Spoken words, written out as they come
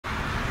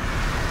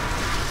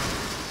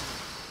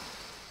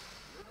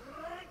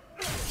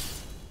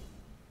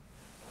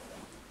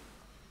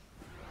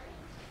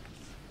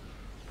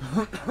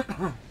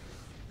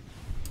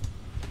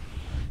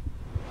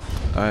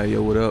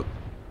Yo, what up?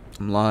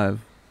 I'm live.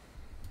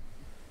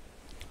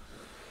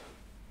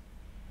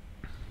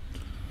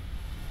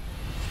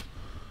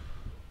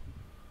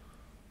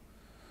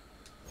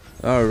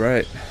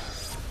 Alright.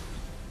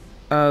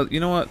 You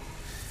know what?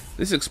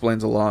 This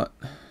explains a lot.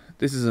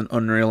 This is an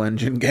Unreal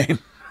Engine game.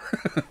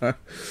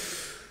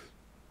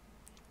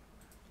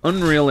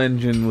 Unreal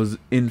Engine was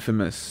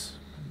infamous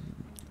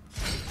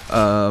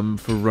for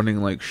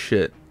running like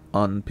shit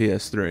on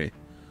PS3.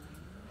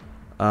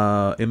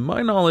 In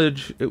my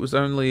knowledge, it was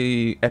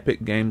only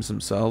Epic Games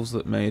themselves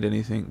that made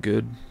anything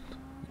good.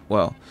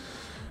 Well,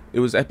 it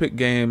was Epic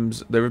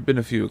Games. There have been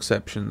a few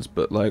exceptions,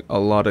 but like a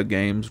lot of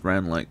games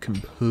ran like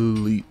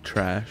complete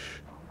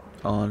trash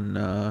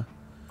on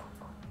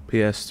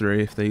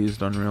PS3 if they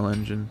used Unreal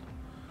Engine.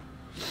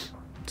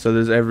 So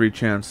there's every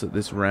chance that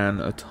this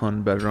ran a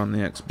ton better on the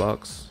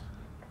Xbox,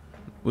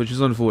 which is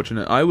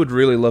unfortunate. I would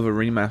really love a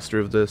remaster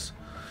of this,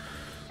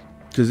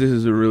 because this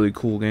is a really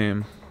cool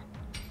game.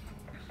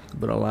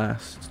 But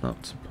alas, it's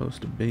not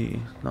supposed to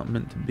be, not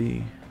meant to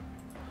be.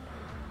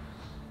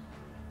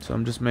 So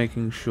I'm just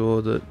making sure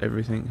that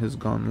everything has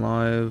gone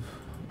live.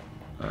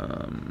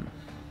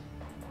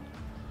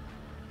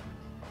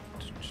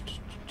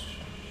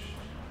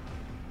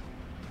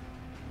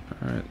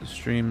 Alright, the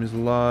stream is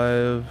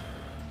live.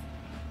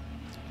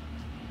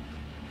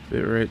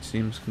 Bitrate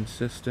seems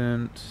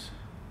consistent.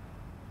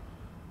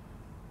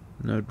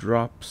 No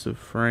drops of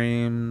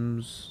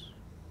frames.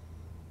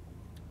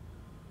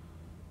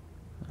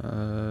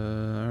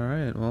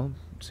 Alright, well,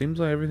 seems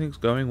like everything's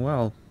going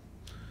well.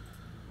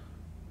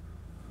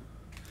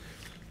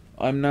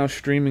 I'm now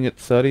streaming at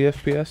 30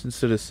 FPS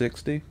instead of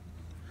 60,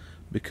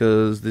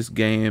 because this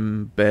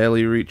game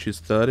barely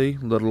reaches 30,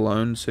 let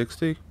alone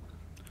 60.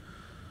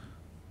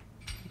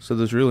 So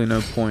there's really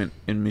no point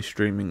in me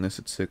streaming this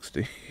at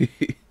 60.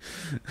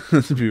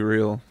 Let's be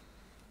real.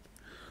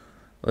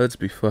 Let's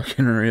be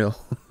fucking real.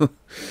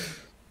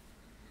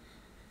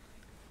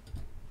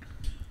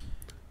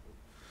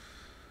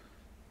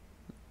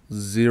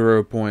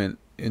 Zero point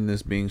in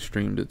this being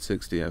streamed at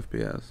 60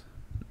 FPS.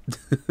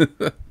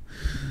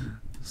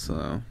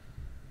 So.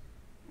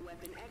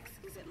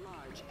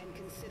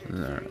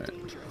 Alright.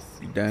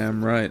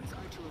 Damn right.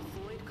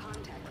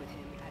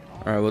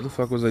 Alright, what the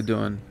fuck was I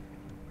doing?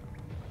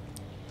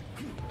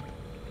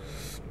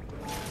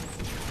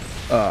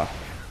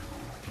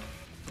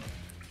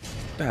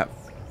 That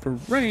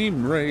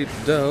frame rate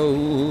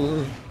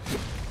though.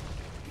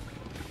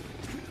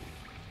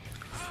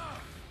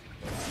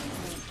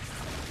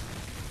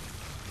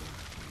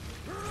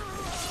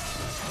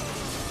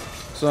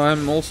 So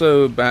I'm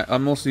also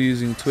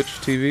using Twitch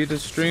TV to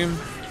stream,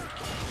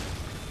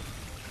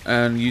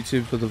 and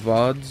YouTube for the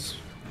VODs.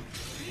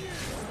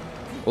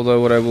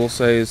 Although what I will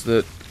say is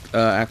that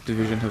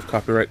Activision have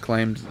copyright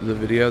claimed the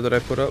video that I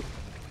put up,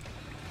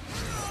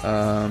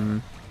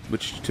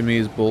 which to me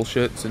is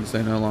bullshit since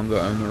they no longer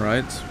own the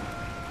rights.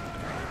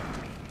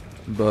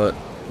 But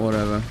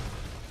whatever.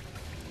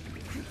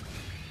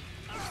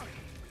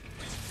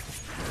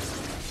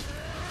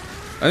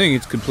 I think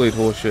it's complete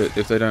horseshit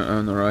if they don't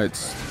own the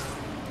rights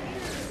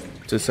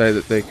to say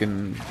that they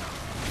can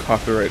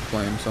copyright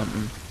claim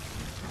something.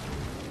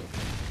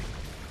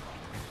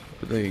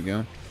 But there you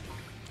go.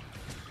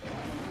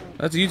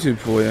 That's YouTube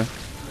for you.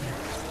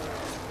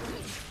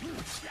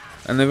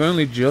 And they've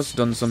only just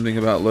done something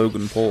about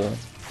Logan Paul,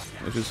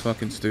 which is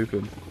fucking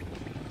stupid.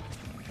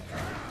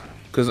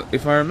 Because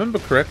if I remember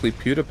correctly,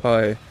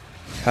 PewDiePie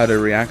had a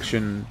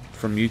reaction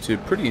from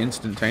YouTube pretty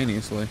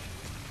instantaneously.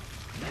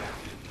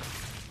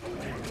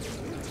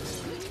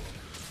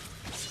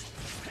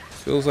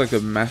 Feels like a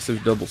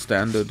massive double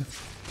standard.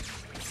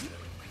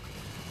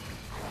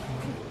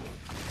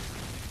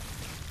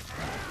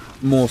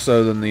 More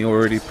so than the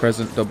already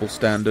present double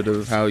standard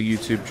of how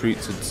YouTube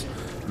treats its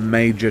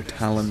major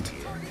talent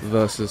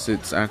versus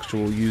its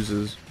actual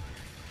users.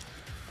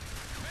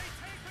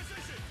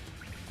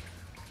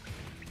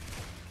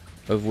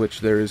 Of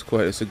which there is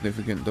quite a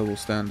significant double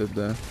standard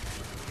there.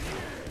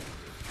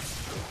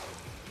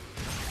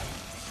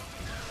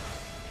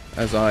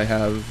 As I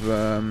have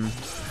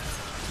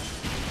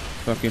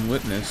fucking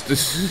witnessed.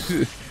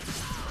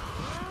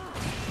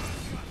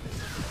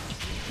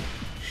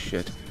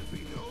 Shit.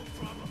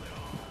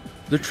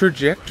 The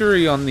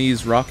trajectory on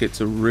these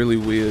rockets are really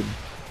weird.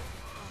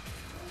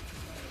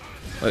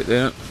 Like, they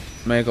don't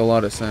make a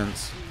lot of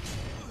sense.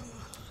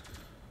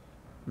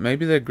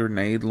 Maybe they're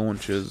grenade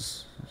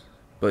launchers,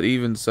 but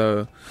even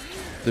so,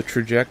 the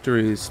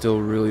trajectory is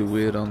still really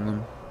weird on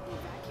them.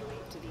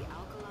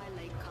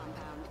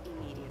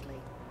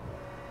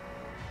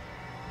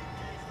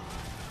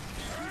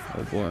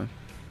 Oh boy.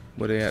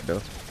 Where they at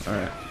though?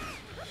 Alright.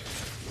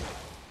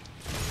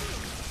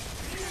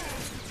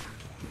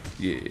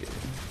 Yeah.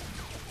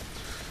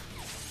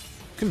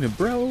 Come here,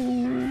 bro.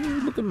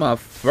 Look at my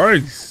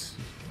face.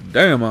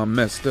 Damn, I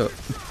messed up.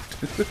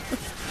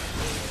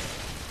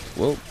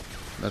 Well,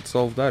 that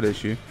solved that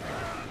issue.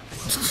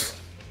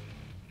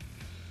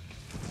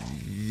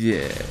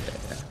 Yeah.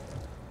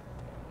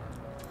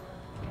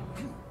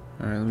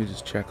 Alright, let me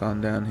just check on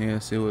down here,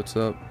 see what's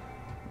up.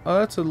 Oh,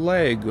 that's a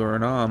leg or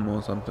an arm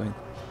or something.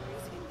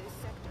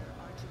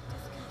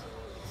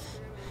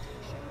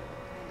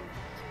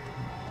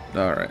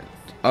 Alright.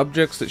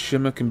 Objects that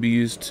shimmer can be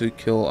used to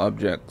kill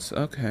objects.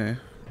 Okay.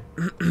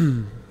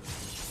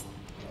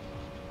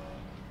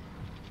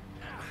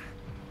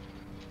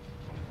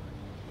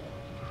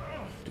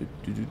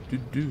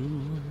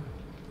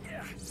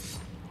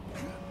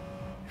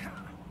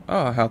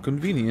 Ah, how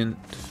convenient.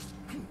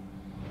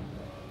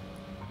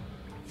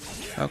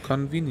 How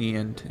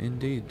convenient,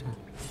 indeed.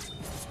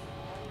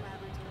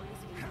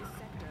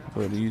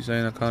 What are you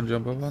saying? I can't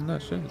jump up on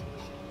that shit?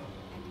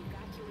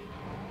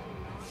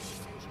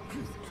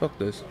 Fuck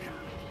this.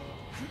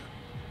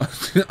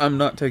 I'm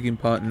not taking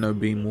part in no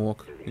beam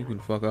walk. You can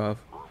fuck off.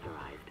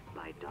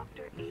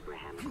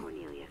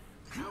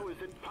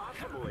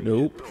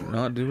 Nope,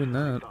 not doing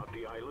that.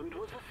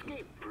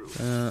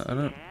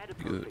 I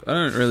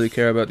don't really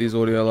care about these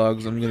audio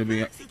logs. I'm gonna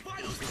be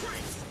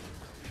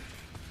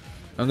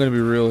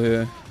real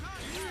here.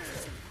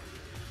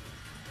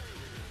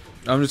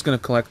 I'm just gonna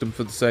collect them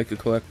for the sake of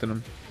collecting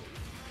them.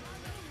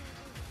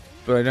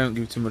 But I don't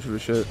give too much of a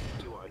shit.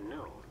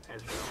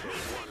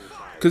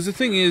 Because the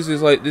thing is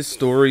like, this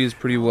story is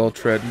pretty well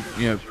trodden,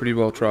 pretty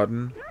well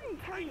trodden.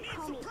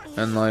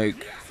 And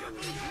like,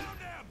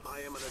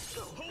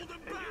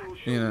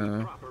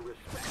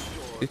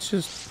 it's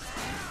just,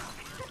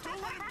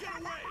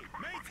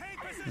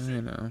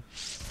 I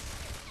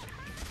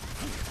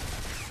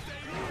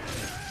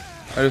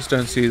just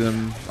don't see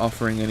them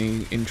offering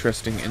any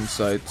interesting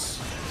insights.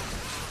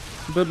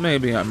 But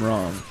maybe I'm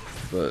wrong,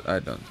 but I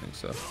don't think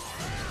so.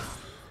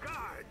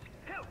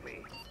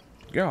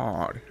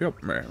 God,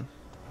 help me.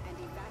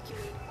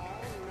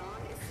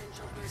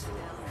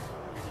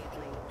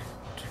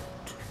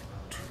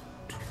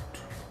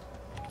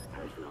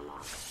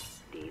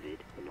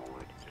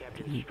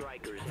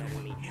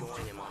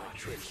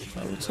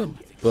 Oh, what's up,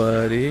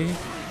 buddy?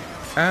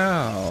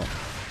 Ow.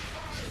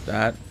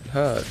 That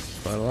hurt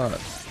quite a lot.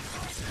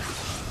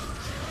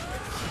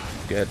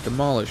 Get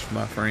demolished,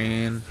 my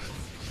friend.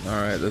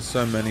 Alright, there's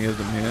so many of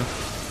them here.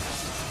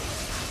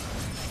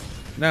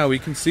 Now we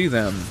can see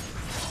them.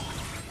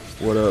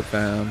 What up,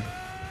 fam?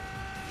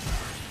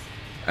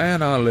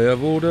 And I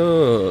leveled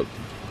up.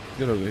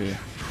 Get over here.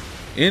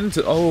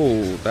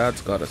 Oh,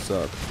 that's gotta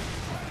suck.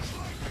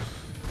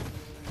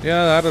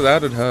 Yeah,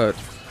 that'd hurt,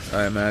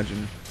 I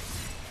imagine.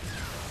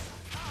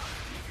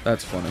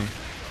 That's funny.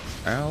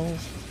 Ow.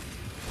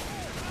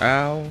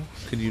 Ow.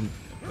 Could you...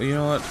 You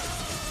know what?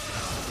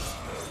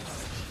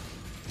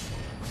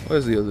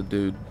 Where's the other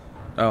dude?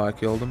 Oh, I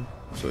killed him?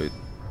 Sweet.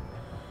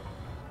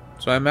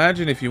 So I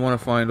imagine if you want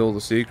to find all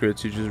the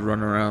secrets, you just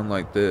run around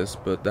like this,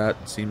 but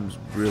that seems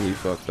really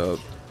fucked up.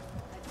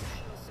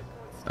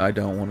 I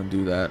don't want to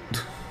do that.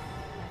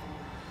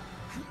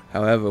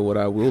 However, what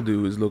I will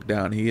do is look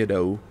down here,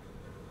 though.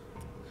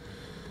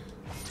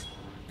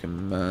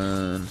 Come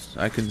on.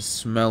 I can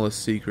smell a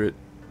secret.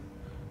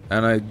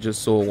 And I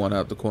just saw one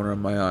out the corner of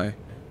my eye.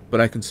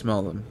 But I can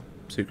smell them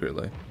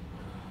secretly.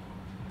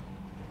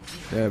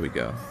 There we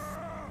go.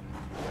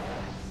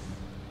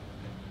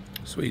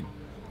 Sweet.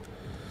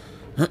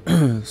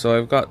 So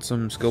I've got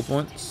some skill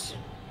points.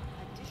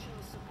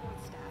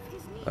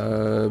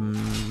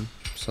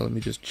 So let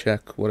me just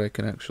check what I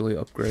can actually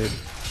upgrade.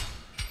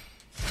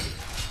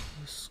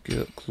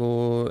 Skill,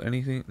 claw,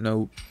 anything?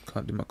 Nope,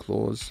 can't do my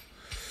claws.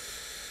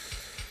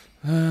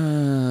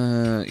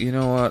 You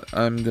know what?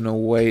 I'm gonna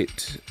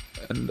wait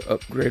and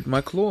upgrade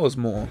my claws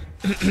more.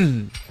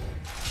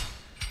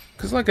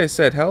 Cause like I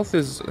said, health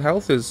is.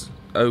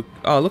 Oh,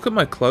 look at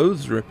my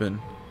clothes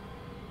ripping.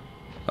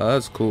 Oh,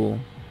 that's cool.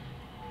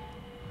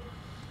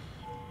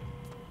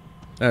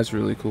 That's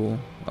really cool.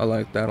 I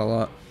like that a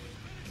lot.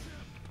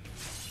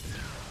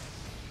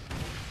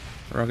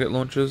 Rocket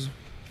launchers.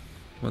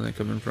 Where are they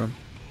coming from?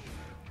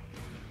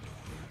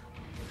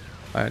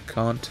 I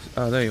can't.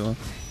 Oh, there you are.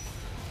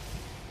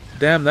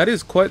 Damn, that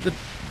is quite the...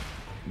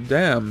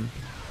 Damn.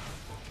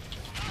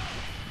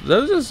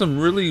 Those are some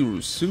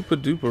really super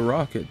duper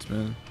rockets,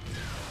 man.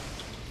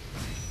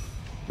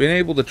 Being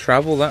able to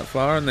travel that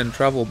far and then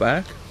travel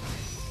back?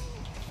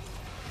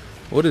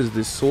 What is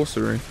this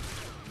sorcery?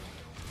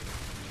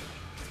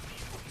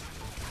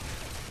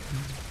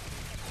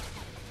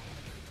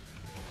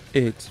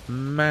 It's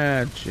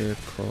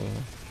magical.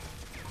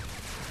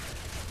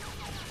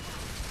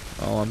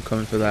 Oh, I'm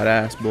coming for that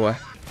ass, boy.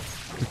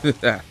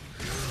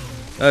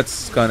 That's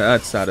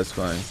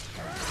satisfying.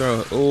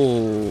 Throw it.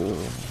 Oh.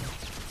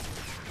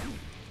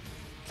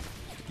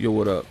 Yo,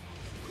 what up?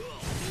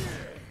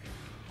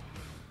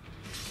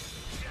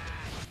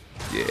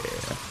 Yeah.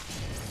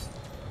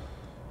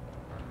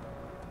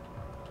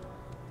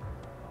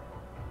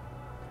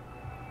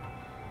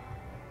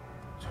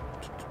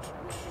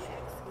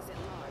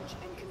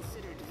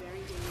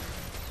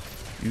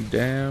 You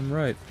damn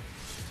right.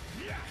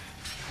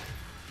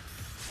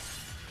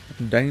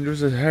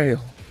 Dangerous as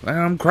hell.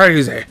 I'm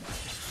crazy.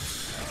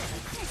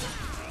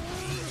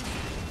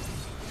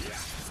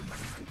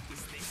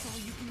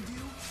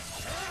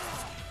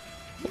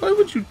 Why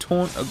would you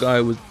taunt a guy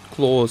with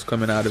claws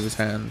coming out of his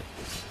hand?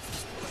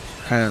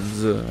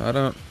 hands. I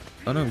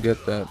don't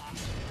get that.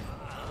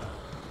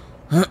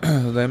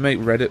 They make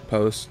Reddit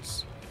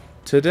posts.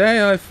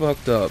 Today I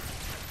fucked up.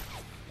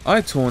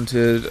 I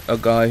taunted a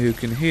guy who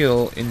can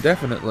heal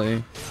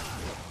indefinitely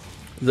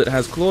that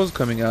has claws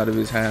coming out of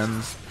his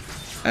hands,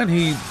 and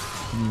he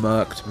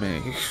murked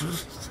me.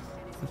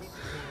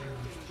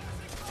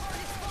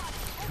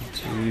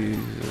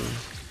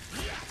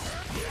 Jesus.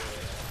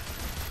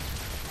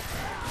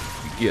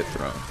 Get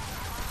thrown.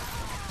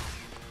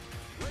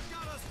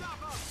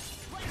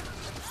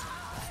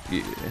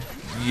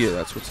 Yeah,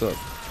 that's what's up.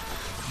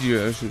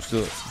 Yeah, that's what's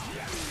up.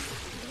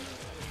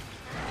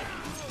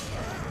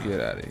 Get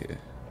out of here.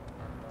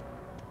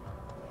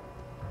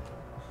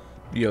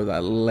 Yo,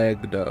 that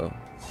leg though.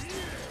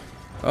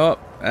 Oh,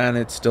 and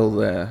it's still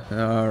there.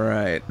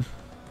 Alright.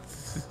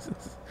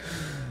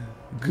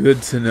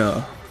 Good to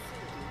know.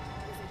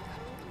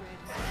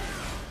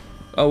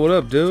 Oh, what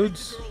up,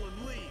 dudes?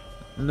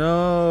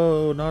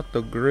 No, not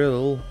the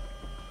grill.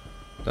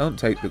 Don't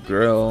take the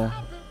grill.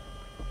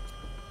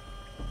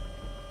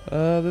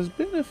 There's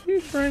been a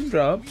few frame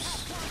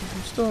drops.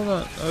 I'm still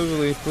not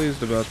overly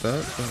pleased about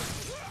that, but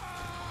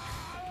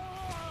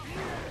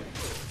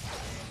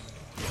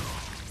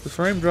the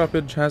frame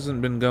droppage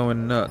hasn't been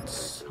going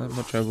nuts. That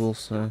much I will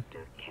say.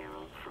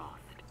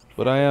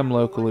 But I am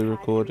locally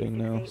recording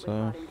now,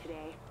 so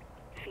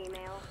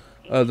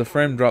the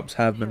frame drops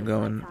have been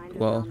going,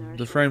 well,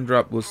 the frame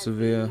drop was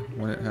severe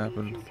when it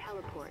happened.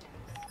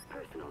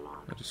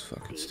 That is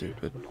fucking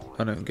stupid.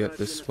 I don't get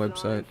this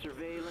website.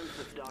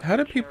 How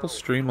do people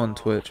stream on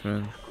Twitch,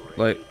 man?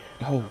 Like,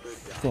 oh,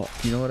 fuck.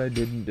 You know what I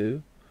didn't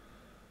do?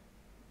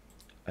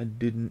 I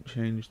didn't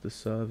change the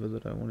server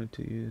that I wanted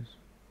to use.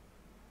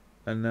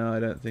 And now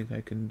I don't think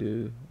I can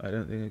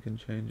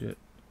change it.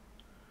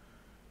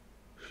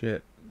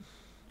 Shit.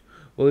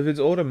 Well, if it's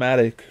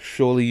automatic,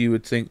 surely you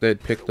would think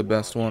they'd pick the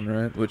best one,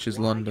 right? Which is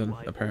London,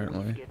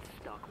 apparently.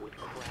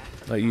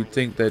 Like, you'd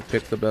think they'd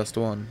pick the best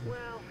one.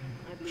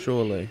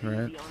 Surely,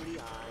 right?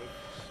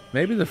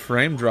 Maybe the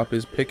frame drop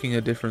is picking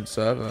a different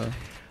server.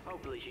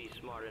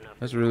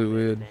 That's really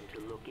weird.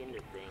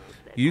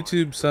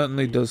 YouTube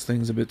certainly does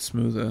things a bit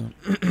smoother.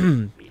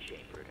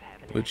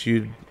 Which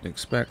you'd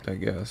expect, I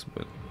guess,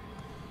 but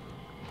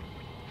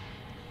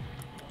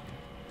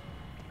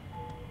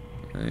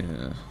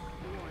yeah.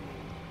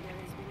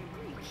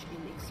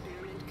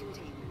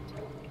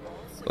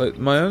 Like,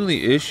 my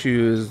only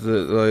issue is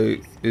that,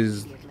 like,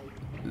 is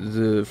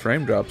the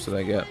frame drops that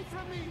I get.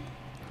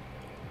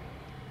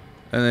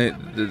 And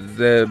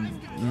they're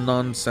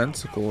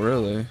nonsensical,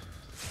 really.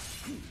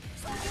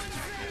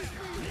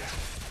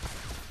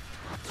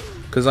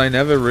 Because I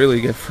never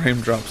really get frame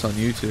drops on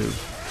YouTube.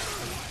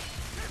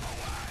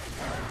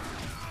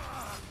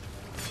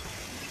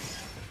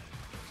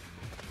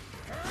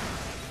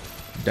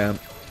 Damn.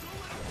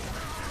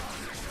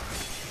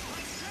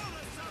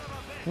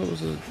 What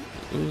was it?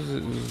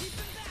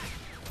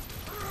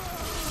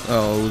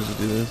 Oh, what was it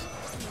do this?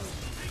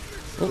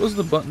 What was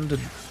the button to...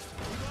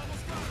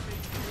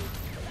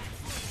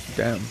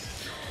 Damn.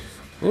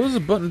 What was the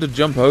button to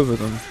jump over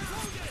them?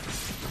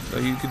 So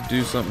you could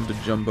do something to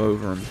jump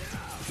over them.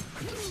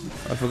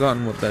 I've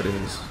forgotten what that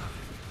is.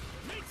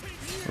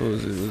 What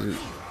was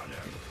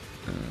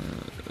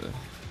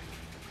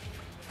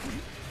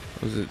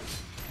it?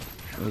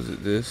 Was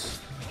it this?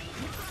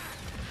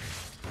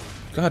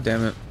 God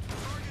damn it.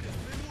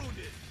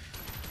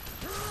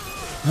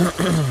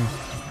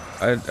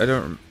 I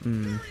don't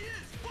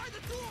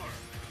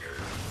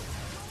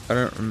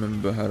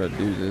remember how to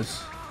do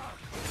this.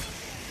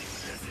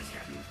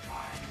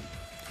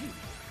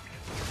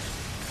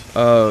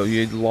 Oh,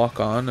 you'd lock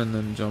on and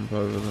then jump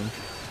over them.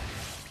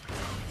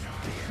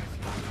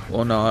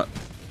 Or not.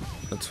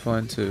 That's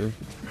fine too.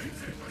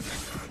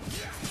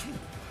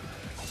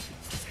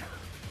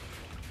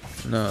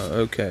 No,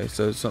 okay,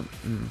 so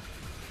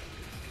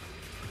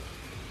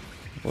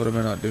what am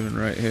I not doing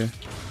right here?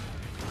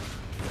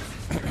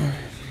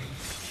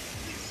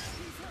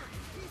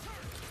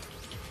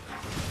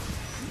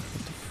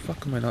 What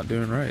the fuck am I not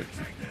doing right?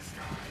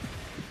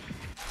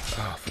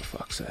 Oh, for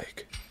fuck's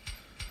sake.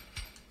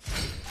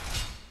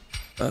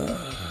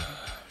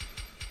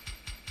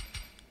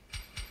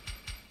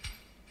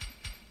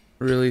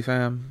 Really,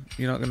 fam?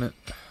 You're not gonna...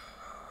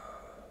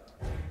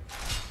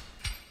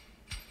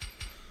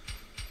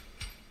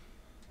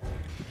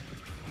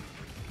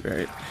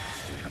 Right.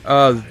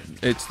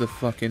 It's the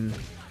fucking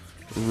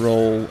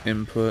roll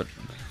input.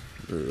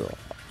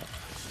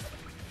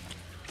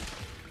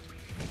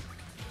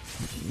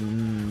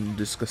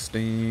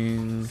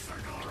 Disgusting.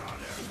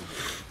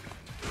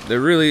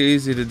 They're really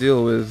easy to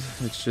deal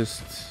with. It's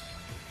just...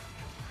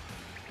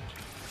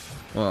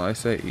 Well, I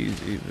say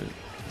easy, but...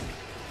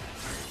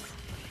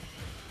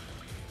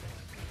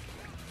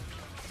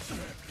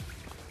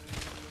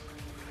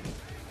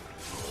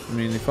 I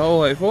mean, if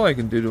all I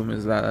can do to him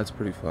is that's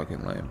pretty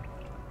fucking lame.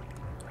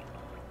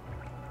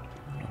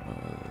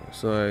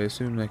 So I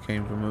assume they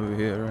came from over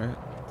here, right?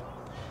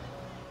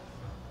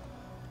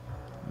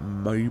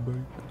 Maybe.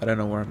 I don't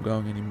know where I'm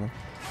going anymore.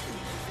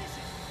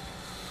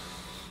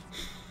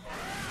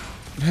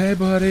 Hey,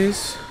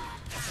 buddies.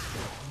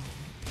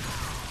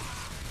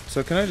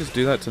 So can I just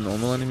do that to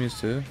normal enemies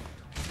too?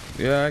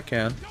 Yeah, I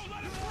can.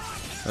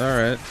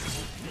 Alright.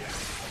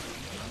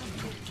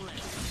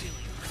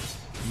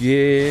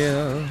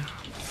 Yeah.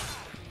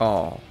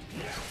 Oh.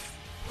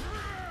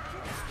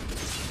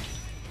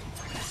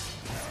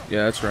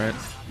 Yeah, that's right.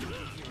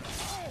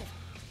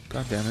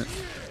 God damn it.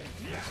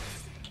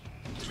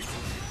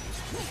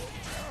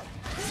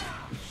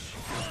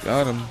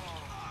 Got him.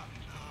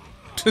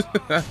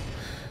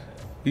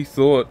 He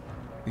thought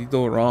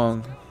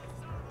wrong.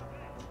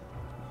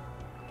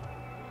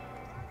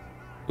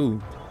 Ooh.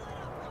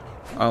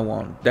 I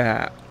want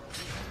that.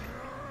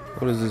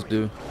 What does this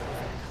do?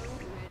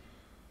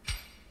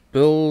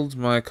 Builds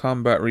my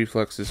combat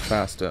reflexes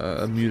faster.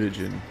 A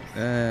mutagen.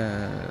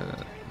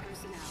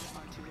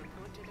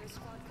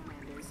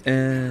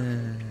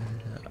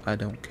 I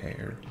don't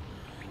care.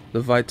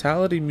 The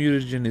vitality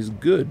mutagen is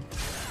good.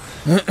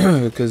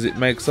 Because it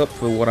makes up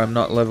for what I'm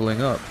not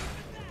leveling up.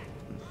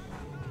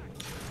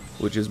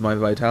 Which is my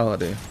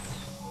vitality.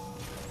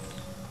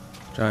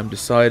 Which I'm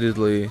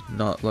decidedly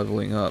not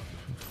leveling up.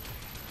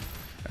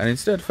 And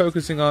instead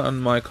focusing on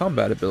my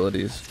combat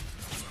abilities.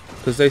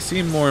 Because they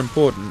seem more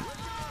important.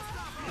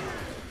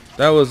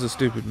 That was a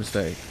stupid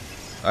mistake.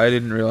 I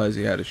didn't realize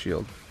he had a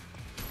shield.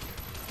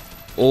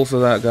 Also,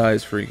 that guy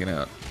is freaking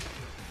out.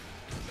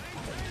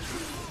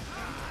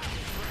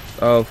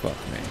 Oh, fuck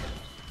me.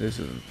 This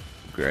isn't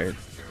great.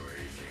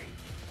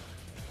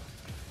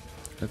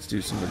 Let's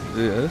do some of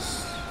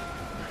this.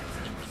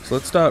 So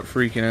let's stop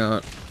freaking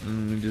out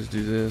and we just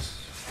do this.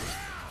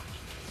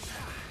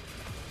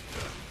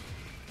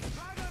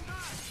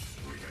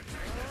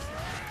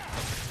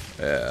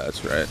 Yeah,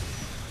 that's right.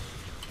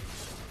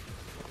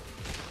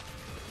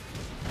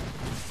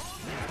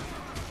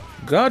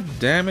 God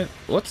damn it.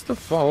 What's the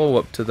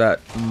follow-up to that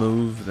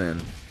move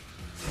then?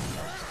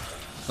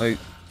 Like...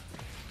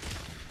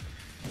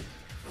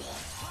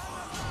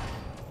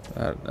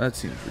 That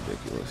seems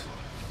ridiculous.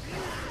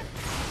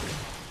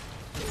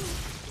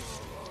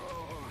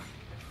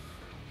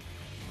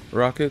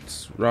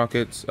 Rockets,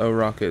 rockets, oh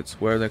rockets.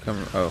 Where are they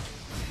coming? Oh.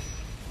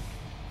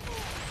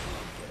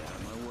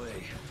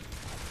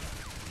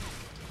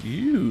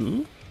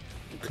 You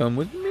come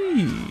with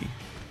me.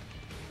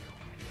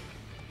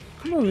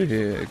 Come over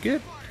here.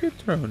 Get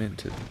thrown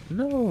into.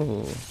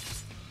 No.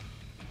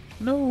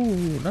 No,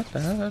 not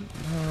that.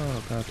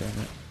 Oh, god damn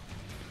it.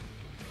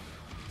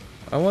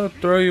 I want to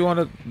throw you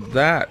onto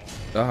that.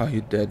 Ah, oh,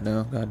 you're dead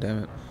now. God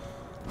damn it.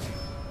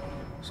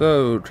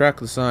 So,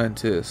 track the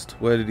scientist.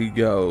 Where did he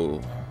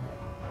go?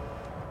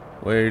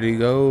 Where did he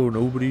go?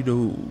 Nobody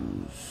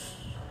knows.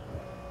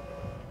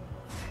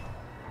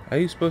 How are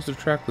you supposed to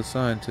track the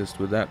scientist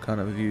with that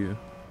kind of view?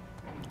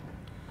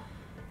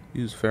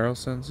 Use feral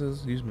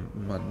senses? Use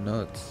my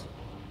nuts.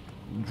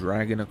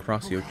 Dragging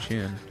across your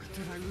chin.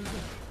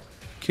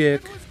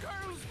 Kick.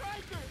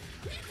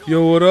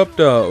 Yo, what up,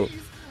 though?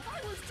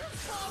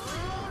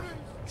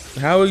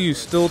 How are you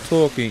still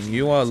talking?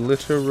 You are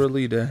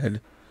literally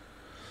dead.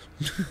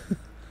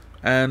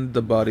 And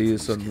the body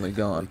is suddenly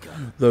gone.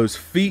 Those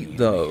feet,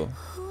 though.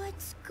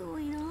 What's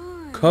going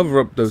on? Cover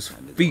up those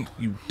feet,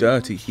 you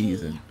dirty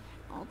heathen.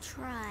 I'll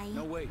try.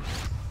 No, wait.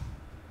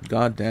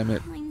 God damn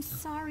it. I'm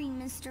sorry,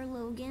 Mr.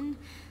 Logan.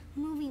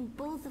 Moving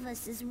both of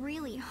us is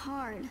really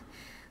hard.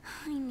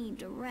 I need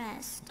to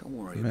rest. Don't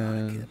worry about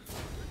it, kid.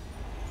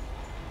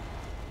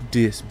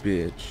 This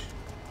bitch.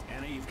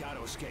 Anna, you've got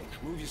to escape.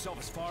 Move yourself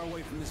as far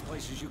away from this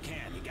place as you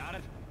can. You got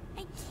it?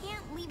 I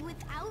can't leave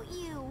without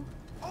you.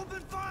 Open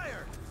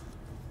fire!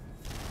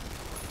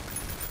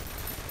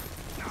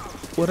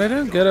 What I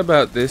don't get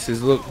about this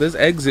is, look, there's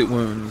exit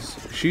wounds.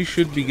 She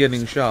should be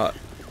getting shot.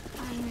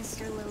 Bye,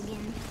 Mr.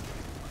 Logan.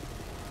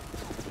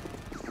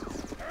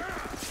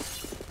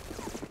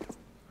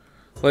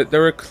 Like,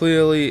 there are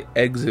clearly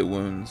exit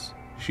wounds.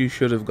 She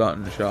should have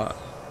gotten shot.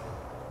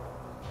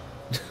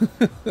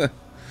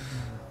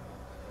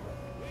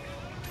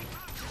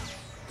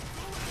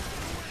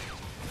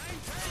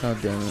 God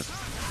damn it.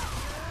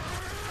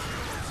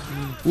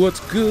 What's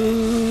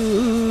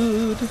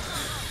good?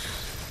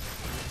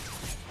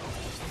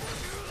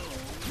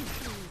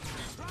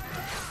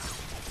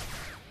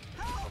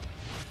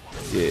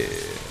 Yeah.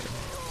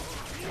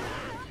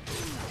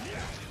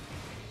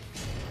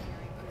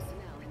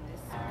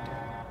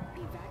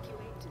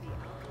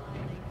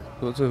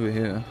 What's over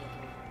here?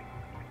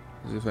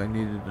 As if I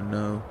needed to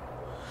know.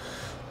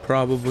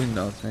 Probably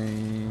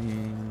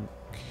nothing.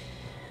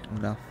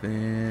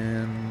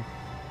 Nothing.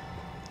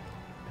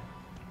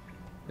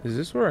 Is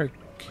this where I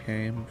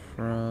came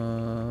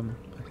from?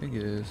 I think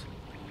it is.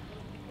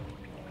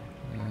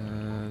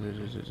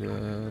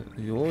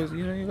 You always,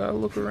 you know, you gotta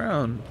look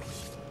around.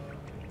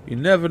 You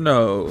never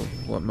know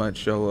what might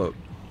show up.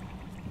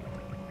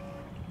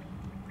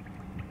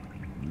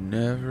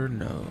 Never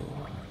know.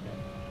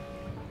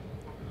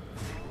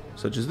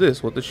 Such as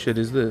this. What the shit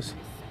is this?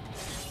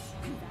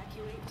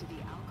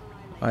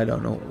 I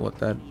don't know what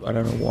that... I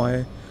don't know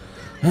why.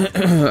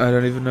 I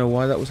don't even know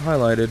why that was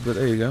highlighted, but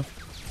there you go.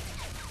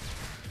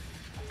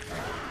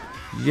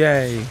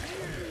 Yay.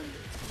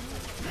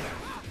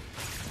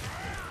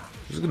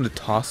 just gonna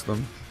toss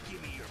them.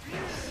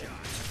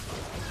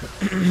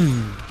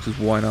 Just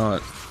why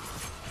not?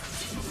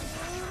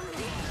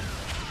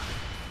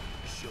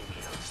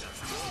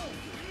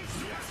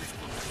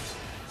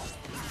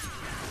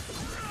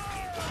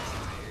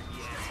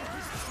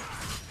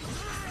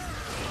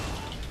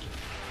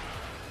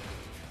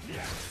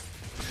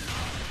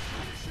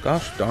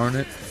 Gosh darn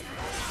it.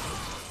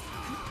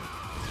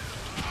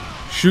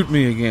 Shoot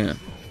me again.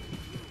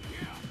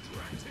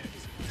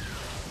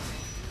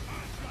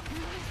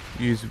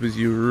 Use with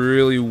your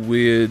really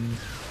weird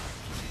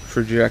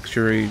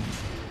trajectory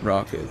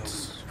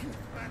rockets.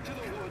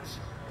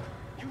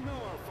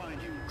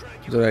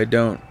 That I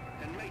don't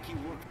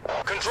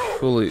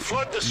fully.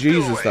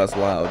 Jesus, that's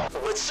loud.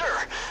 But sir,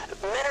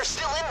 men are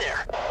still in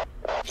there.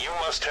 You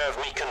must have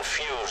me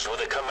confused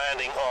with a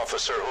commanding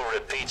officer who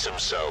repeats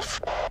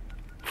himself.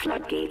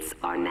 Floodgates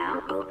are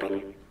now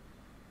open.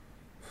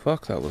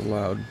 Fuck, that was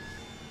loud.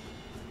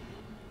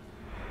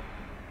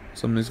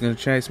 Somebody's gonna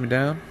chase me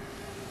down.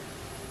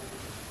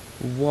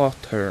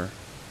 Water.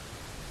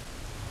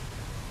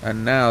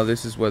 And now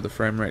this is where the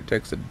frame rate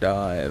takes a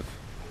dive.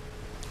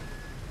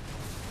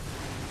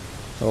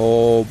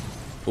 Oh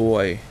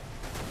boy.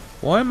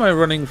 Why am I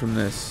running from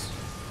this?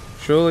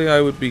 Surely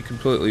I would be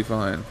completely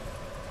fine.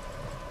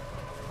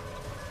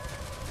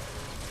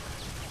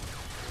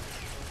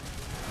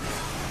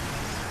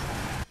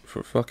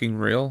 For fucking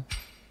real?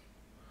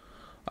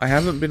 I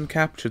haven't been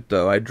captured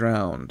though, I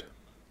drowned.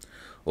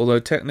 Although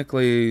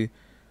technically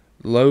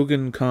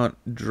Logan can't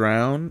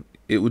drown,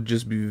 it would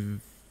just be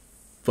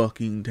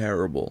fucking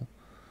terrible.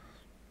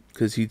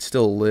 Because he'd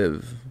still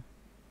live.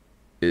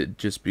 It'd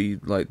just be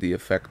like the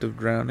effect of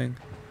drowning.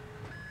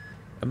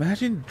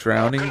 Imagine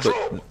drowning but...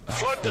 Oh,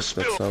 fuck, that's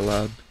so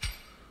loud.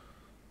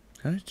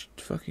 How did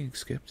you fucking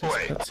skip this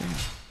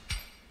cutscene?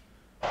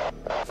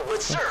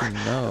 But sir,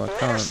 no, I men are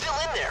can't. still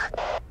in there.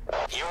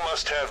 You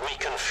must have me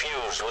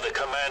confused with a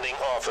commanding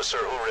officer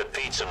who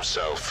repeats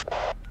himself.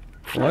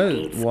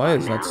 Why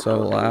is that so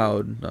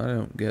loud? I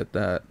don't get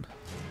that.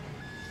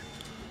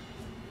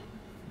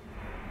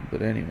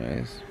 But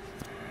anyways.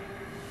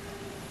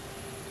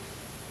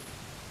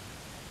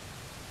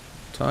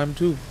 Time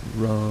to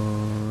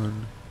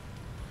run.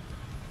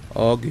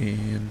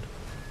 Again.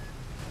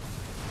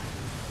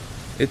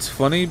 It's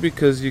funny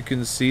because you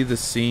can see the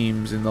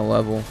seams in the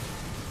level.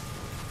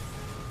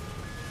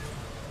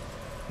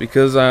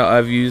 Because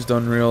I've used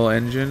Unreal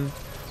Engine,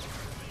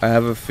 I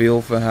have a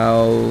feel for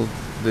how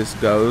this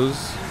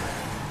goes.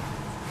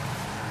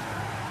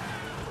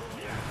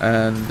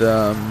 And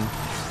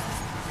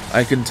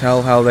I can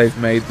tell how they've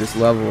made this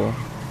level.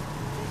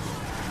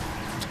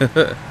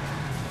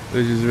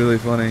 Which is really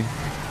funny.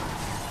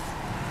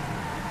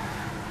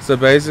 So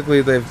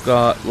basically they've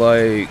got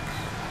like...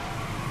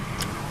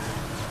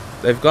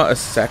 They've got a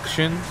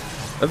section,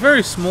 a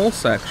very small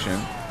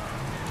section,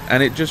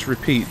 and it just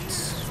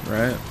repeats,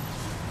 right?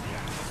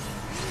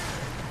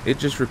 It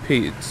just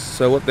repeats.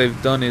 So what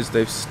they've done is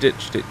they've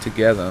stitched it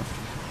together.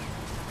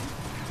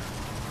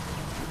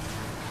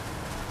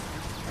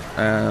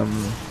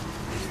 And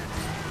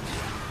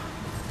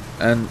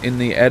in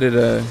the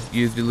editor,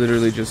 you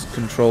literally just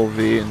Control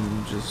V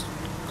and just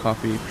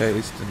copy,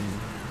 paste, and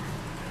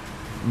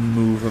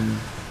move them.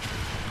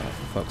 Oh,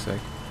 for fuck's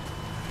sake.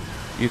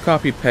 You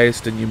copy,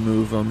 paste, and you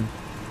move them.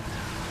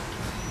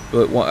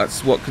 But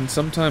what can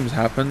sometimes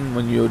happen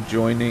when you're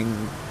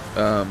joining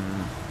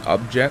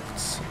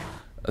objects,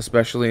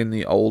 especially in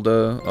the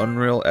older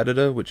Unreal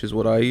editor, which is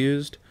what I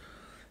used,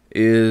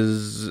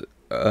 is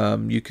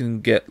you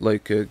can get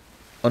like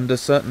under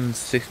certain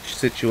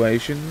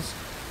situations,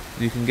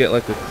 you can get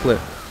like a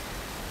clip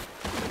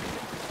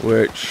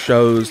where it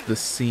shows the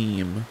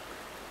seam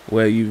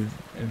where you've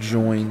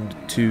joined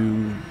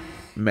two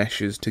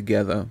meshes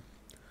together.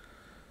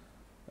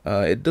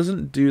 It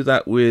doesn't do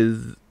that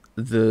with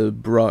the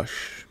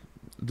brush,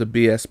 the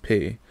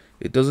BSP.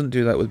 It doesn't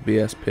do that with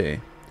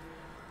BSP.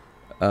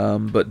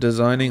 But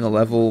designing a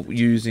level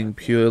using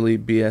purely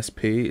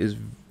BSP is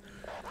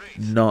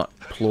not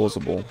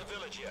plausible.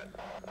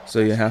 So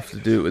you have to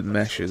do it with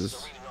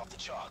meshes.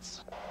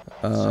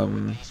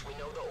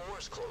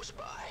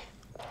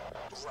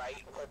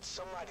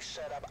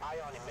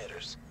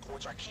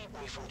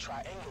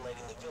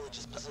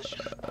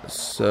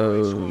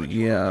 So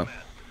yeah.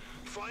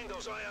 Find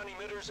those ion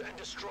emitters and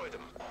destroy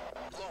them.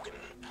 Logan,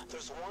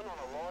 there's one on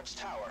a large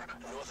tower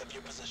north of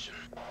your position.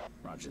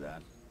 Roger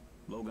that.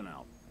 Logan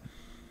out.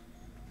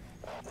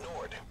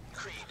 Nord,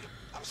 Creed,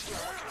 I'm still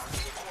working on the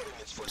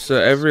coordinates for... So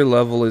every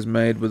level is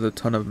made with a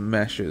ton of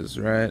meshes,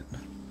 right?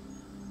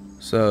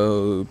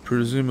 So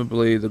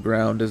presumably the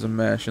ground is a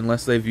mesh,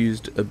 unless they've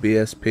used a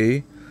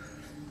BSP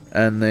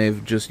and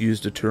they've just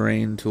used a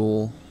terrain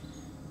tool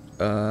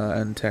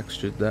and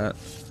textured that.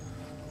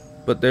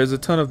 But there's a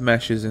ton of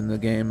meshes in the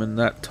game, and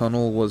that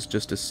tunnel was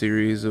just a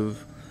series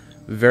of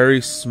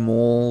very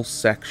small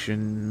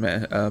section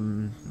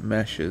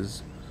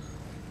meshes.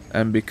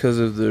 And because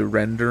of the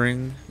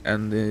rendering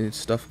and the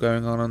stuff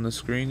going on the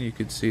screen, you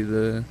could see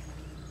the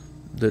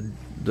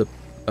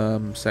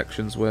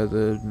sections where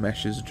the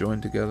meshes join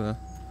together.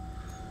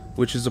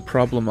 which is a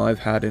problem I've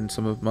had in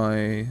some of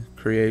my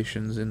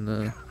creations in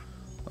the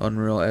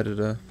Unreal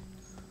editor.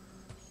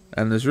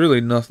 And there's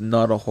really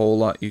not a whole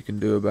lot you can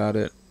do about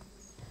it.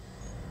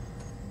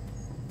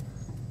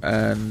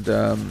 And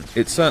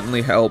it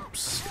certainly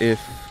helps if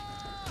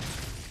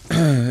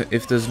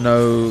if there's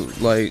no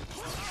like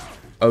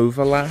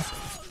overlap.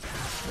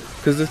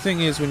 Because the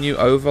thing is, when you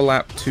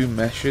overlap two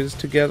meshes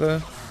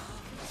together,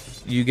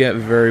 you get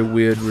very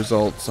weird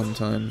results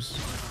sometimes.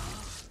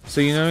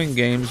 So you know in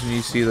games when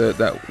you see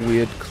that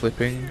weird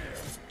clipping,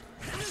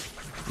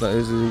 that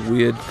is a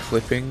weird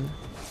clipping,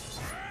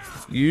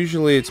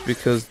 usually it's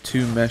because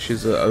two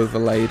meshes are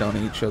overlaid on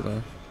each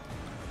other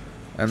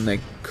and they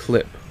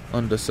clip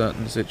under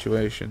certain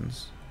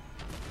situations.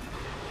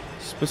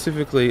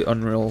 Specifically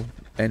Unreal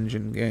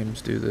Engine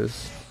games do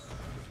this.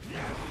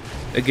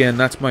 Again,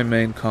 that's my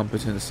main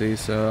competency,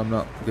 so I'm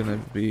not gonna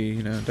be,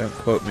 you know, don't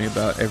quote me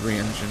about every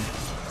engine.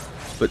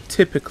 But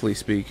typically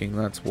speaking,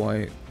 that's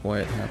why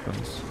it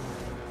happens.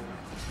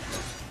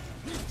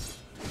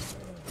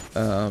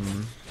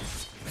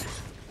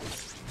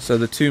 So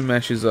the two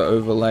meshes are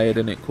overlaid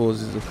and it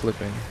causes a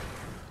clipping.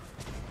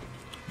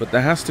 But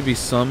there has to be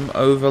some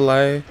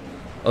overlay,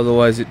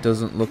 otherwise it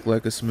doesn't look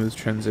like a smooth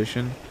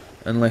transition,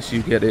 unless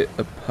you get it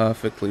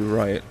perfectly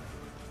right.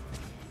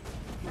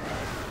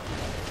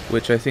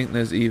 Which I think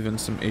there's even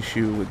some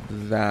issue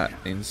with that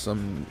in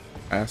some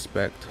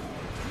aspect.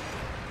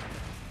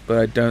 But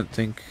I don't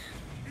think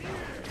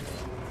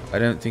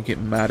it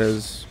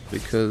matters,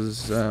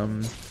 because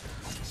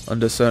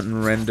under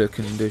certain render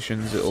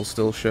conditions it'll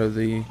still show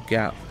the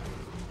gap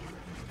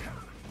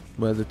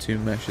where the two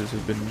meshes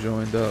have been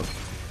joined up.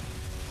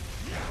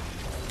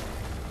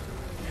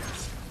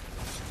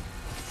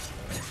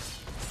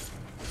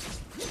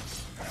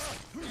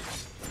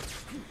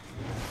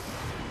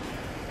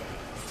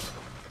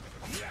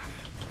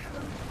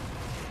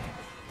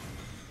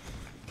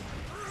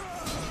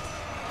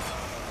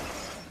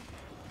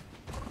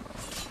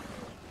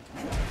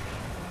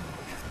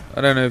 I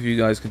don't know if you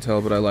guys can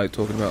tell, but I like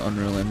talking about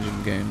Unreal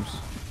Engine games.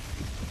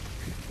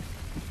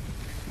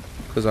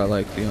 Because I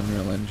like the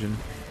Unreal Engine,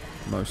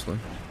 mostly.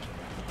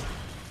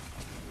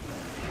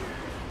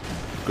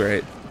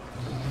 Great.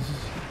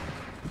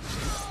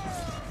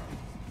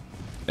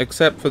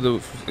 Except for the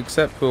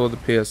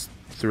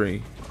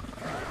PS3.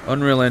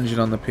 Unreal Engine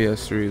on the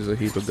PS3 is a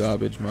heap of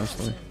garbage,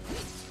 mostly.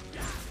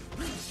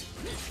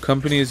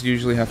 Companies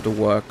usually have to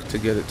work to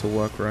get it to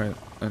work right,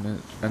 and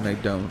they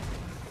don't.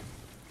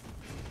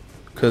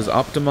 Because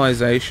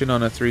optimization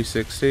on a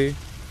 360,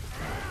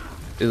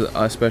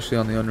 especially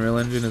on the Unreal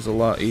Engine, is a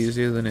lot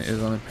easier than it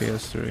is on a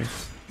PS3.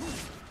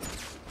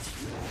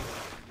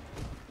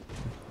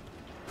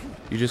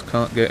 You just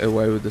can't get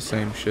away with the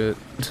same shit.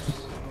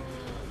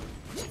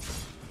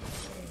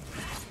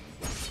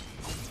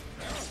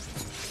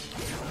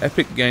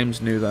 Epic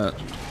Games knew that.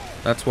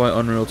 That's why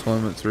Unreal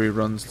Tournament 3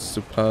 runs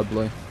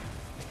superbly.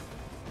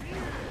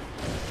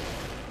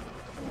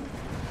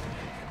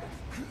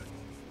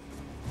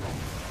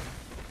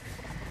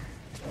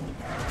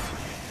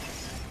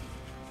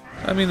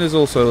 I mean, there's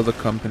also other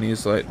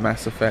companies, like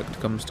Mass Effect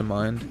comes to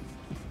mind.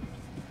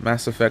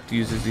 Mass Effect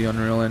uses the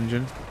Unreal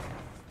Engine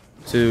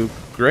to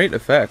great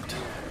effect,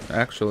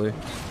 actually.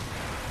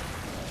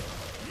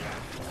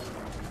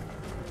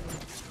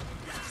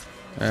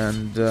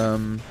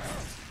 And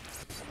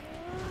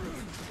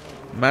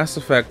Mass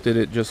Effect did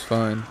it just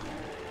fine.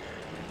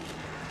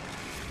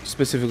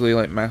 Specifically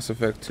like Mass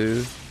Effect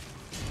 2.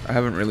 I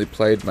haven't really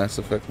played Mass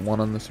Effect 1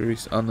 on the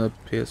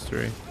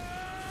PS3.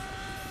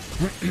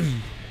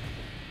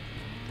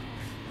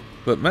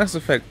 But Mass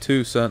Effect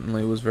 2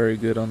 certainly was very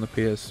good on the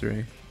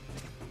PS3.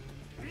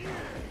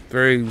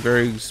 Very,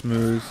 very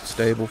smooth,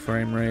 stable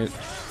frame rate.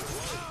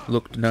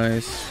 Looked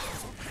nice.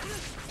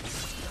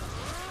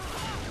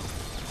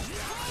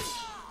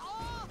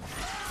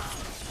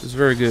 It was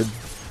very good.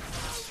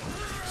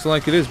 So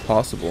like, it is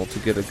possible to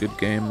get a good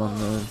game on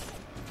the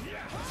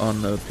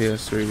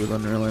PS3 with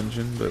Unreal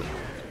Engine, but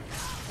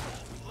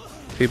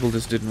people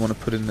just didn't want to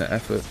put in the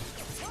effort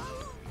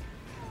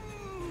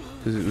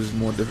because it was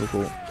more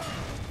difficult.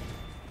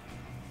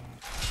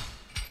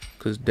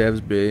 Because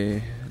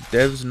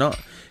it's not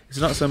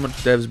so much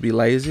devs be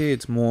lazy,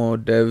 it's more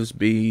devs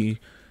be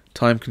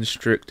time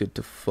constricted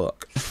to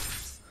fuck.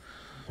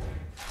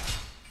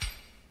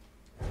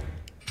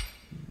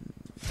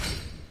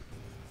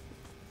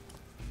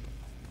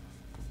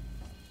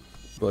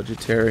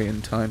 Budgetary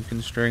and time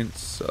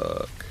constraints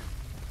suck.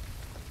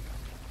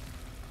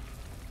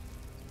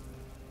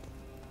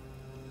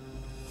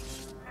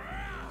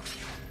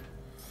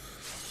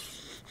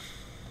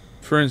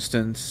 For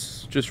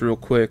instance, just real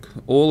quick,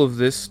 all of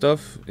this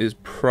stuff is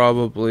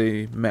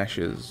probably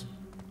meshes.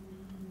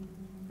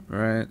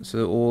 Right?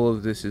 So all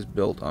of this is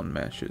built on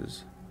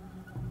meshes.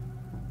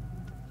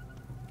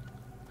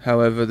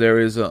 However, there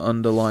is an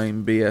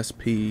underlying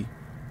BSP.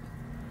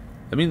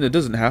 I mean, there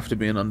doesn't have to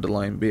be an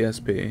underlying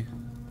BSP.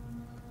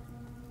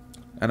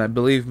 And I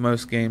believe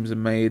most games are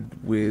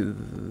made with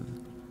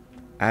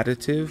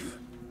additive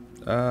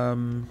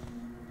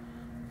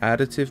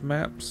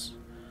maps.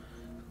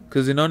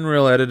 Because in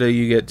Unreal Editor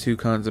you get two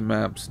kinds of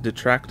maps,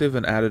 detractive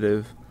and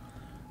additive.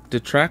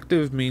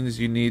 Detractive means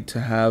you need to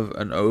have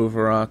an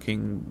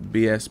overarching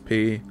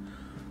BSP,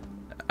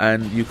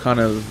 and you kind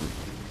of,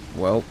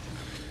 well,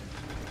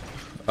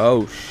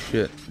 oh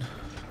shit.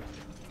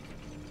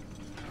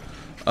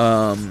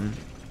 Yeah,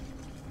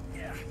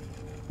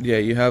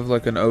 you have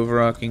like an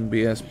overarching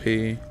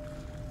BSP,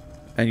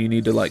 and you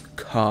need to like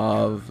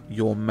carve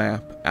your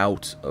map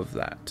out of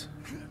that,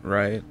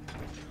 right?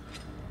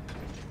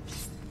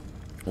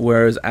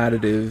 Whereas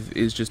additive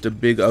is just a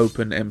big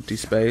open empty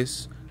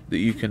space that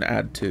you can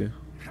add to.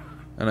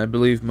 And I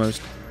believe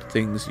most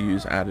things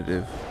use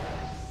additive.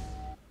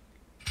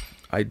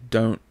 I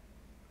don't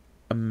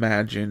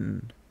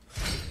imagine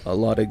a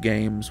lot of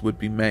games would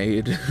be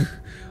made.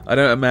 I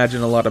don't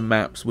imagine a lot of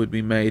maps would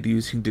be made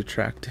using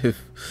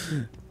detractive.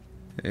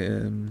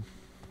 Because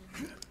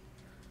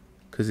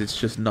it's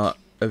just not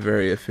a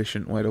very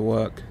efficient way to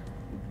work.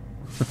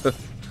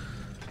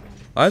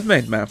 I've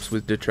made maps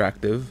with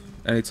detractive,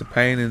 and it's a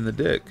pain in the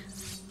dick.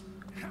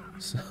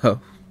 So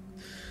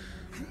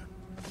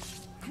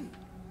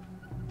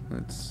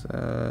it's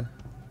a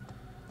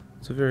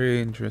very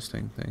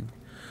interesting thing.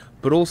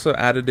 But also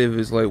additive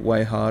is like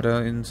way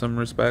harder in some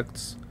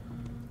respects,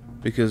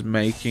 because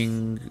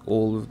making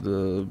all of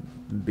the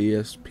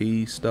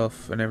BSP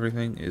stuff and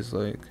everything is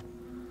like,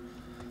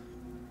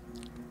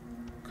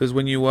 because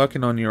when you're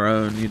working on your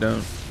own, you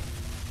don't,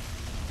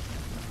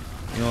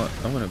 you know what,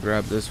 I'm gonna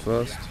grab this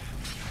first.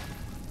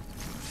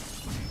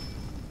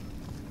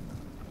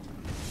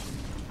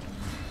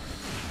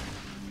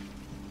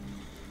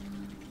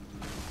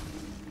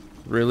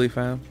 Really,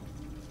 fam?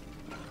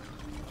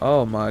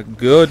 Oh my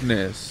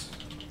goodness.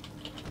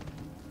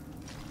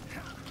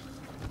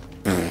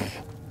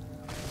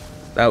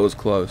 That was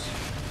close.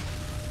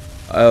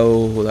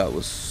 Oh, that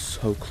was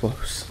so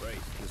close. Great.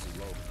 This is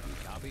Logan. You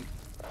copy?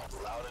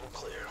 Loud and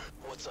clear.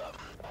 What's up?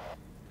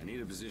 I need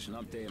a position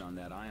update on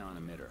that ion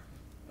emitter.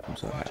 I'm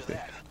so Roger happy.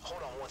 that.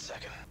 Hold on 1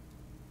 second.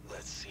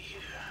 Let's see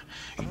here.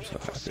 You I'm need so to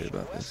happy proceed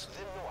about west, this.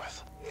 then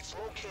north. It's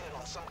located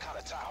on some kind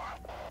of tower.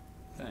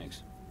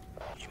 Thanks.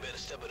 You better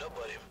step it up,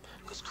 buddy,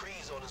 because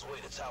Kree's on his way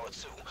to Tower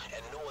 2,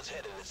 and no one's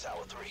headed to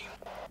Tower 3.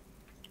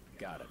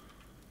 Got it.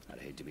 I'd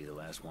hate to be the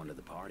last one to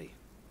the party.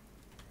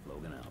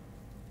 Logan out.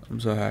 I'm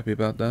so happy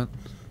about that.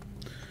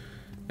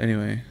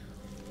 Anyway.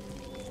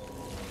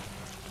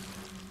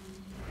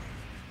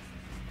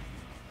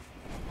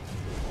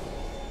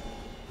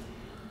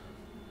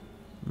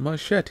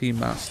 Machete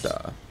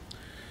Master.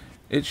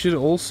 It should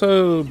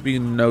also be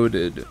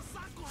noted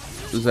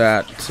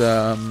that,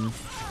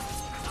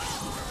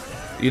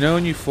 you know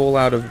when you fall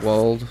out of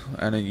world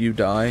and then you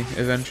die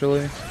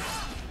eventually?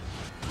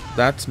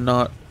 That's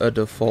not a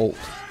default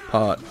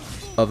part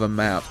of a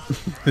map.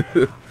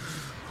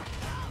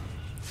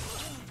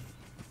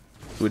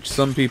 Which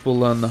some people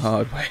learn the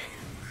hard way.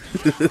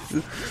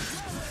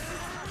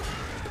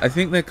 I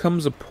think there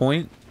comes a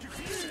point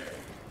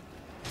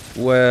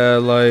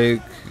where,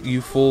 like, you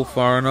fall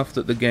far enough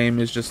that the game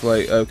is just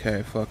like,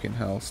 okay, fucking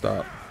hell,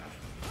 stop.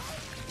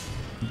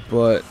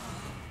 But,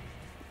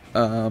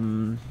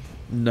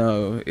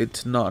 no,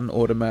 it's not an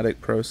automatic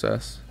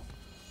process.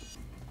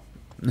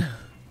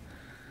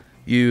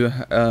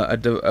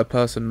 A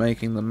person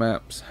making the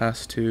maps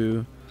has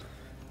to,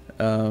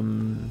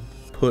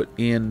 put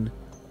in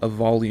a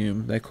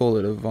volume. They call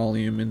it a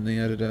volume in the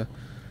editor.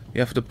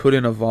 You have to put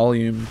in a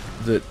volume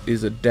that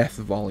is a death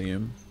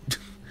volume.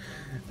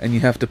 And you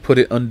have to put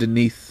it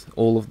underneath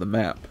all of the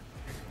map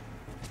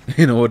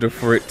in order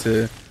for it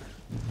to,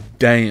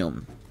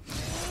 damn,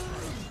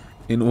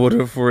 in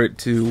order for it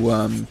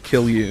to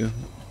kill you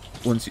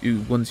once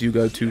you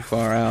go too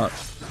far out.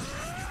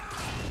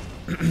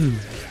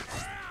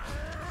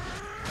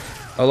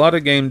 A lot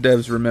of game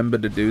devs remember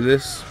to do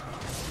this,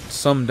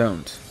 some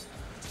don't.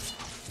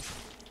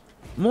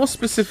 More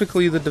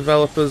specifically, the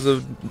developers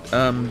of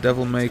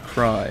Devil May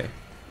Cry,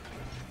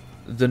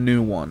 the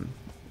new one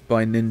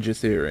by Ninja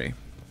Theory.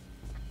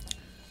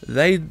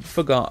 They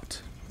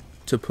forgot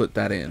to put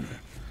that in.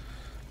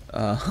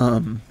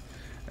 And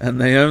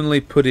they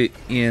only put it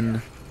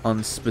in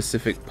on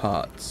specific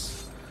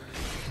parts.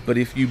 But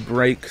if you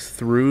break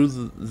through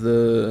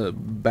the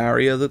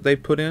barrier that they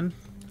put in,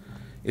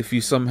 if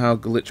you somehow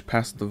glitch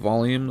past the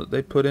volume that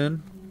they put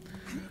in,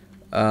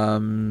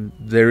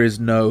 there is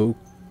no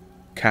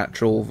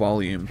catch-all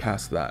volume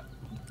past that.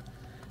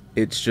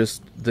 It's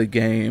just the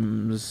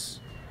game's...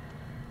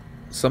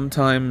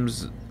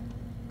 Sometimes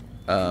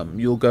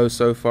you'll go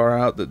so far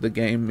out that the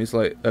game is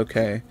like,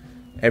 okay,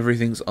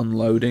 everything's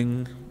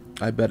unloading,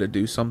 I better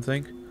do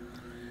something.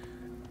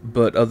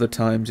 But other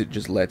times it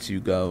just lets you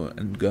go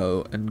and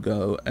go and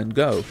go and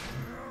go.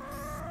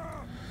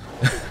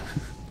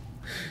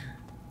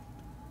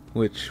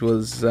 Which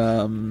was,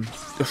 oh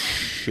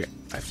shit.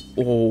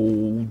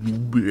 Oh, you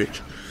bitch.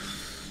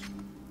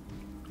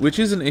 Which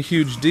isn't a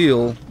huge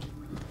deal,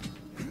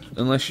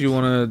 unless you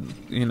want to,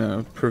 you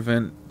know,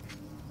 prevent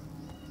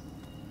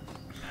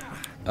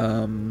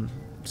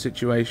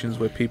situations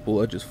where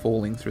people are just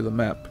falling through the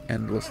map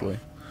endlessly.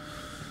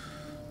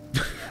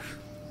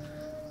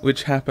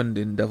 Which happened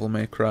in Devil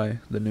May Cry,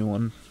 the new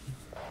one.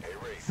 Hey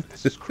Wraith,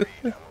 this is Creed.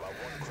 I'm about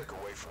one click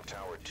away from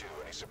Tower 2.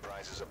 Any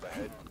surprises up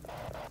ahead?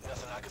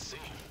 Nothing I can see.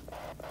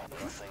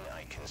 Nothing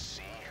I can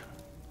see?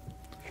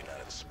 You're not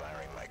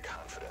inspiring my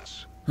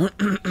confidence. I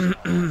think you'd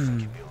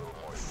be a little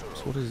more thorough.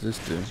 So what does this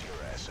do? Your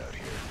ass out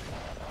here.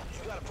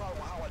 You got a problem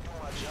with how I do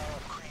my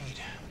job, Creed?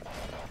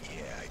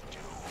 Yeah, I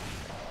do.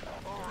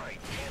 Alright,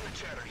 hand the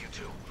chatter, you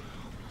two.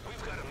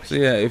 We've got a So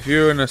yeah, if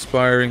you're an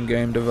aspiring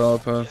game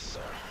developer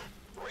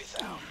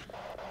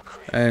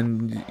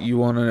and you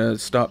want to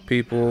stop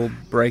people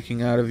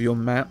breaking out of your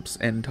maps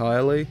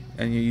entirely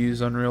and you use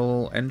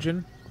Unreal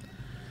Engine,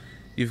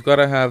 you've got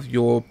to have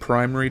your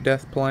primary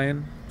death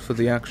plane for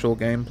the actual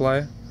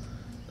gameplay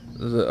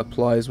that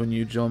applies when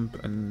you jump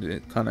and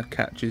it kind of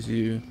catches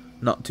you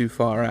not too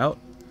far out.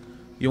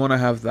 You want to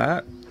have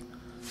that,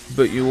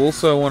 but you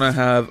also want to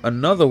have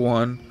another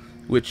one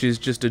which is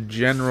just a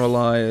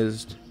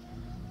generalized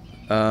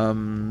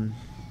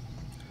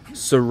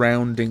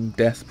surrounding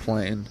death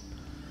plane,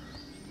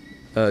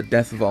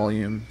 death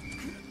volume,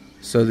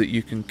 so that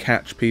you can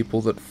catch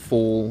people that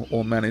fall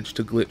or manage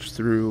to glitch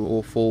through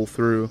or fall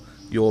through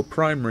your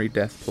primary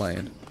death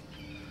plane,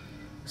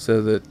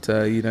 so that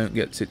you don't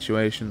get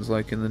situations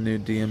like in the new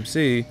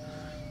DMC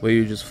where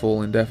you just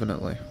fall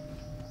indefinitely.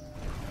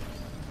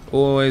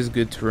 Always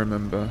good to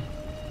remember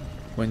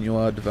when you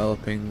are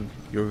developing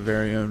your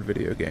very own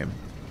video game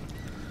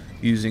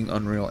using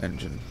Unreal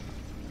Engine.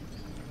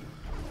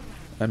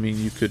 I mean,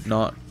 you could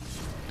not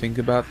think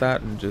about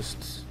that and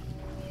just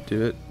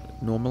do it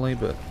normally,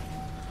 but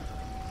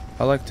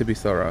I like to be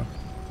thorough.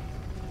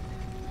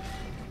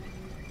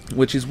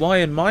 Which is why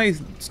in my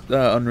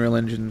Unreal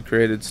Engine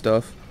created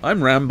stuff,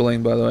 I'm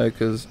rambling, by the way,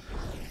 because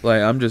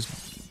like I'm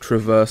just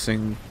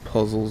traversing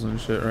puzzles and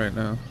shit right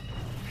now.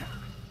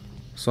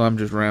 So I'm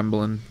just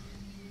rambling.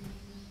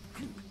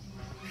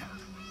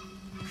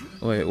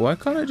 Wait, why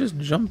can't I just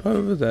jump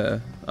over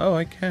there? Oh,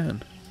 I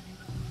can.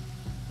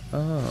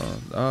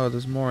 Oh,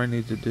 there's more I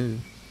need to do.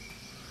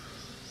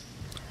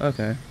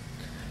 Okay.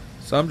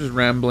 So I'm just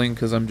rambling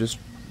because I'm just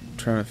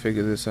trying to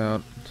figure this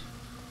out.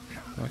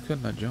 Why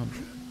couldn't I jump?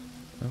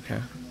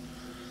 Okay.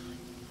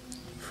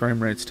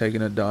 Frame rate's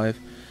taking a dive.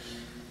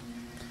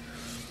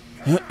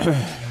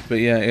 But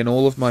yeah, in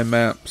all of my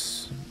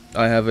maps,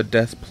 I have a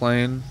death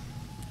plane.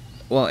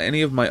 Well,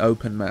 any of my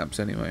open maps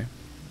anyway.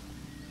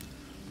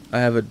 I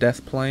have a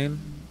death plane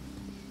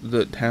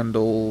that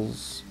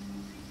handles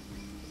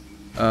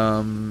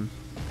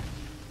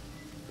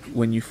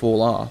when you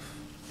fall off.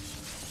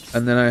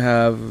 And then I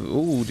have...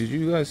 Ooh, did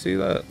you guys see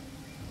that?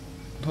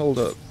 Hold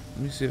up.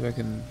 Let me see if I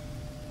can...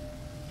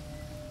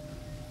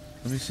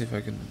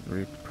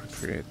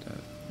 recreate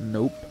that.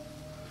 Nope.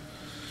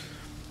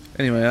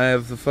 Anyway, I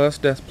have the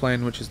first death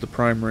plane, which is the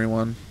primary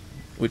one,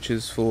 which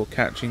is for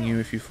catching you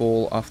if you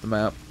fall off the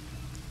map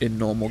in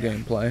normal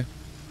gameplay.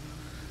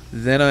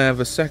 Then I have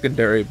a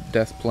secondary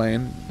death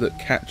plane that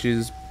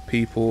catches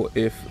people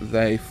if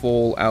they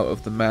fall out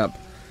of the map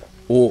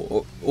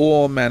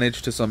or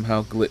manage to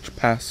somehow glitch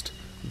past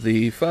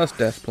the first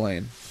death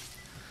plane.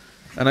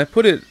 And I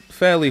put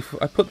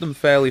them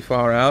fairly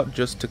far out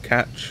just to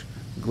catch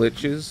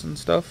glitches and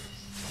stuff,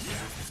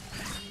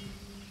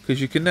 because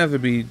you can never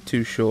be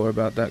too sure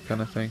about that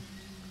kind of thing.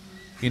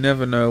 You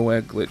never know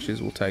where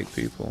glitches will take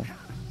people.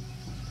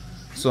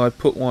 So I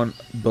put one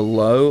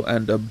below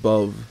and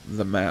above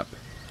the map,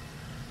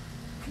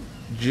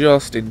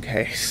 just in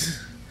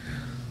case.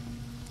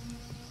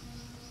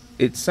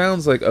 It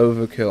sounds like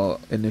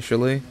overkill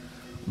initially,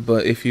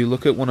 but if you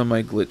look at one of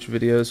my glitch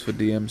videos for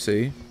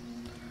DMC,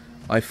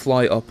 I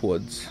fly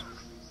upwards.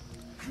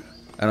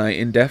 And I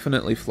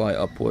indefinitely fly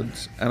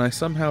upwards, and I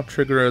somehow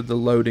trigger the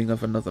loading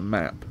of another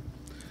map.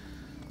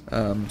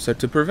 So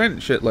to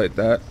prevent shit like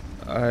that,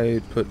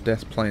 I put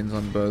death planes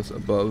on both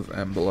above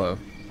and below.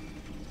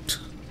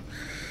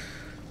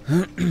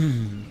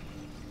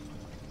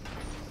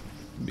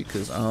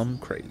 Because I'm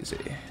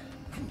crazy.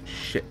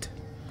 Shit.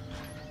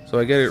 So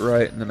I get it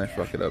right, and then I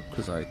fuck it up,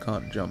 because I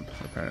can't jump,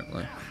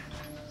 apparently.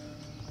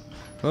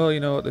 Well, you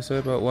know what they say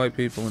about white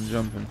people and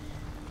jumping.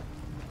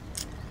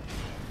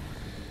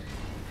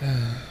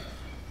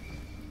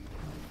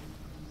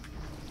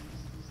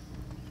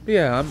 But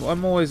yeah,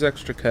 I'm always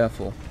extra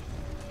careful.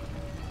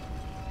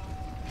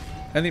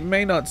 And it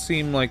may not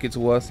seem like it's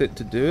worth it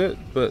to do it,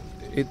 but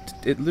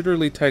it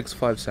literally takes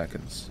 5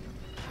 seconds.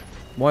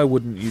 Why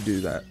wouldn't you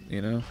do that,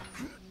 you know?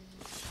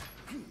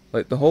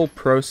 Like, the whole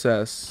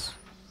process...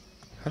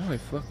 How do I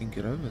fucking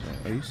get over there?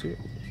 Are you serious?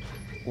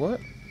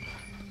 What?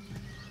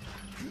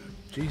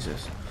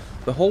 Jesus.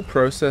 The whole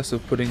process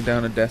of putting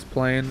down a death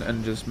plane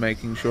and just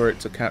making sure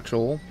it's a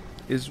catch-all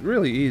is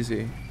really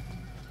easy.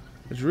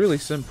 It's really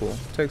simple.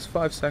 It takes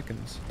 5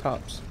 seconds,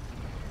 tops.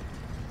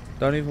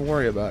 Don't even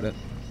worry about it.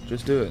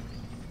 Just do it.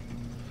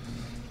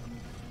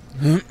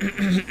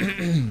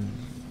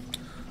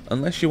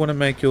 Unless you want to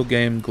make your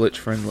game glitch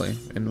friendly,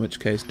 in which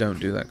case don't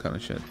do that kind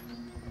of shit.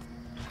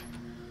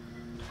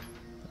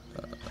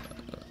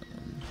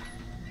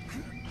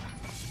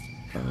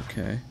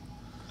 Okay.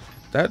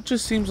 That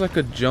just seems like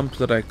a jump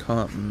that I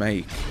can't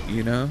make,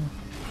 you know?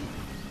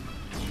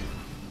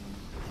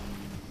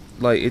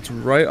 Like, it's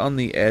right on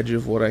the edge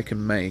of what I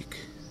can make.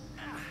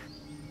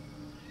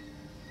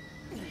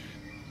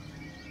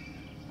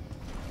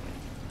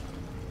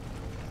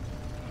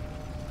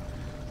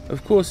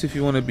 Of course, if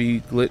you want to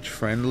be glitch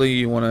friendly,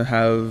 you want to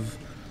have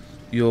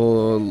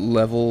your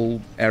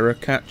level error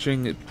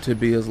catching to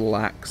be as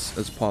lax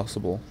as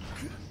possible.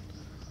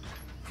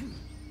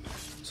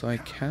 So I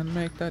can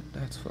make that?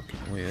 That's fucking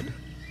weird.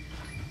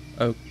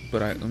 Oh,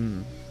 but I,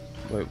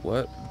 wait,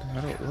 what?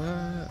 How do,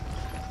 what?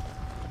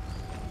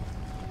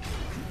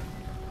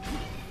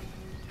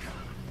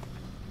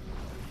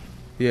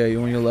 Yeah, you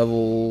want your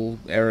level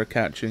error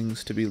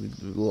catchings to be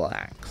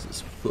lax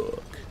as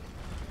fuck.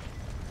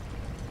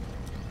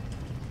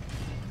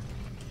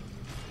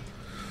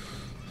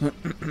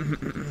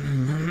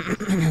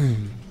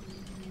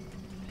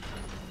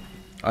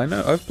 I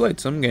know, I've played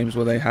some games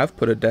where they have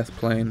put a death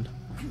plane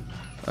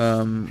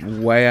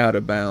way out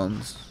of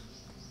bounds.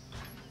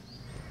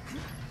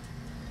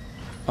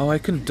 Oh, I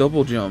can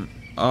double jump.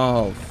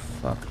 Oh,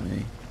 fuck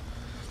me.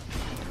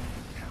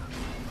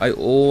 I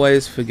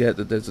always forget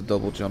that there's a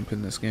double jump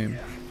in this game.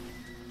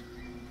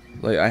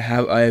 Like,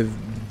 I've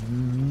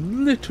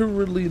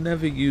literally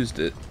never used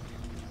it.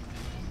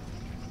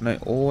 And I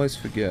always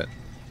forget.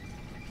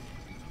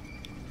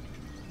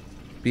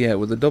 But yeah,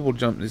 with a double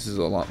jump, this is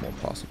a lot more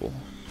possible.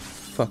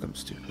 Fuck, I'm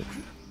stupid.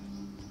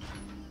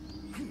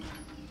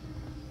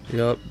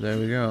 Yup, there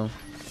we go.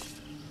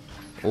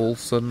 All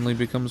suddenly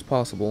becomes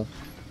possible.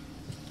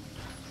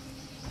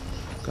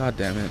 God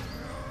damn it.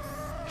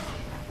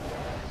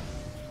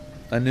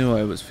 I knew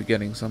I was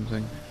forgetting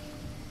something.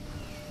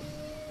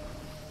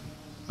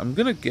 I'm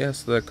gonna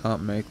guess that I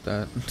can't make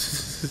that.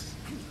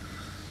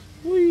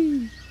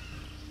 Whee!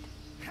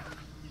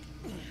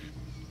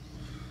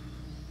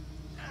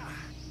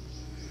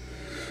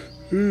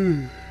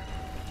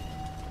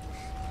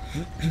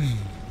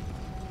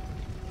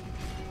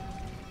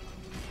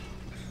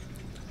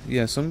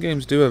 Yeah, some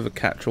games do have a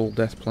catch-all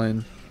death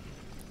plane,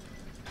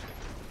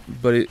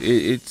 but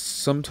it's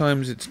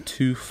sometimes it's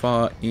too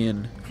far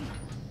in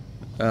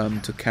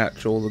to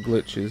catch all the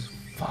glitches.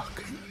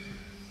 Fuck.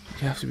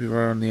 You have to be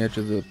right on the edge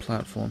of the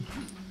platform.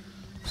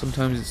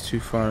 Sometimes it's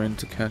too far in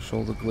to catch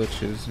all the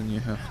glitches, and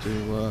you have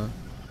to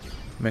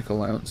make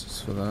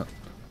allowances for that.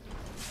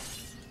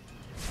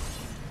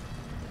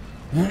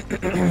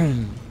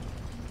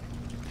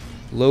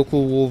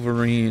 Local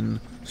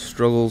Wolverine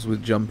struggles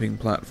with jumping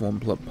platform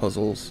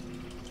puzzles.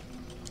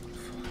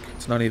 Fuck,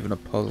 it's not even a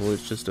puzzle,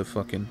 it's just a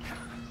fucking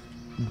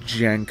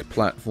jank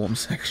platform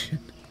section.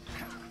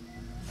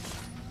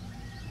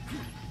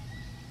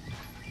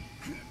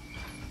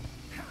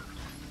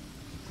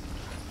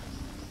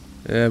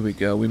 There we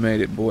go, we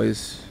made it,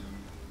 boys.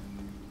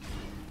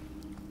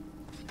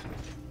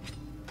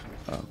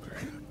 Oh,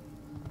 great.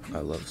 I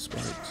love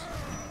spikes.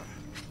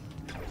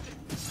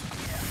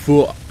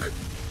 Fuck.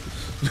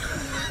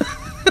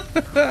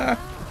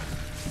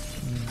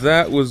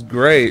 That was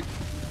great.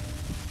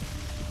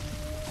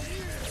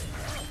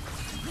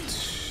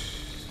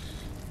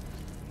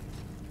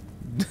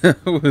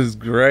 That was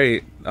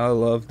great. I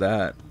love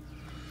that.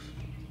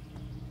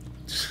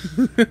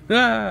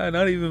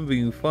 Not even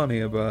being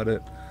funny about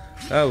it.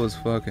 That was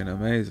fucking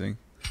amazing.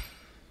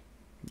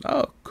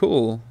 Oh,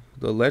 cool.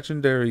 The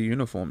legendary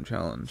uniform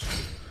challenge.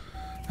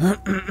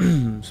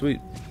 Sweet.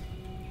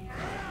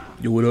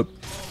 Yo, what up?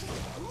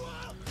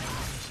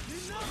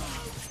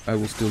 I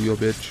will steal your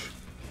bitch.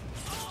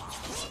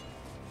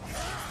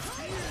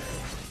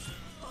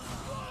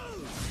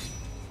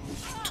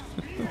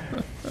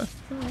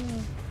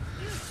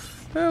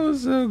 That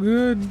was so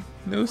good.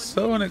 It was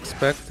so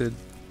unexpected.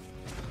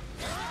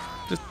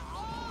 Just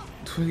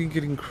fucking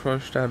getting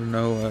crushed out of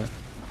nowhere.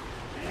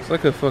 It's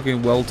like a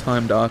fucking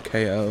well-timed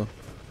RKO.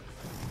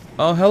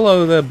 Oh,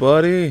 hello there,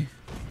 buddy.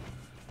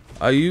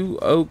 Are you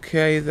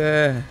okay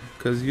there?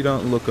 Because you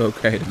don't look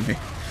okay to me.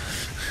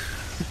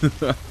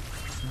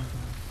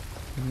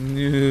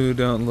 You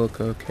don't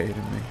look okay to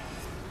me.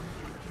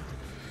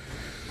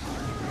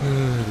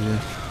 Oh, dear.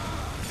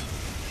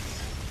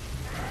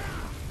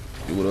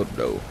 Hey, what up,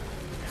 though?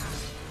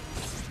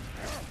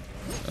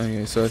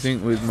 Okay, so I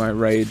think with my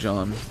rage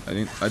on, I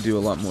think I do a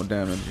lot more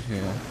damage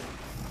here.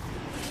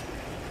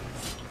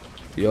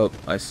 Yup,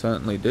 I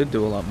certainly did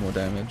do a lot more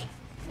damage.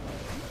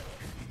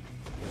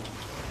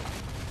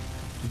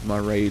 With my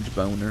rage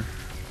boner.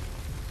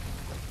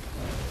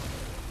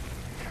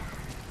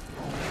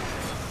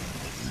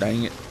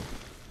 Dang it.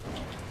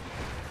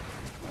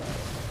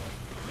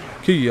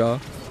 Kia.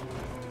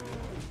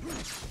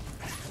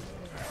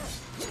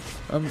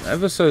 I'm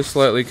ever so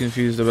slightly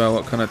confused about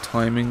what kind of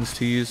timings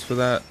to use for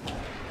that.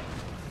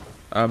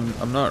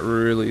 I'm not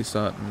really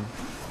certain.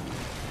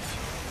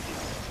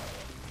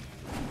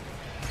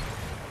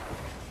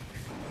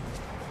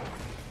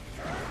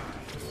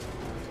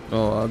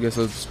 Oh, I guess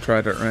I'll just try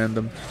it at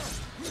random.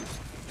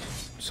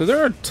 So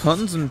there are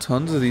tons and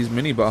tons of these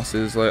mini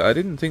bosses. Like, I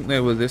didn't think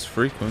they were this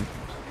frequent.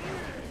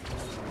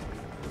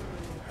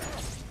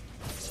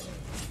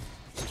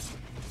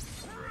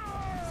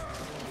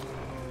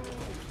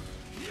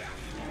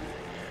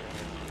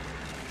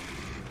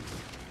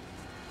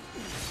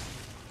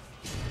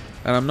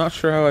 And I'm not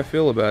sure how I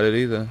feel about it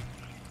either.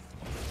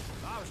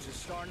 I was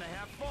just starting to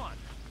have fun.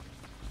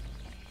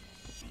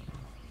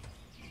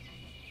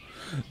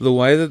 The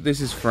way that this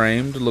is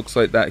framed looks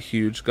like that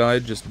huge guy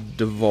just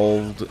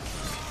devolved.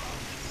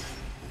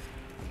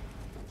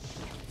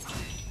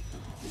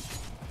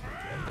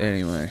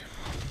 Anyway.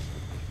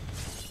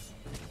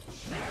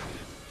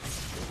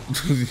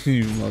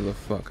 You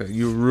motherfucker.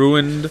 You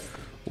ruined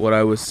what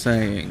I was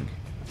saying.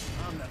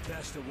 I'm the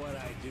best at what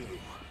I do.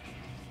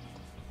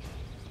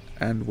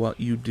 And what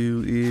you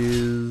do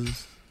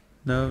is...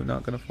 No,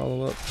 not gonna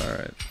follow up?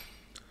 Alright.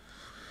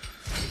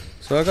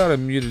 So I got a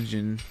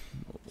mutagen.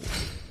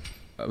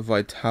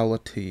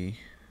 Vitality.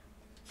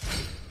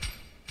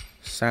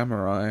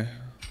 Samurai.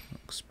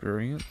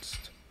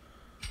 Experienced.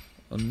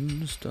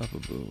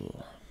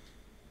 Unstoppable.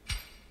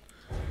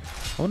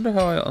 I wonder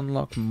how I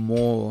unlock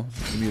more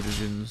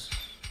mutagens.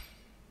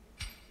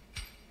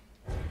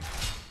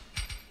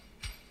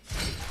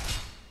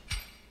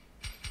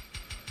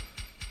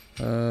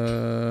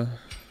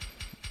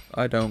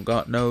 I don't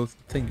got no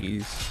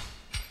thingies.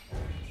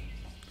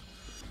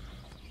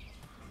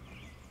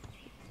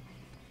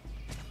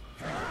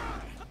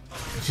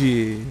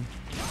 Gee.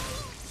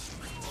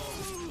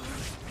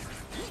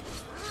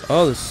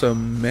 Oh, there's so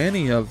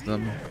many of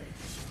them.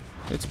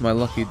 It's my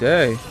lucky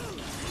day.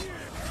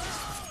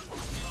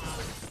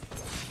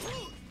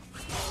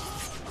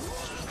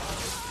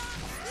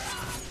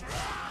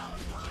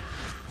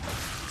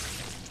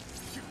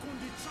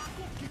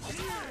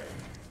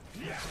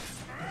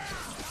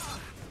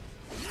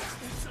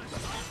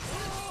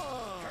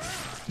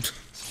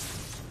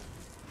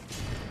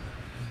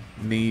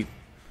 Neat.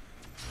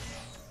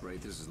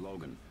 Right, this is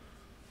Logan.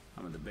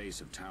 I'm at the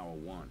base of Tower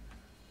 1.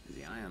 Is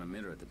the ion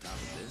emitter at the top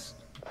of this?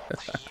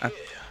 Yeah.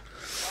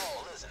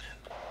 Oh, isn't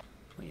it?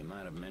 Well, you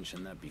might have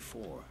mentioned that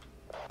before.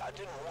 I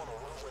didn't want to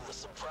ruin the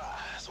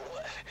surprise.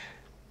 What?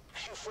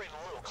 You afraid of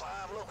a little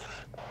climb, Logan?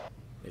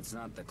 It's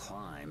not the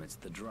climb, it's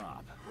the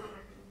drop.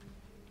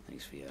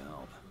 Thanks for your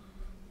help.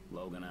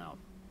 Logan out.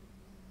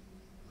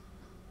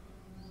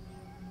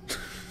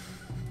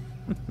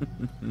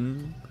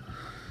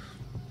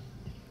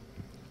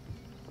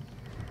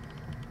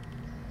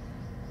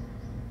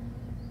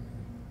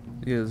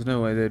 Yeah, there's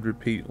no way they'd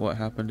repeat what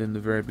happened in the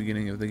very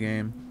beginning of the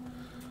game,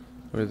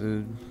 where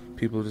the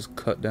people just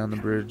cut down the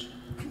bridge,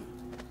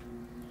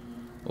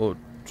 or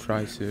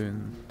try to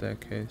in their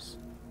case.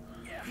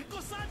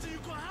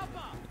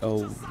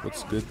 Oh,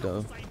 what's good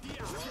though?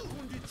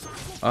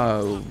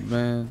 Oh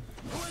man.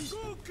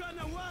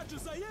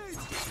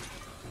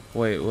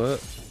 Wait,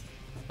 what?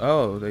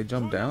 Oh, they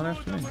jumped down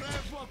after me?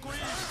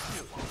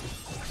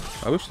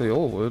 I wish they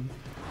all would.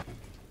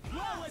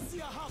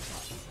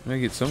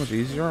 Make it so much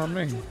easier on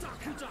me.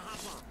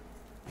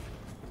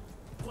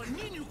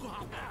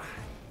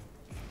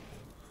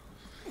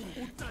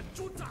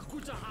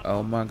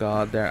 Oh my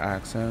god, their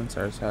accents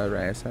are so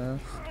racist.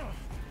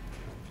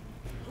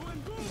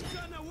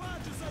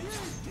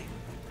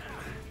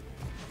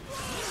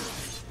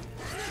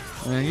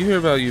 Man, you hear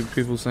about you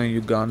people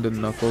saying Ugandan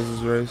Knuckles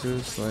is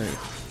racist? Like,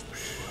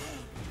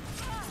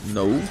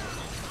 no.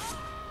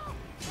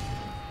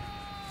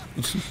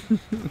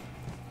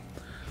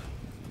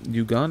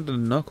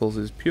 Ugandan Knuckles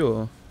is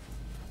pure.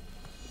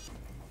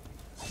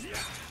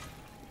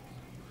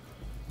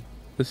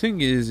 The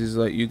thing is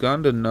like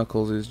Ugandan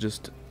Knuckles is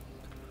just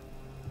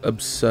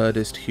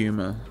absurdist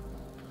humor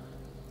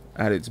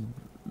at its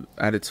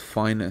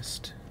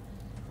finest.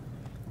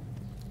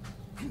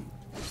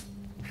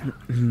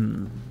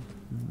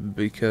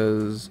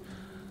 Because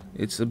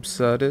it's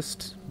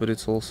absurdist, but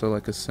it's also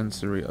like a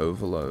sensory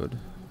overload,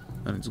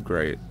 and it's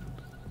great.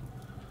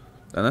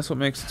 And that's what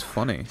makes it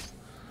funny.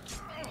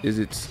 Is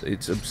it's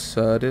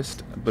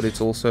absurdist, but it's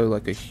also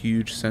like a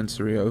huge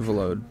sensory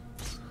overload.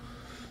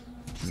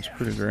 It's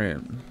pretty great.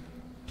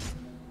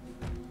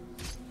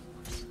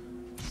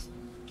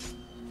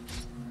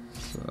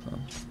 So,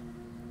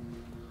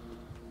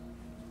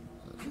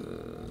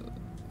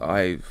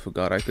 I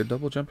forgot I could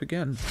double jump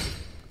again.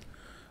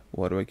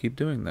 Why do I keep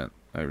doing that?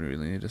 I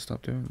really need to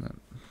stop doing that.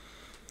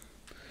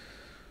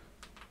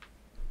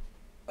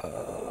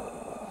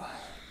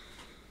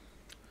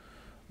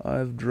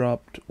 I've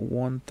dropped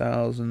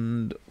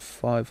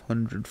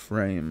 1,500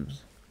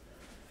 frames.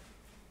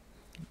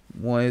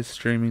 Why is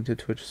streaming to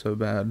Twitch so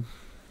bad?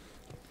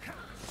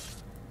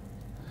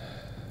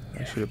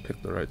 I should have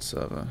picked the right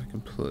server. I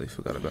completely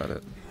forgot about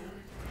it.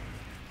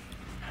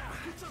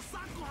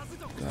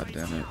 God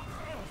damn it.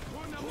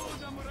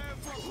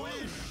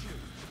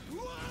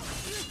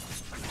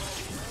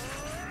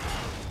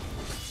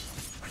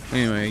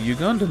 Anyway,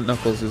 Ugandan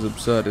Knuckles is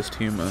absurdist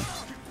humor.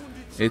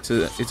 It's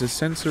a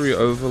sensory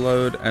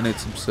overload and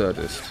it's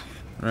absurdist,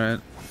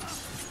 right?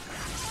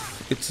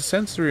 It's a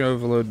sensory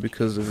overload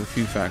because of a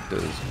few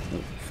factors.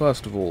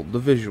 First of all, the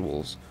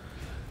visuals.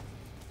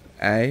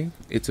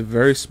 It's a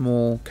very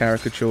small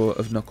caricature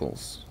of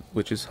Knuckles,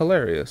 which is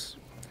hilarious.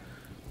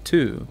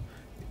 2,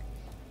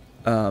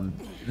 the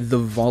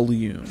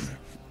volume.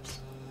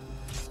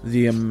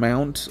 The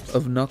amount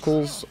of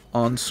Knuckles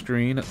on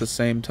screen at the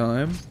same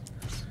time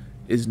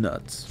is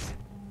nuts.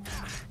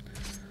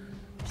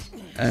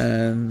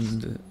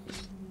 And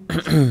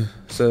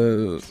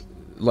so,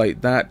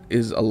 like, that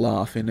is a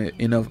laugh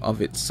in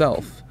of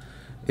itself,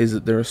 is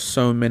that there are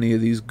so many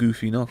of these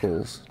goofy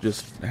Knuckles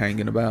just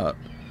hanging about.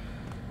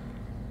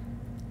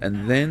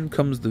 And then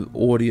comes the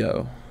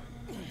audio,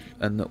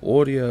 and the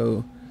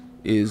audio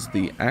is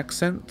the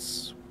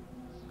accents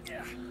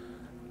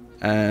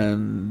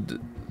and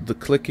the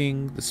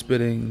clicking, the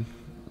spitting,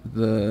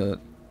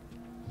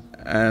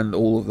 and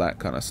all of that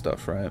kind of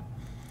stuff, right?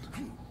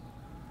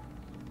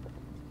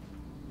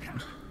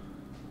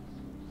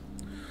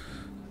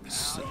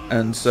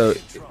 And so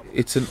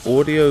it's an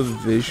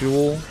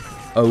audio-visual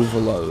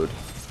overload.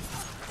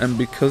 And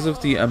because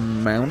of the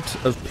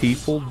amount of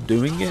people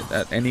doing it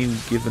at any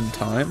given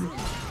time,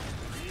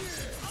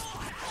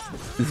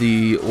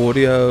 the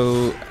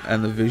audio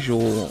and the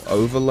visual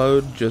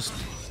overload just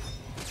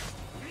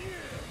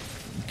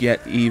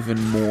get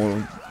even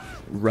more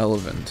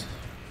relevant.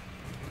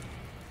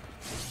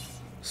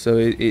 So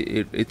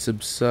it's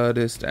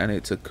absurdist, and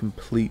it's a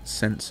complete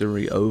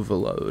sensory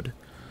overload.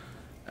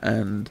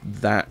 And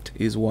that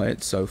is why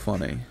it's so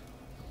funny.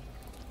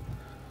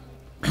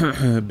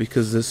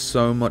 Because there's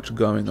so much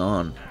going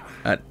on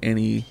at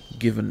any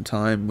given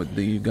time with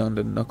the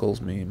Ugandan Knuckles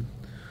meme.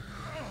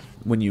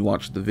 When you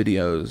watch the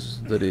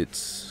videos, that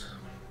it's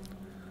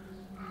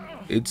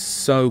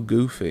so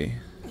goofy.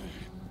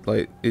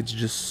 Like, it's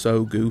just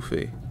so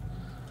goofy.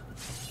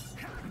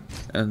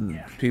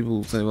 And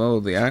people say,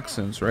 well, the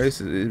accent's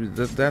racist.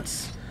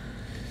 That's...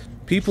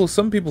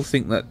 Some people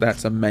think that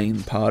that's a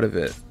main part of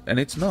it. And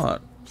it's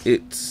not.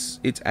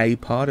 It's a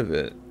part of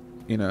it.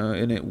 You know,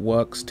 and it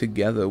works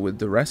together with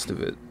the rest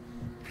of it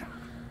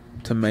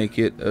to make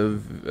it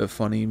a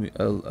funny,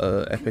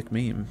 epic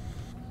meme.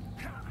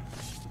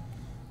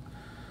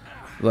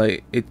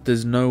 Like,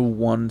 there's no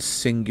one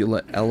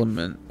singular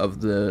element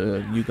of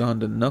the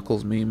Ugandan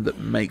Knuckles meme that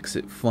makes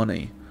it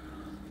funny.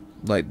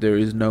 Like, there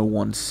is no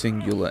one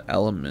singular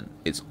element.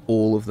 It's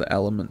all of the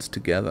elements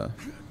together.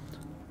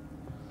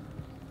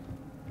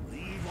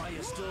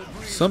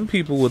 Some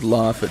people would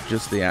laugh at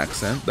just the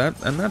accent,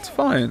 and that's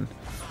fine.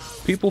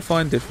 People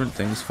find different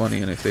things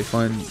funny, and if they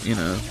find, you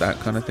know, that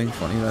kind of thing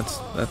funny,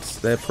 that's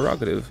their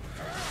prerogative.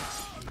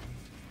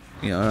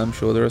 You know, I'm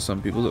sure there are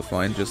some people that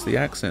find just the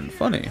accent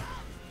funny.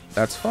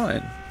 That's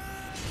fine.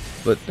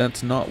 But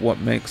that's not what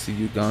makes the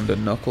Uganda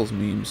Knuckles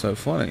meme so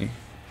funny.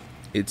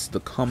 It's the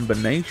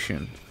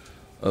combination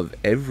of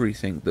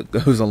everything that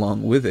goes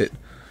along with it,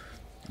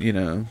 you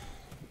know,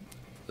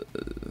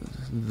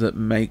 that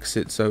makes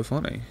it so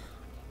funny.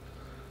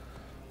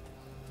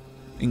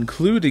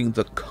 Including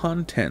the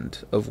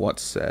content of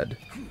what's said.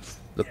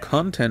 The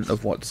content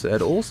of what's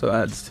said also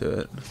adds to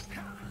it.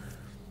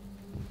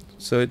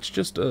 So it's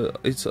just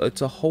it's a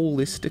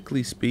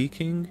holistically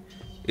speaking,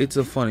 it's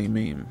a funny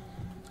meme,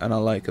 and I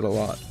like it a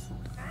lot.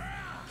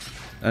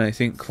 And I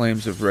think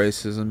claims of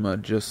racism are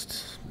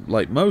just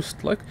like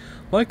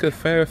a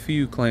fair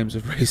few claims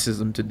of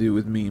racism to do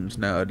with memes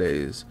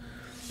nowadays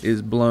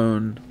is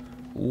blown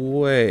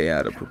way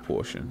out of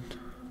proportion.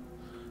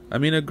 I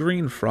mean, a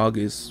green frog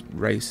is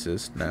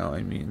racist now.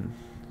 I mean,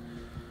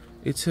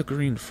 it's a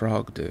green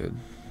frog, dude.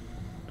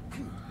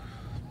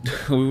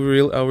 Are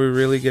we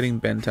really getting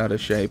bent out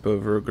of shape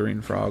over a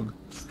green frog?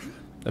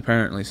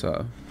 Apparently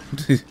so.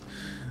 You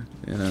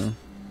know.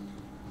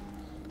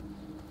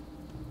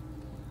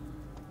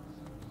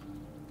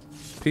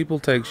 People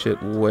take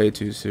shit way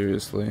too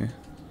seriously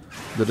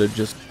that are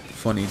just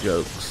funny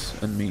jokes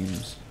and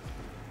memes.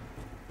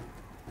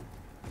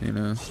 You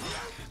know?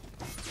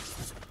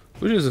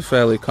 Which is a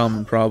fairly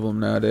common problem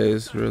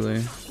nowadays,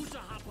 really.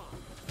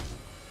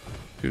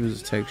 People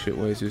just take shit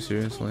way too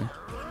seriously.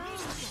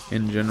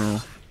 In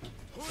general.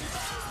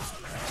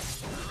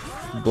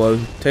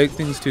 Take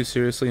things too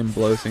seriously and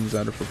blow things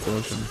out of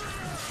proportion.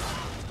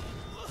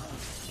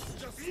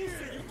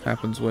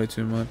 Happens way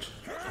too much.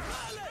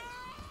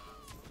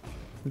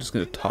 I'm just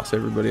gonna toss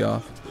everybody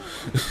off.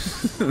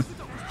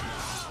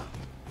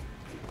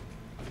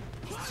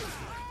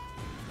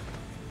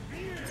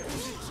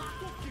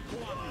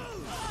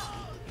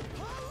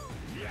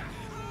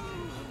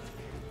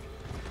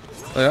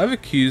 Like,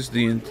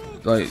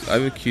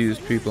 I've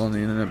accused people on the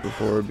internet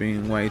before of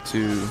being way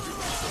too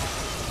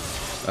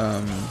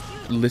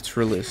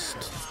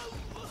literalist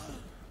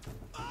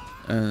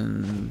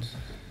and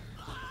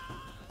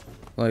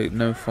like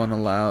no fun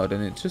allowed,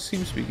 and it just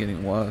seems to be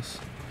getting worse,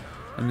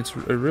 and it's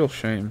a real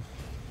shame.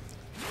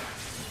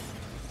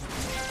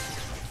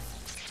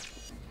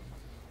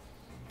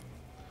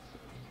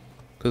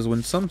 Because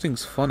when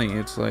something's funny,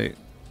 it's like,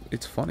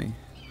 it's funny.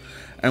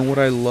 And what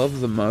I love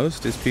the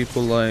most is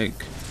people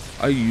like,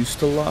 I used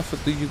to laugh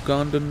at the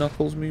Ugandan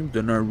Knuckles meme,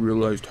 then I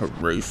realized how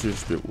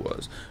racist it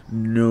was.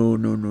 No,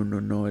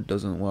 it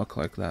doesn't work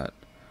like that.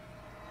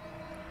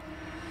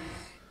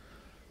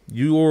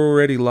 You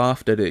already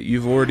laughed at it,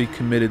 you've already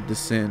committed the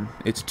sin.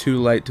 It's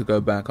too late to go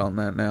back on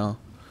that now.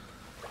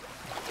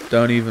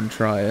 Don't even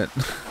try it.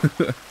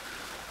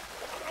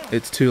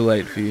 It's too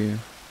late for you.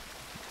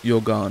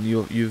 You're gone,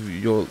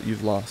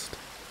 you've lost.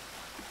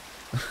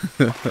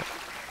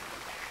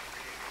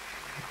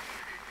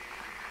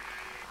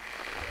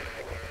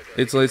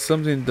 It's like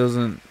something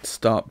doesn't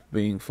stop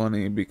being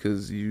funny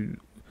because you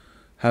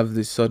have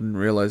this sudden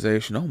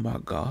realization, oh my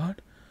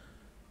god,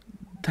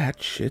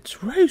 that shit's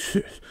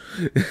racist.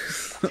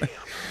 It's like,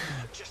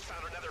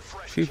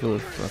 people are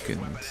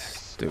fucking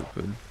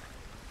stupid.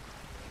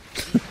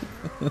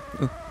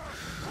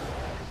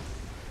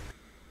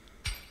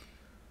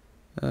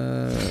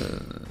 Nah,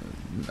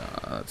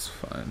 that's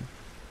fine.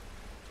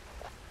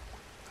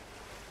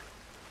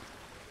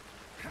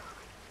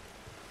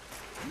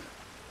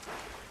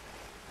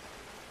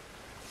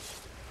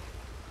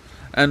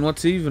 And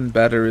what's even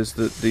better is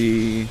that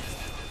the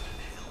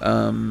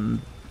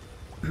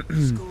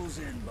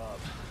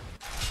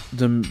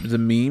the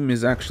meme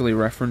is actually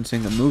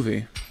referencing a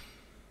movie,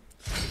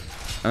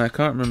 and I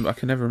can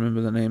never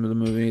remember the name of the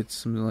movie. It's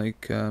something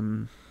like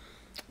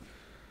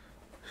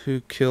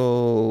Who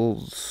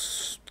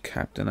Kills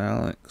Captain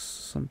Alex,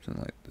 something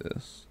like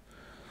this.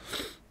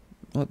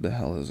 What the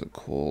hell is it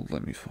called?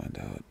 Let me find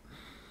out.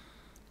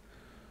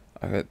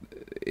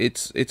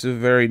 It's a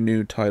very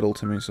new title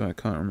to me, so I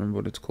can't remember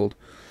what it's called.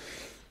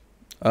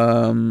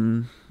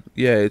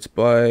 Yeah, it's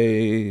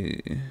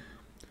by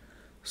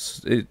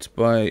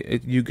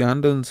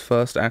Ugandan's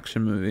first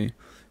action movie,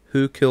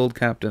 Who Killed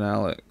Captain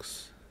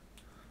Alex.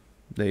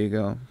 There you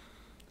go.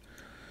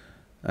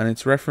 And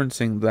it's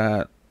referencing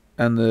that,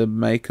 and the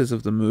makers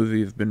of the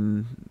movie have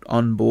been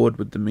on board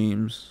with the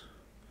memes.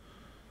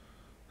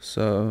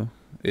 So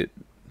it,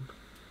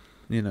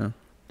 you know.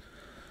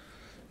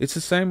 It's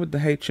the same with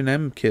the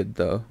H&M kid,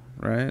 though,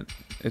 right?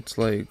 It's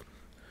like,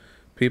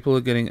 people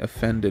are getting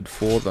offended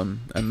for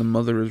them, and the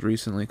mother has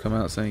recently come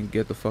out saying,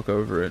 get the fuck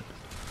over it.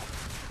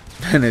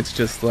 And it's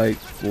just like,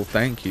 well,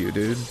 thank you,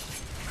 dude.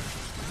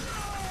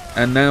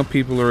 And now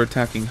people are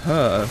attacking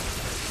her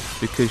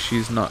because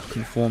she's not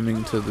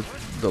conforming to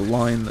the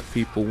line that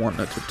people want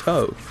her to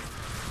toe.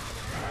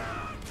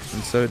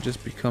 And so it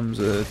just becomes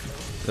a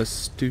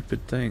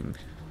stupid thing.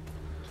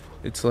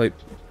 It's like,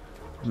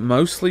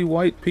 mostly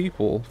white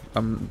people,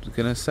 I'm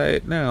gonna say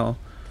it now,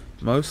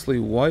 mostly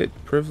white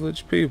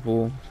privileged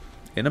people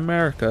in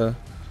America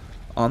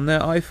on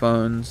their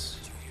iPhones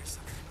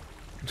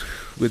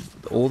with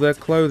all their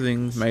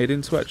clothing made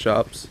in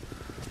sweatshops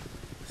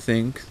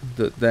think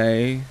that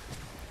they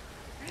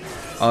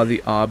are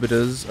the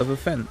arbiters of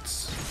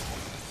offense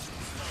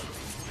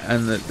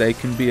and that they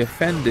can be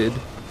offended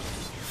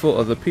for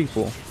other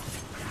people,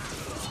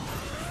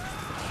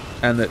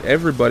 and that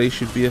everybody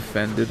should be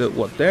offended at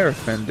what they're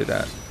offended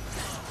at.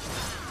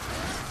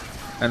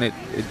 And it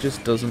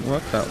just doesn't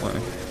work that way.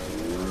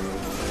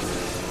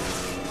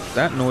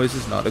 That noise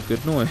is not a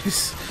good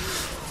noise.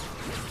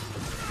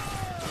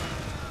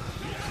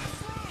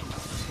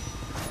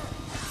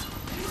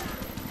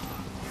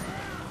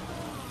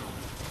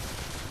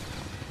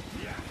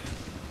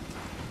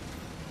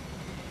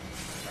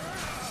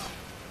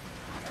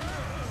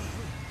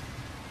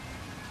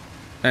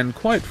 And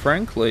quite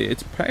frankly,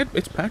 it's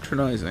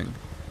patronizing.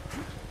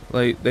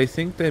 Like, they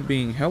think they're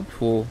being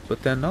helpful,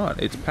 but they're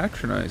not. It's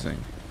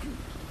patronizing.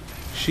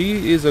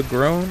 She is a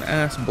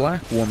grown-ass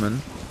black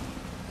woman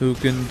who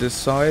can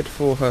decide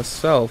for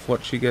herself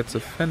what she gets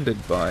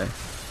offended by.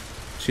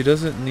 She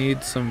doesn't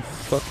need some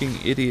fucking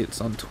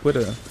idiots on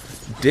Twitter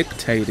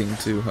dictating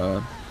to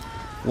her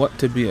what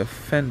to be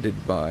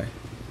offended by.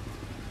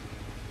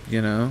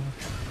 You know?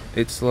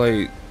 It's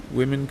like,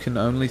 women can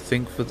only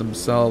think for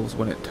themselves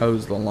when it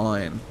toes the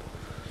line.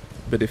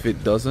 But if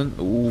it doesn't,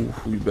 ooh,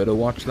 we better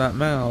watch that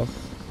mouth.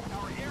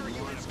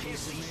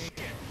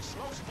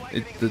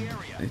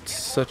 It's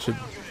such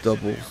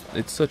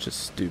a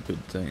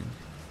stupid thing.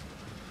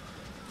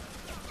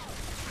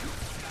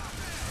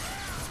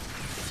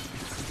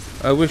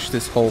 I wish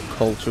this whole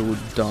culture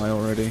would die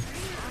already.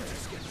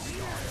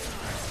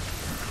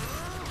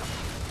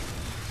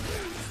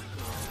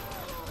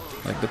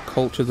 Like, the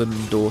culture that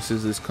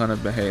endorses this kind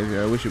of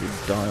behavior, I wish it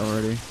would die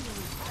already.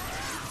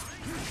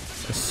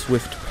 A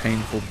swift,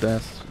 painful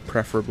death,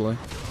 preferably.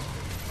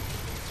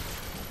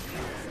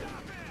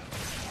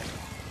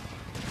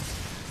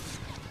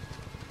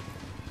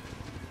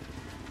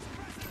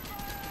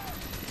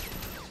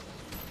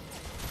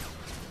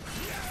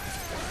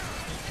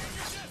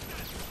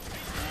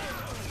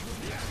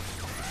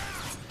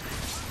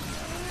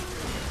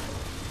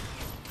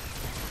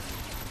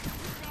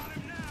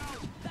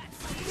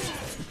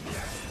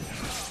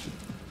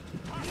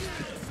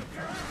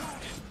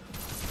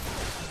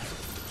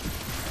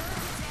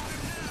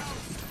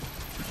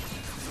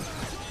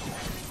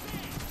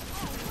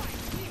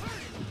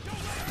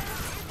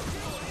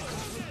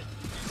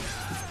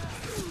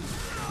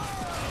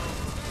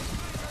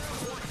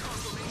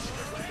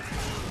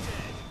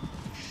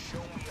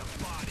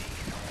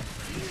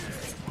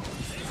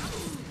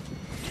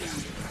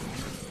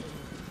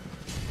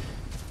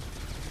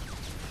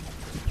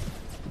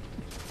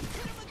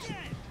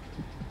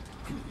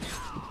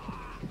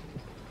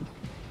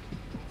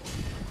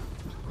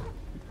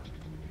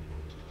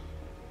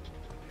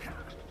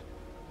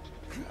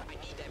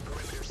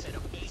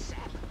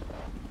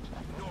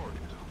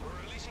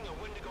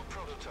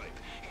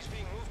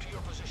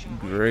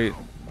 great.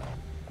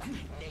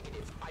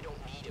 Negative. I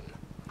don't need him.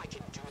 I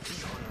can do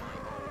this on my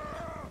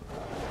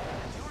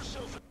own.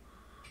 Yourself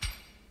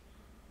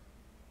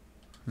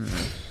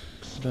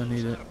Don't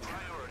need it. a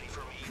priority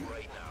for me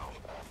right now.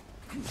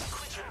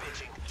 Quit your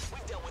bitching.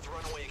 We've dealt with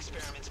runaway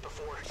experiments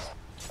before.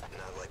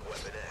 Not like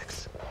Weapon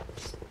X.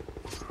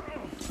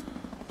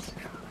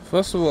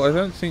 First of all, I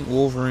don't think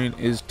Wolverine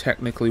is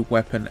technically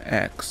Weapon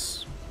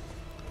X.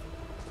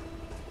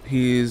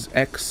 He is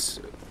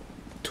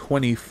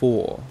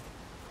X-24,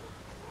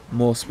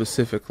 more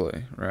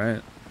specifically,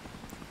 right?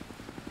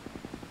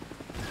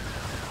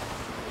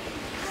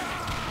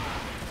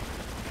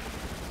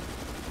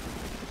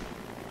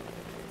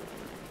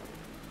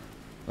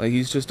 Like,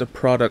 he's just a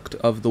product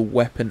of the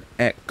Weapon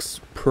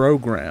X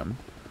program.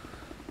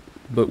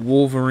 But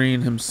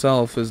Wolverine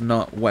himself is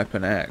not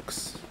Weapon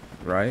X,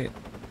 right?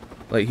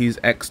 Like, he's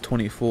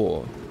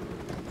X-24.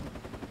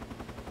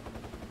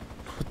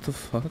 What the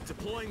fuck?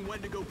 Deploying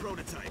Wendigo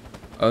prototype.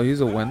 Oh, he's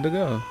a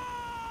Wendigo?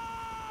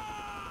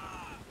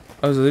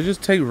 Oh, so they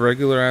just take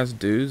regular ass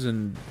dudes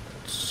and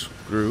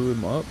screw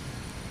him up?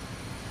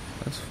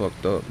 That's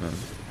fucked up, man.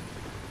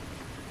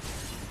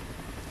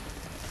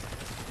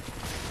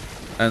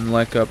 And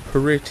like a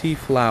pretty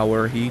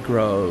flower, he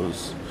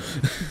grows.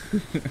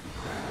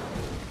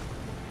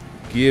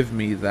 Give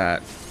me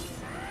that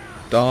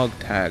dog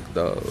tag,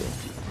 though.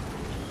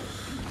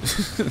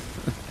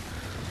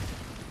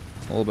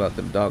 All about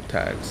them dog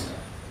tags.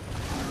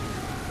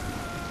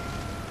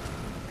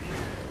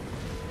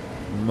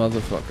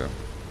 Motherfucker.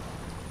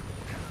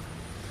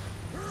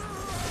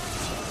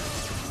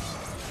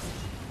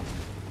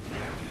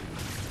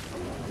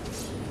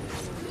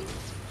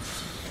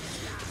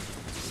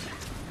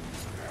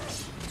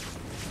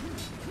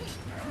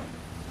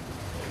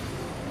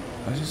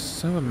 I'm just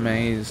so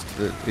amazed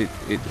that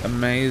it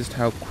amazed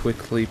how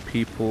quickly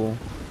people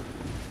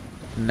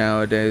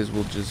nowadays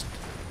will just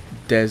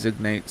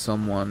designate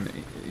someone,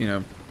 you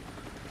know,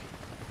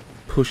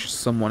 push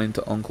someone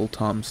into Uncle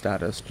Tom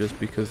status just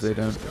because they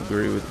don't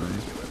agree with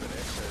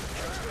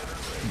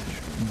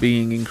them.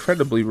 Being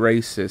incredibly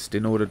racist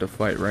in order to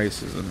fight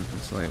racism.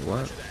 It's like,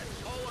 what?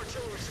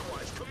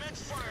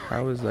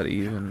 How is that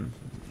even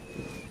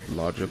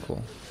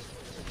logical?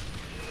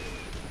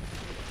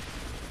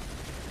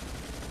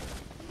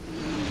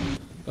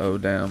 Oh,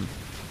 damn.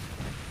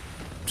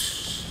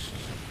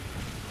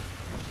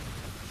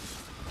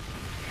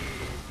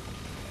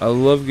 I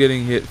love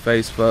getting hit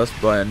face first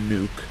by a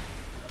nuke.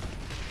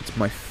 It's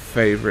my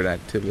favorite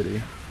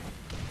activity.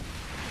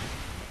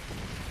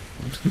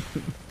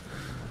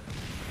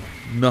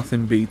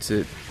 Nothing beats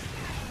it.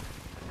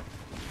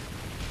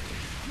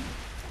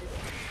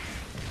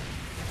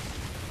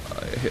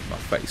 I hit my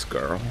face,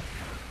 girl.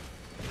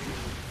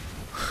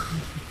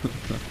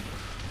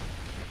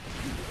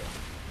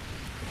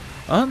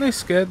 Aren't they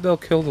scared they'll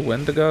kill the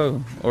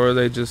Wendigo? Or are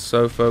they just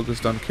so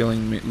focused on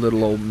killing me,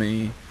 little old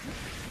me,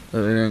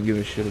 that they don't give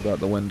a shit about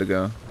the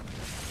Wendigo?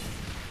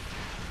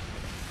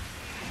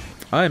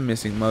 I'm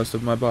missing most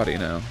of my body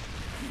now.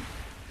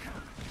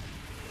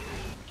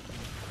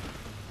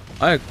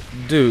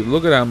 Dude,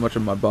 look at how much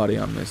of my body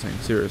I'm missing,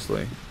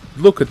 seriously.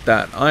 Look at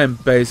that, I am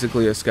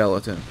basically a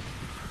skeleton.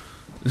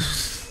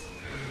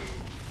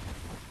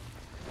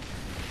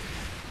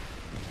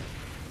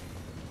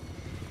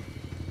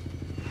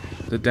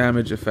 The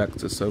damage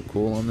effects are so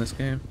cool on this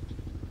game.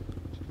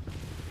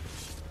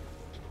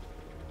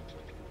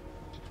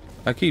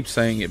 I keep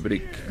saying it, but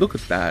look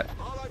at that.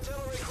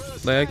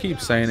 Like, I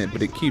keep saying it,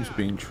 but it keeps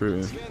being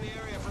true.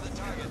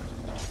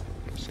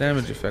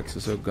 Damage effects are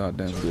so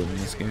goddamn good in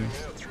this game.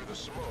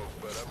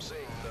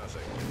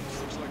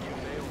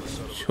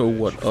 Yo,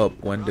 what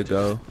up,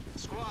 Wendigo?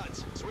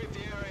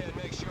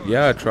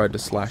 Yeah, I tried to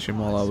slash him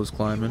while I was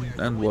climbing,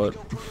 and what?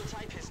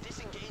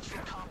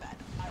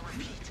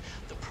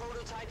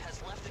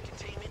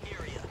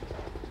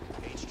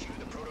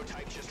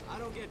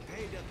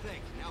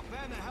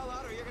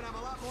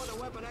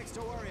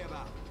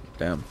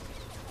 Damn.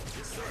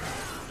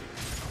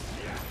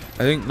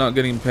 I think not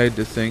getting paid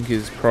to think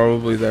is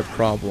probably their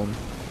problem,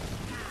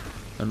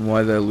 and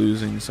why they're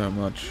losing so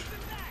much.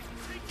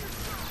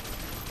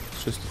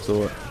 It's just a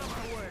thought.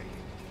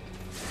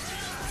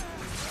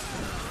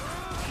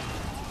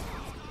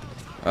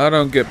 I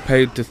don't get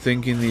paid to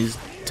think in these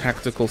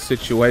tactical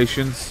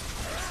situations.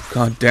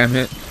 God damn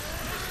it.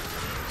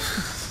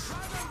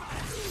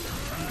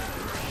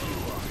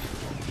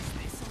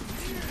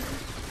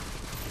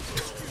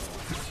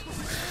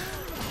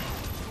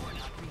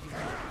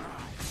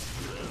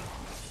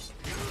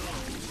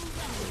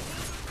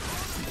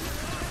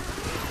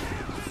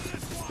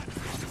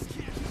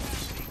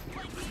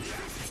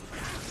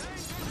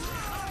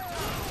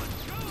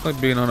 It's like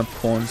being on a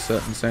porn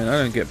set and saying, I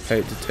don't get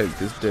paid to take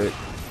this dick.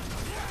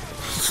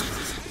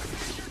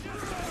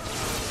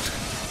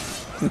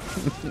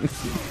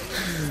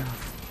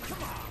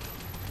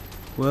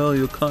 Well,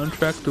 your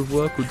contract of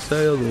work would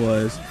say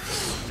otherwise.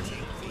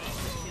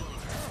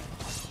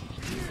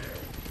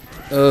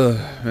 Ugh,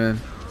 man.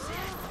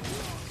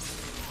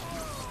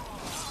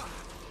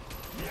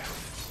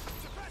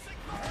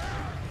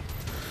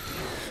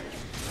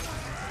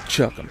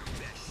 chuck him,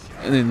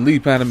 and then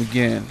leap at him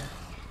again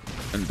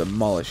and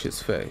demolish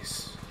his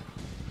face.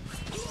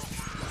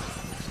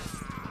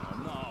 Oh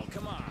no,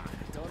 come on.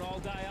 Don't all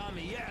die on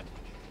me yet.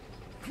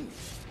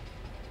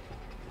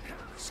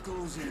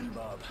 School's in,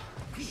 bub.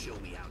 Show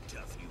me how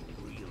tough you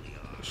really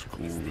are.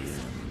 School and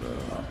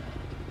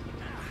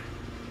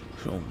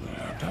show me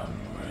how tough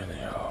you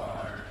really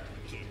are.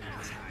 Getting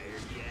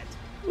tired yet?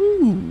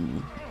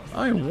 Ooh,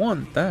 I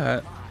want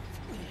that.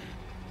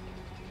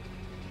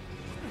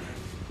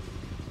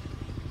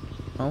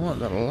 I want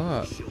that a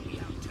lot.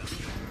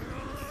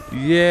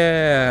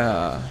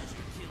 Yeah,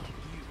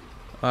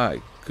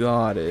 I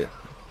got it.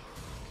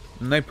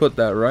 And they put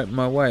that right in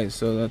my way,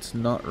 so that's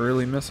not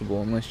really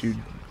missable unless you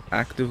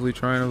actively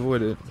try and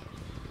avoid it.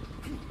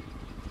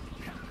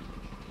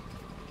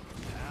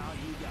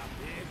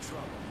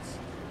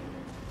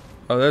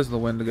 Oh, there's the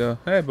Wendigo.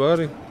 Hey,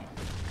 buddy.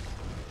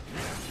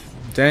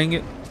 Dang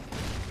it.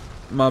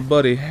 My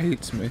buddy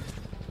hates me.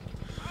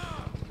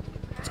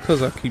 It's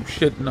because I keep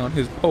shitting on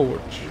his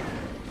porch.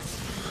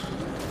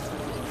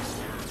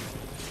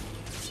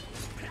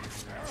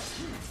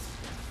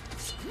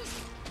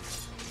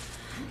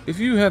 If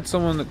you had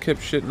someone that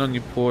kept shitting on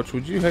your porch,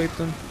 would you hate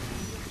them?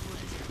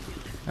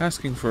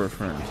 Asking for a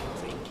friend.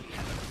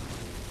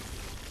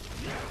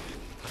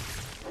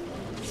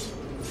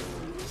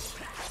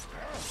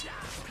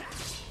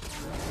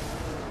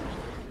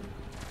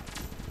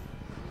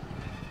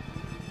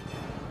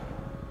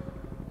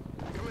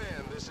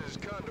 Command, this is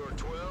Condor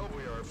 12.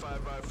 We are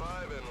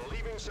 5x5 and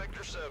leaving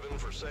Sector 7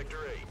 for Sector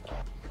 8.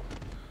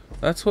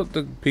 That's what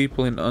the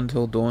people in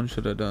Until Dawn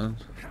should have done.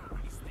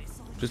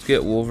 Just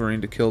get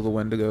Wolverine to kill the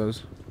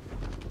Wendigos.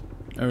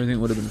 Everything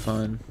would have been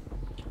fine.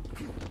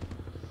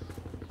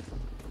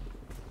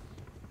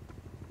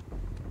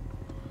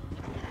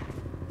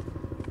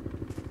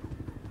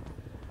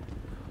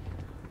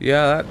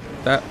 Yeah,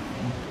 that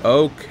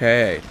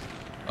okay.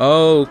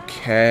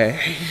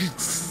 Okay.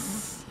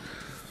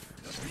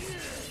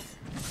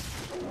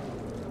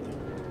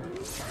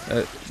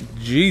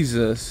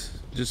 Jesus.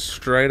 Just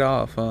straight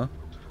off, huh?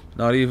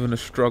 Not even a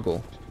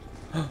struggle.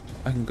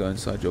 I can go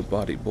inside your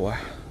body, boy.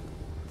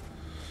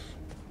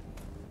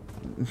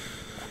 The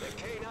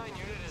K9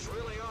 unit is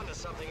really onto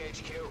something,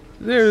 HQ.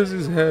 There's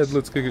his head.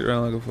 Let's kick it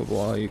around like a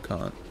football. You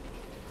can't.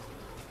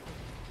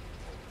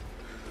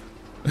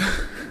 Viper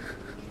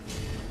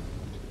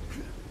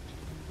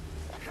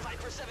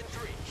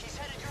 7-3, he's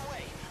headed your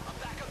way. A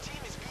backup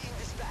team is being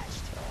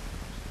dispatched.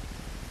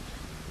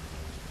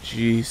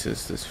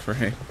 Jesus, this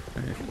frame.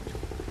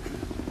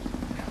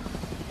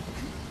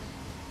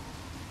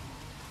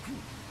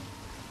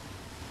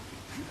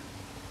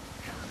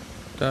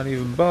 Don't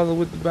even bother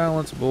with the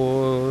balance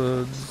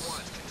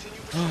boards.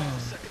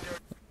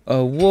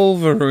 A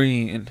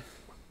Wolverine.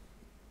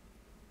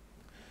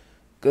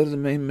 Go to the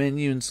main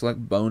menu and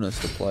select bonus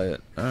to play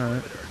it.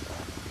 Alright.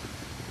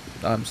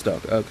 I'm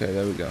stuck. Okay,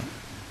 there we go.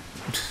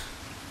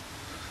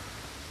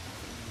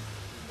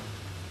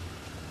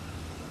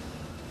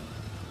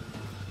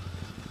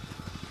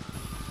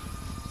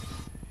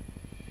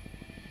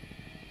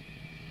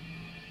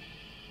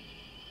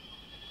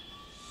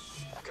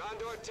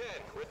 Condor 10,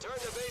 return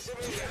to base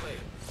immediately.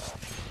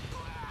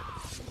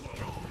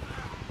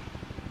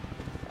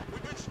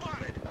 We've been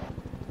spotted.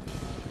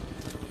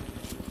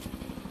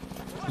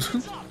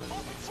 Weapons up,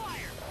 open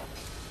fire.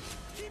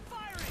 Keep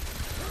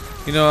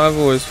firing. You know, I've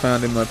always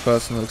found in my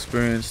personal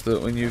experience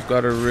that when you've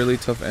got a really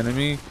tough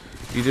enemy,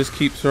 you just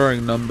keep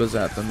throwing numbers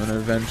at them and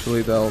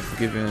eventually they'll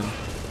give in.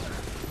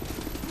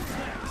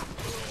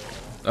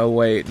 Oh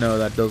wait, no,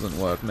 that doesn't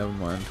work, never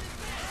mind.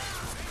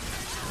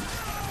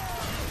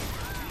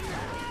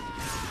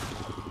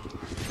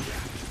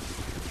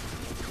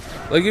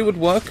 Like, it would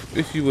work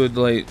if you were,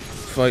 like,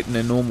 fighting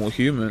a normal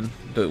human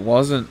that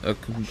wasn't a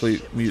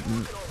complete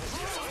mutant.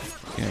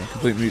 You know,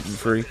 complete mutant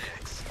freak.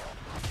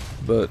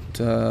 But,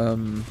 they're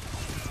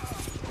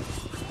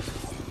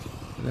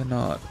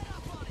not.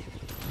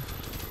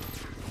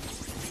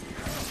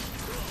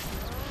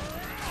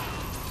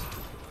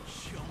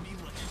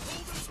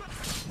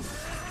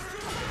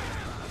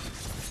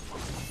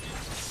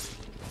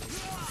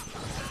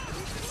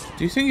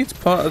 Do you think it's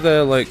part of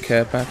their, like,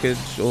 care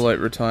package or, like,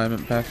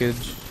 retirement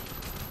package?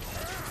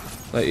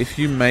 Like, if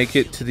you make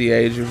it to the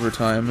age of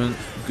retirement,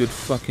 good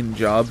fucking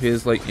job,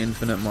 here's, like,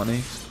 infinite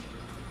money.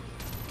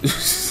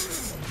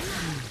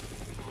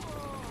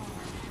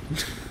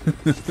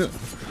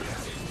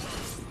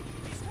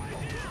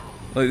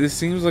 Like, this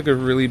seems like a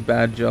really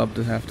bad job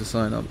to have to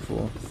sign up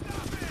for.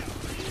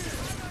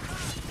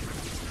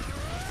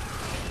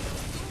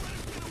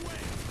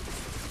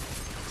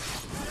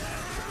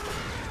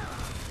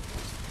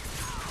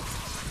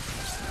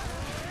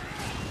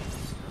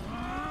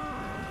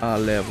 I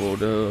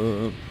leveled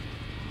up.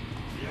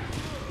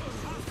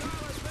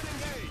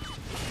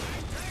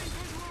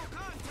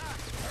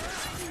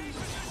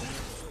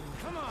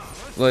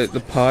 Like, the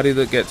party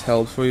that gets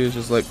held for you is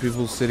just like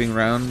people sitting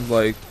around,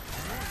 like,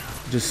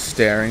 just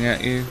staring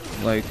at you.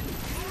 Like,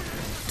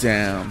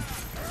 damn.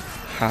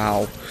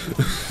 How?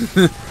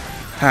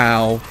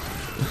 How?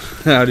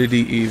 How did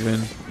he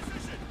even?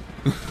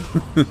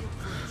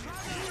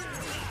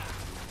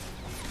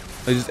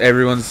 Just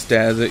everyone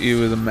stares at you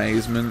with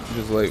amazement,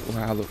 just like,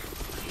 how the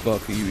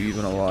fuck are you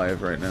even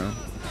alive right now?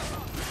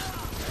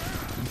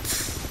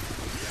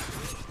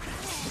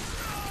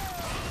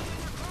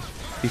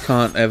 He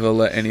can't ever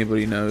let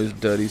anybody know his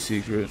dirty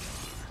secret.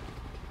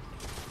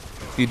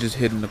 He just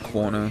hid in the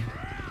corner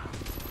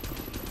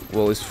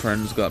while his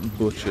friends got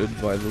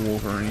butchered by the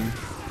Wolverine.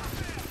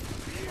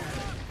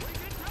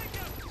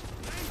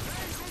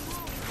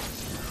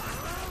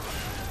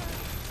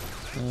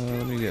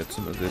 Let me get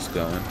some of this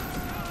going.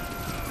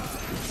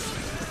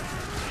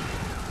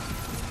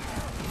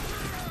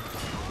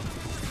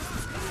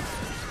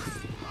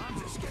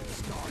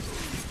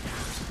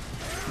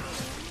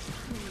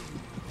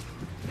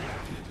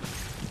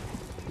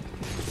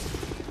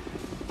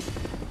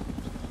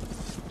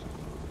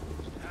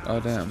 Oh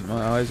damn, my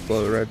eyes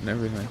glow red and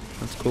everything.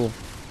 That's cool.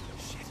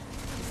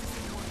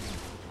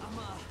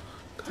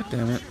 God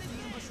damn it.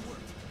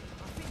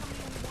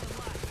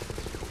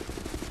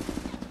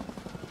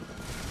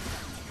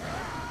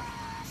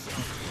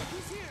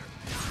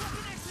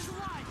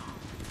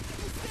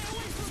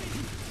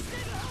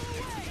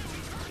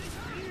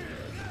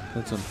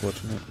 That's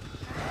unfortunate.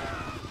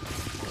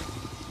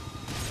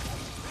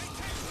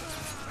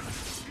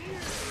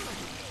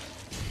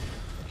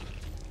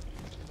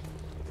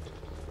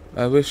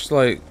 I wish,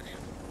 like,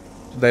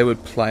 they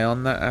would play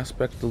on that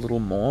aspect a little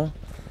more,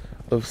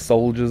 of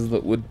soldiers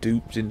that were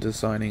duped into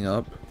signing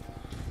up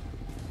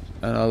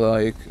and are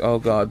like, oh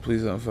god,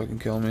 please don't fucking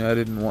kill me, I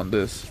didn't want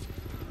this.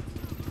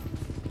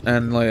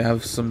 And, like,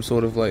 have some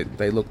sort of, like,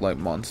 they look like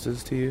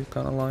monsters to you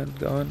kind of line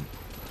going.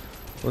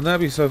 Wouldn't that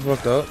be so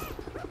fucked up?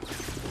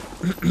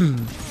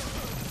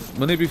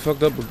 Wouldn't it be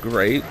fucked up but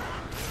great?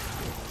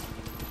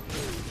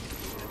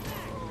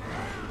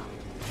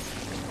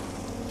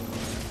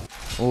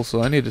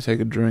 Also, I need to take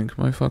a drink.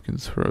 My fucking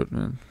throat,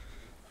 man.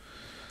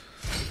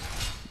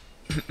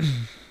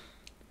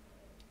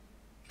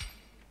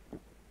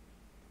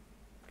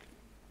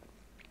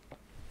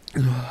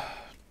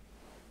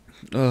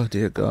 Oh,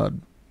 dear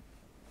God.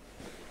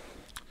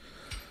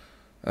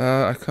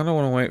 I kind of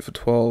want to wait for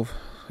 12,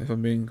 if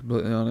I'm being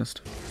completely honest.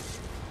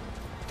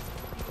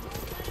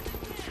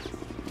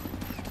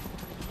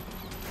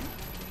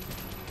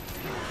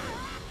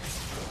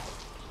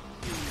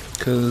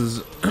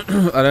 Because,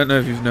 I don't know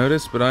if you've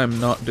noticed, but I am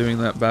not doing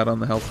that bad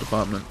on the health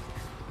department.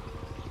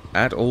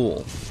 At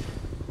all.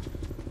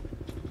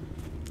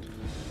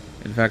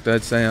 In fact,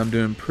 I'd say I'm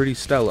doing pretty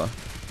stellar.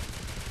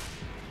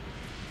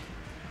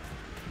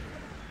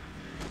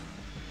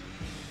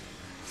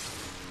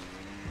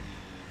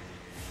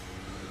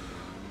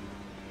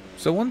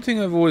 So one thing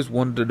I've always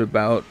wondered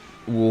about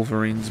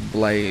Wolverine's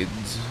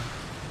blades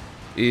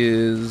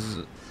is,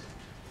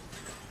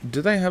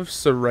 do they have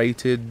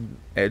serrated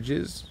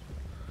edges?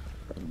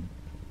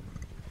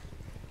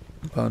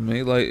 Pardon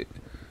me, like,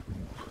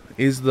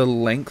 is the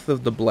length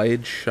of the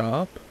blade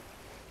sharp?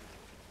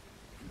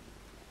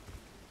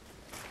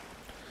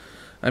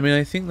 I mean,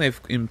 I think they've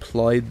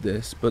implied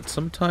this, but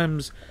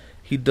sometimes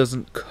he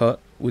doesn't cut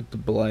with the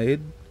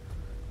blade.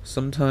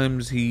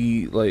 Sometimes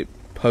he, like,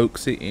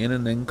 pokes it in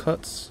and then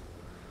cuts.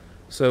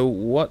 So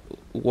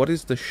what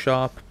is the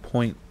sharp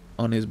point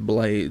on his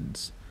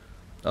blades?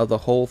 Are the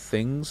whole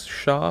things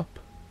sharp?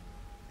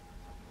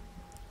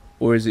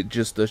 Or is it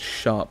just a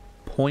sharp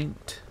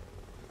point?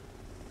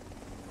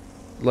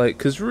 Like,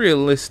 because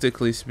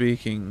realistically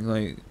speaking,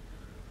 like,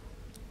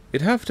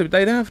 they'd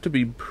have to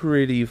be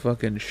pretty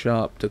fucking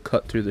sharp to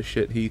cut through the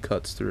shit he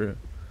cuts through.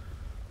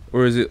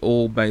 Or is it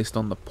all based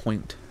on the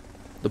point,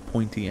 the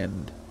pointy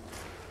end?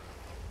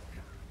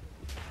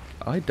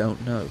 I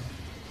don't know.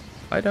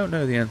 I don't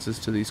know the answers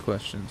to these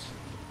questions.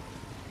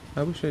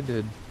 I wish I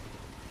did.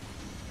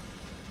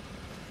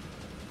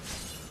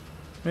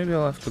 Maybe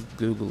I'll have to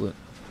Google it.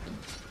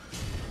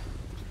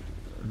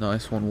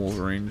 Nice one,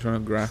 Wolverine.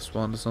 Trying to grasp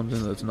onto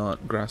something that's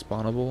not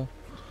grasp-onable.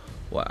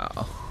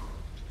 Wow.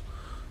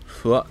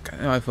 Fuck.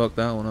 I fucked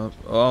that one up.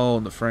 Oh,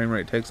 and the frame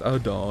rate takes a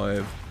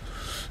dive.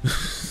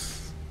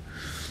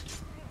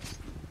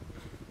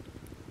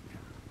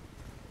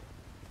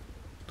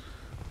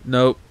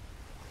 Nope.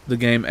 The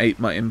game ate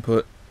my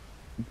input.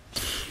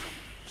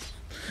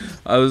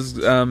 I was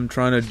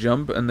trying to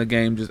jump and the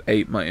game just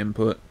ate my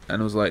input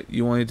and was like,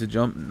 you wanted to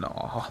jump?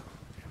 Nah.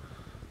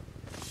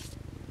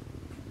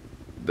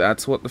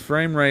 That's what the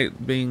frame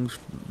rate being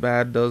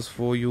bad does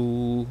for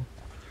you.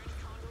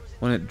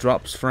 When it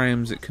drops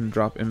frames, it can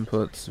drop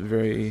inputs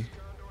very...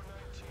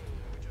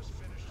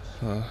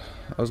 I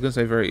was gonna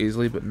say very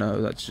easily, but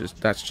no, that's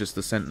just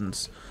the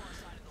sentence.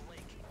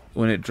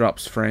 When it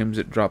drops frames,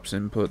 it drops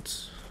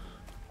inputs.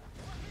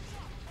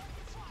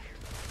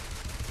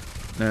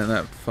 Man,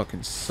 that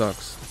fucking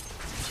sucks.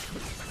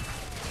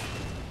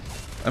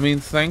 I mean,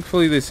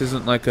 thankfully this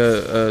isn't like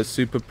a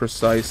super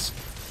precise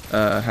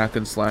hack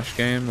and slash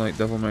game like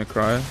Devil May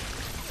Cry.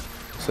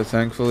 So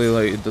thankfully,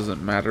 like, it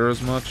doesn't matter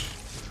as much.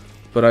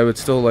 But I would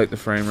still like the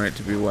frame rate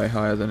to be way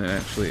higher than it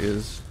actually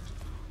is.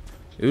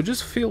 It would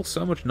just feel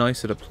so much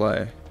nicer to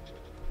play.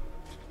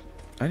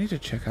 I need to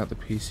check out the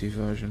PC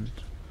version.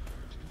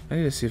 I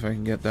need to see if I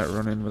can get that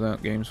running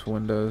without Games for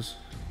Windows.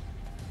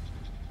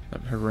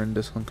 That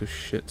horrendous hunk of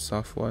shit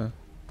software.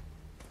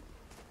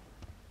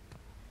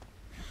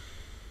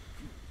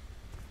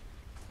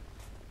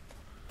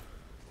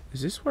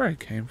 Is this where I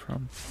came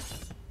from?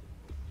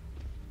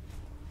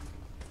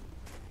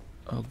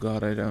 Oh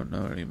god, I don't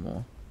know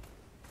anymore.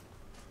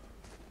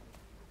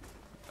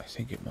 I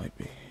think it might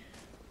be.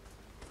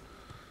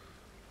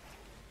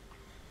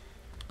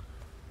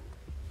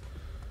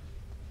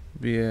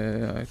 But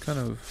yeah, I kind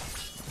of...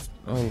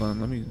 Hold on,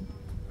 let me...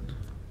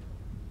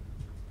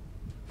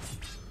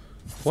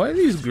 Why are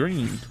these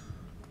green?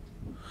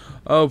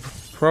 Oh,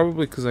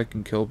 probably because I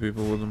can kill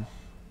people with them.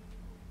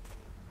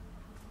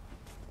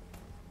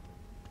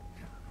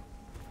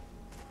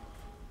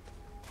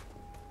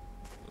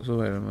 So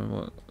wait a minute,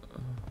 what?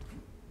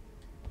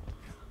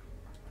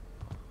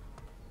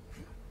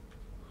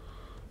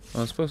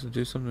 I'm supposed to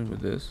do something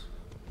with this.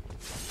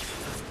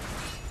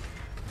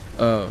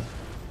 Oh.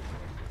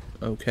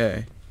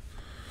 Okay.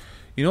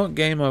 You know what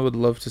game I would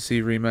love to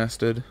see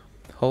remastered?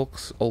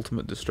 Hulk's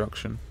Ultimate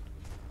Destruction.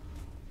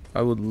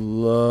 I would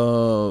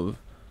love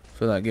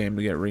for that game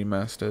to get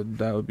remastered.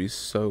 That would be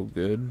so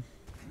good.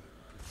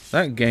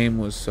 That game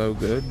was so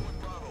good.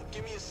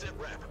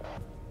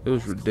 It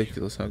was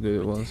ridiculous how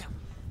good it was.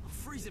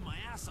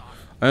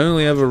 I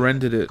only ever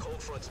rented it,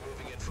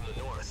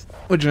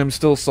 which I'm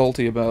still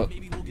salty about.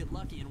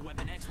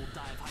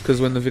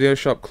 Because when the video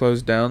shop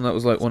closed down, that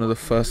was like one of the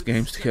first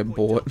games to get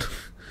bought.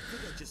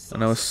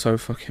 And I was so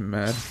fucking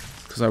mad,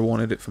 because I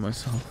wanted it for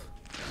myself.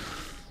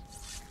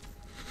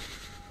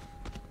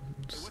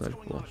 Such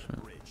bullshit.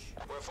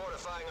 We're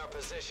fortifying our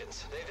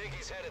positions. They think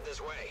he's headed this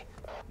way.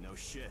 No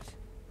shit.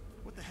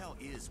 What the hell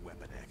is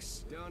Weapon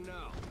X? Don't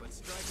know, but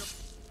strike up.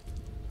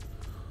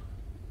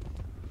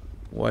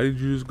 Why did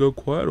you just go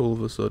quiet all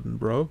of a sudden,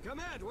 bro?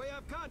 Command, we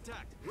have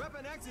contact.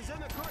 Weapon X is in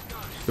the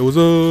courtyard. It was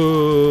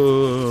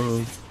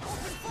a.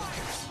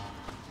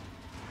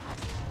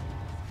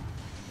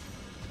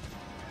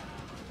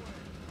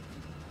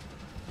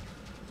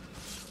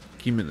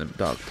 Give me them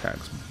dog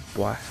tags,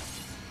 boy.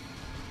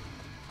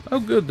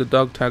 Oh good, the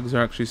dog tags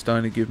are actually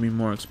starting to give me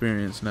more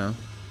experience now.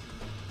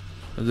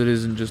 As it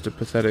isn't just a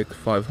pathetic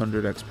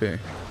 500 XP.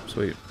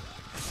 Sweet.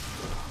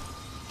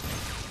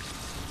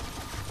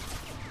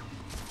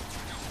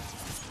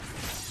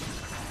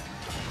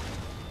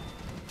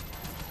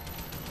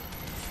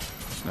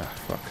 Ah,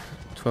 fuck.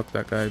 Fuck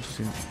that guy. Just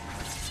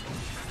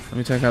let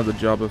me take out the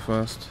jobber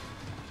first.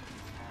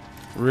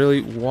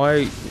 Really?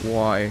 Why?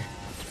 Why?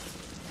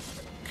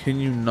 Can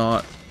you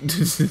not...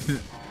 Can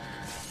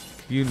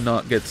you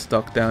not get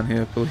stuck down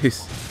here,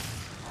 please?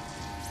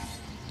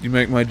 You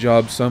make my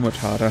job so much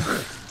harder.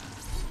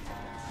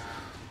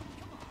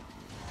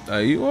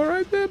 Are you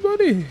alright there,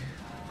 buddy?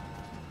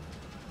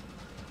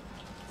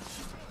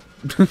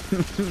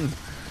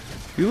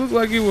 You look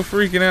like you were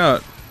freaking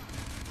out.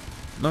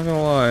 Not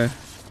gonna lie.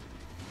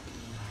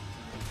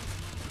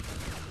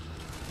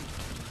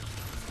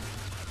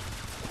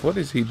 What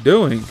is he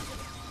doing?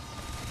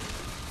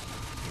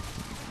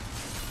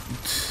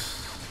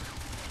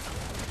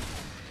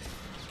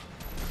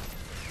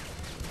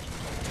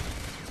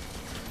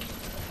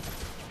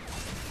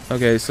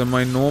 Okay, so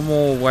my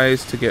normal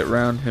ways to get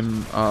around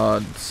him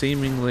are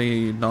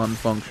seemingly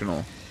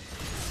non-functional.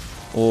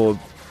 Or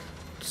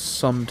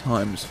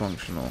sometimes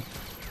functional.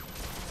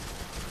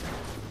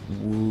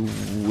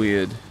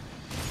 Weird.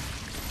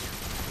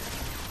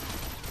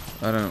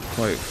 I don't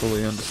quite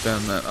fully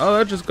understand that. Oh,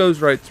 that just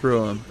goes right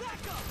through him.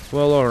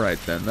 Well, alright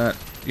then. That,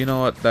 you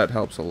know what? That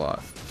helps a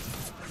lot.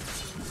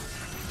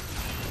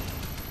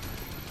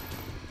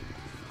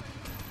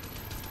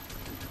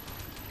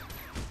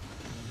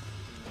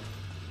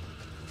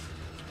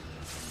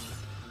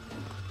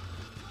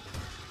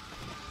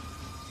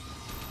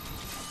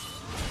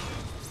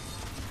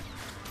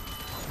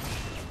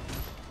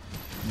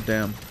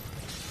 Damn.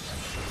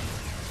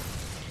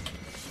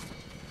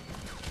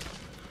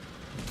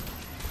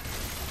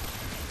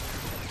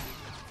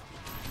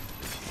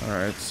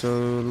 Alright, so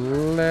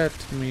let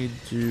me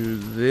do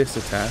this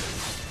attack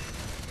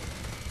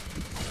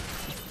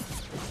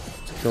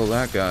to kill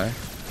that guy.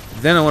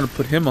 Then I want to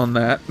put him on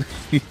that.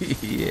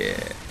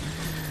 Yeah.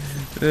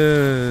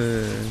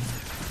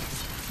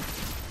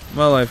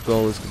 My life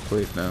goal is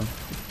complete now.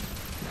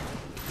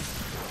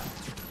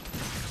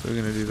 So we're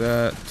gonna do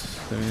that.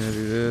 Then we're gonna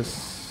do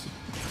this.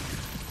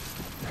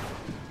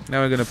 Now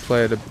we're going to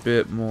play it a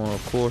bit more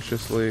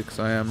cautiously because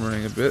I am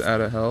running a bit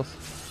out of health.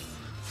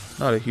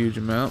 Not a huge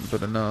amount,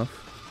 but enough.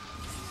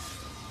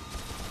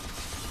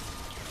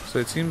 So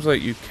it seems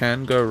like you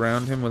can go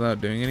around him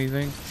without doing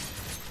anything.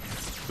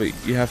 But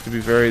you have to be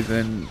very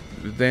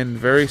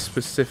very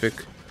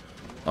specific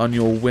on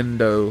your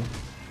window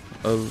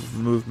of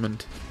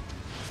movement.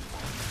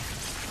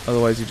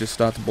 Otherwise he just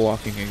starts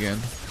blocking again.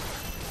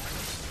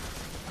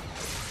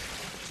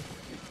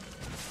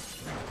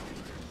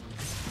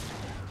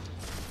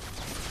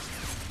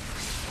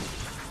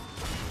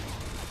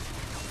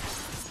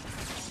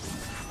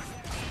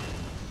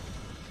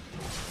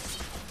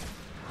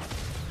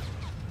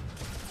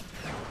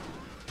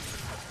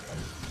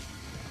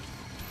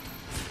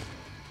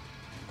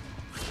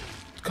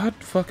 God,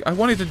 fuck. I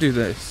wanted to do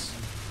this.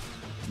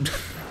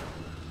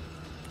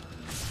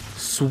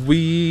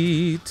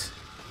 Sweet.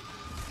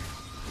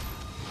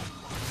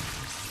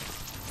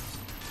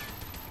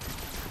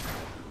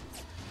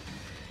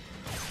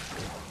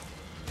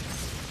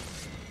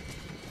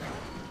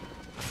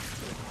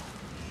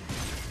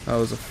 That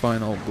was a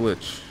fine old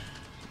glitch.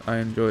 I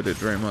enjoyed it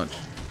very much.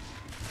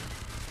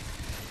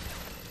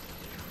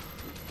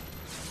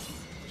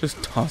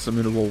 Just toss him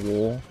into a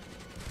wall.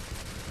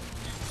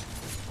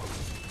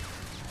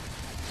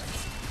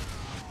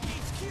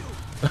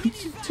 He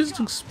just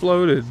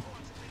exploded.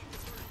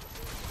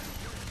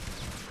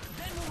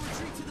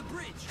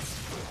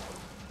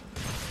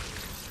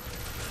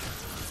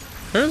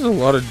 There's a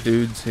lot of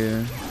dudes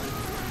here.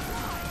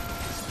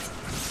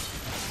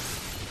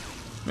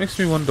 Makes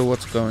me wonder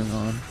what's going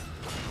on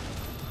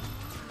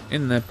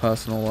in their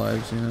personal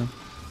lives, you know.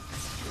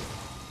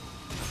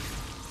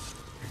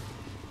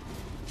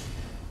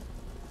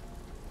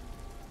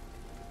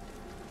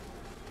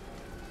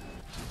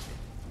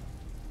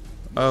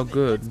 Oh,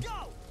 good.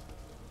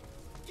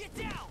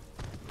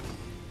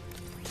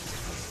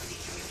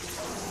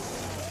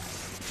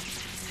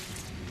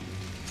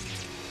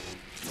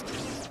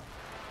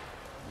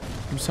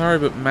 I'm sorry,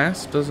 but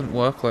Mass doesn't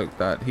work like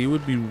that. He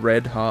would be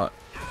red hot.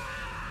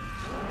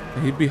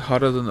 He'd be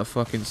hotter than the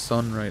fucking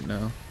sun right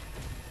now.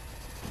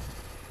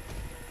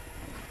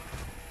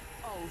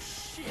 Oh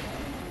shit.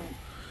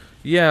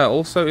 Yeah,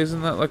 also,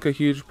 isn't that like a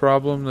huge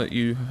problem that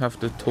you have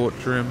to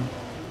torture him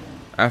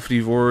after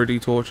you've already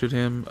tortured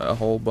him a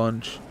whole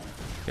bunch?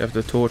 You have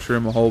to torture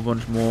him a whole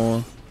bunch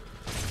more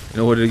in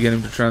order to get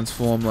him to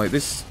transform. Like,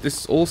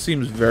 this all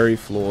seems very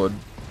flawed.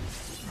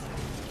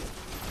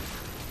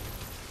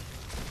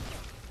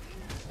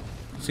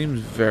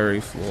 Seems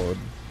very flawed.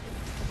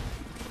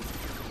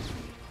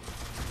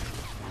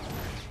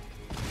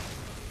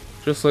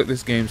 Just like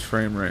this game's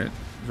frame rate.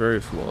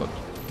 Very flawed.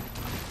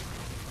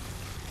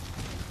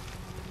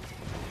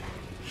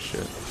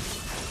 Shit.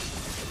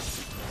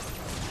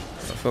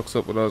 That fucks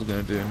up what I was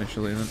gonna do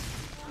initially then.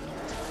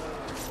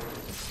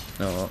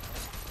 Oh well.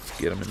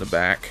 Let's get him in the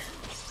back.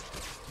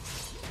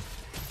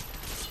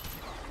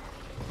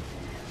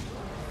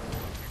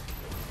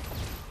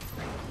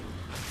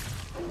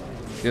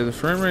 Yeah, the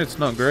frame rate's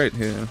not great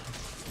here.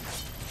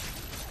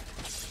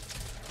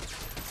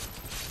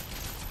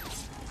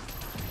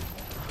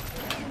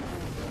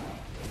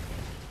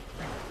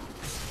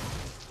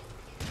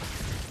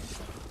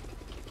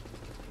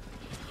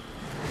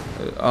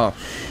 Oh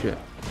shit.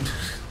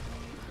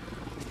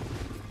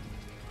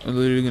 I'm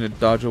literally gonna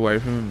dodge away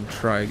from him and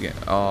try again.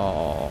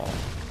 Oh.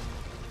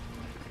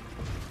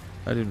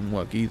 That didn't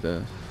work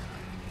either.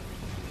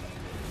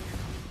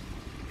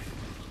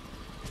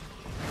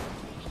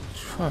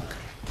 Fuck.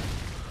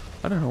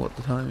 I don't know what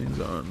the timings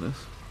are on this.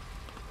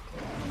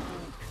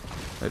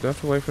 I do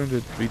have to wait for him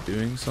to be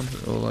doing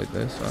something or like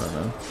this. I don't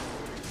know.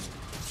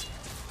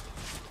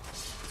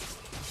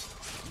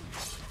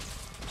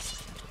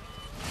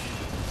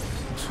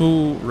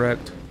 Tool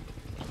wrecked.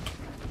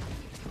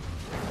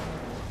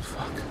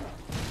 Fuck.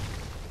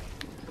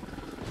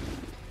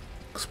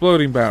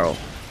 Exploding barrel.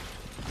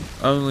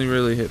 Only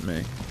really hit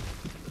me.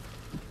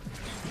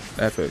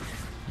 Epic.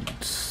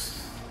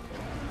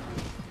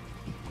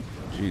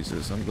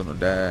 Jesus, I'm gonna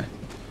die.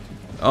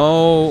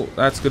 Oh,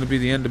 that's gonna be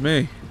the end of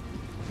me.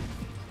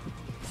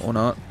 Or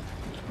not.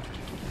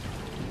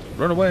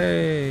 Run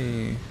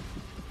away.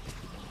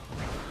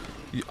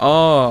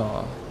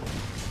 Oh.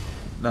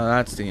 No,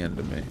 that's the end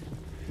of me.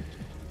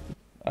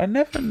 I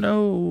never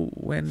know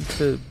when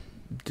to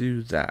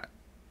do that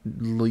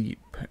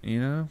leap,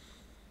 you know?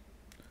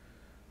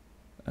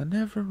 I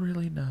never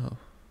really know.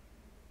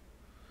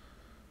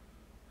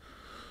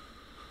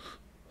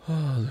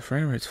 Oh, the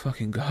frame rate's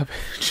fucking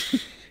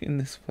garbage in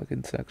this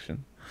fucking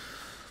section.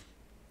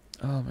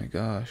 Oh my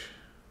gosh.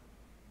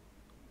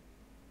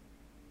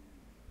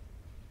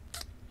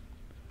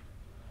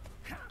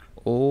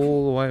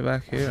 All the way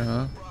back here,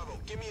 huh?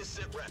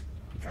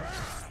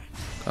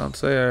 Can't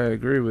say I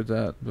agree with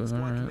that, but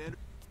alright.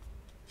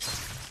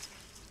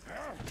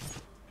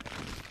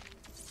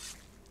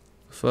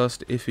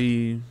 First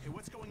iffy.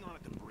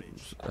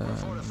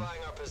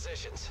 Fortifying our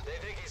positions. They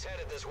think he's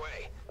headed this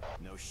way.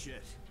 No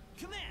shit.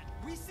 Command,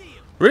 we see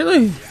him.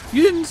 Really?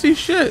 You didn't see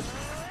shit.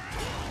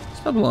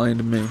 Stop lying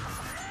to me. Don't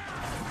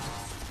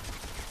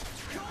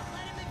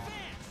let him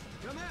advance.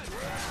 Command,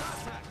 we're in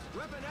contact.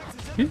 Weapon X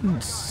is You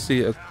didn't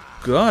see a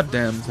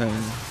goddamn thing.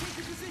 Take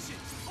your position.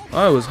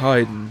 I was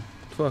hiding.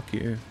 Fuck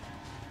you.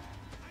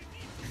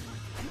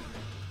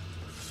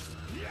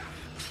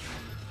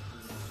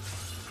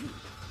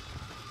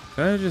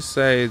 Can I just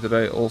say that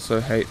I also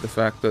hate the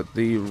fact that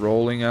the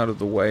rolling out of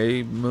the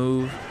way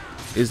move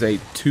is a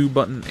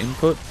 2-button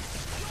input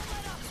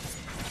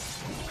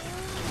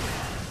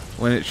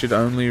when it should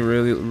only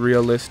really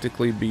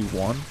realistically be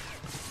 1.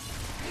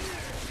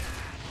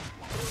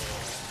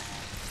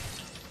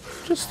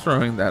 Just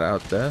throwing that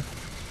out there.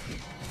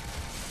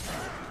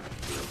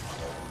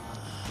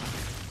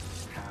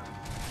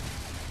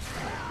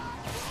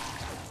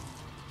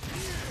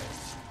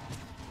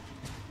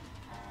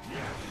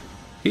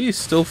 He's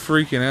still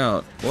freaking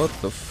out. What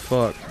the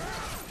fuck?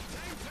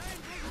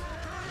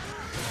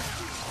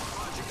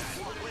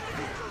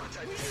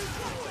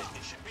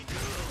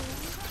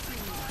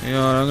 You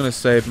know what, I'm gonna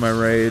save my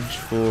rage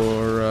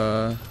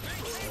for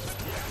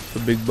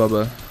Big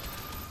Bubba.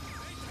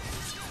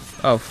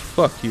 Oh,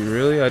 fuck you,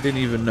 really? I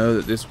didn't even know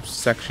that this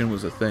section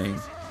was a thing.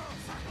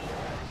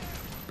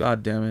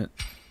 God damn it.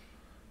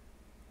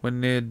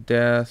 When near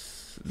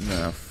death...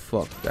 Nah,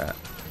 fuck that.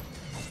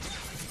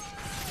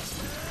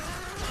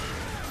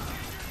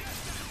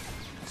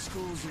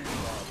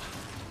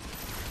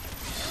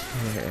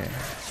 Yeah.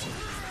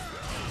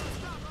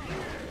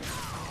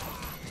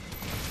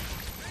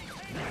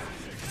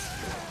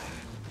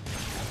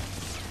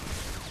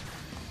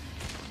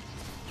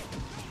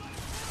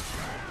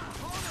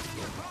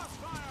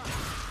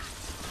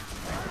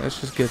 Let's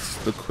just get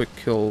the quick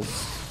kills.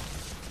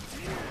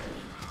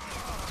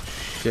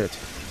 Shit.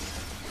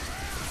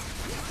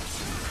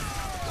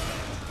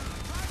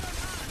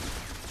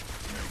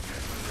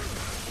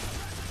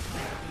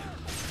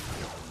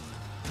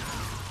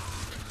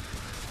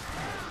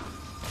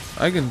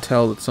 I can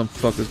tell that some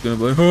fucker's gonna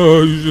be like,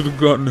 oh, you should have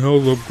gotten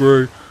hell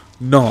upgrade.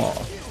 Nah.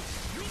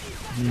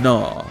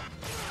 Nah.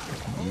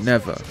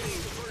 Never.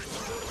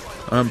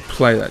 I don't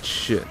play that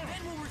shit.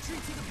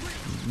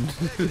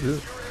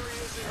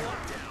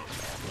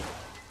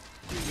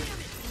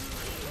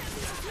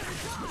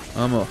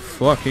 I'm a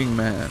fucking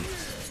man.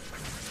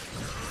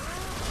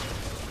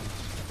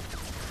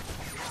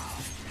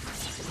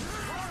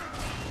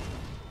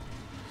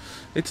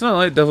 It's not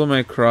like Devil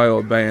May Cry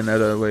or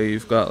Bayonetta where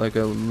you've got like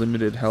a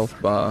limited health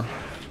bar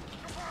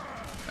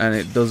and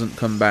it doesn't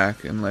come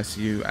back unless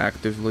you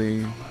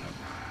actively,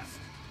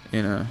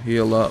 you know,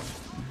 heal up.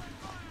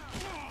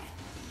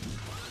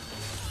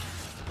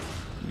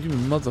 You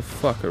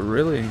motherfucker,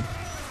 really?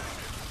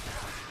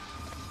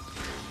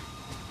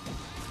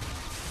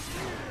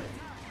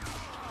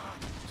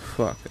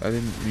 Fuck, I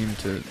didn't mean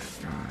to...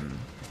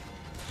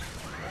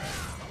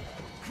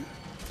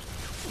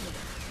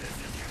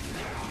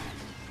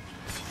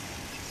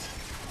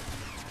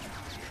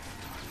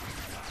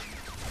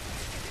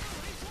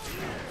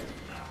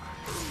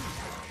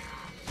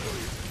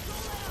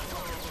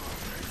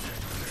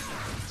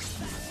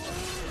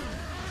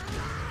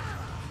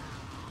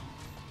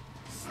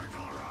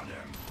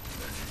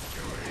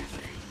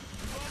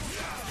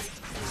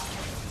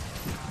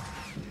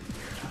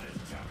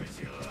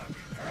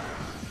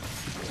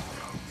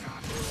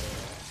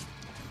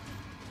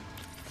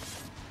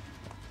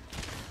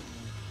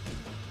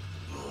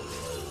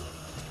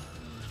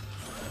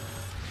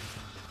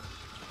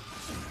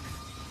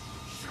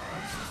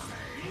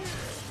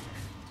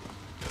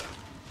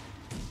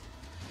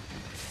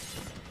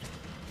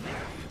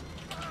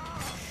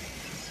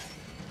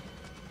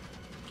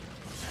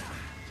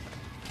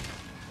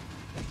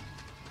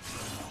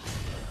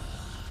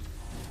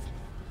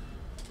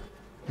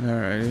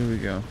 Alright, here we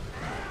go.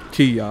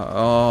 Kia.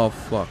 Oh,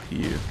 fuck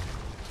you.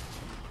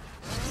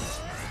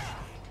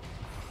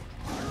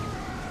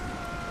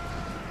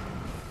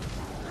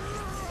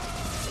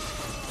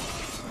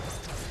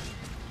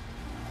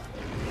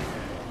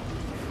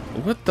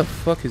 What the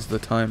fuck is the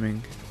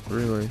timing?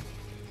 Really?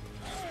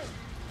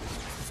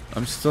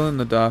 I'm still in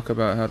the dark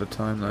about how to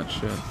time that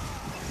shit.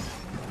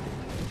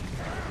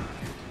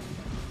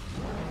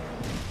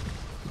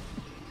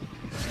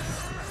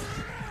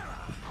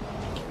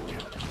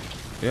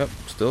 Yep,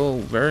 still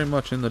very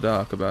much in the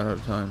dark about how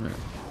to time it.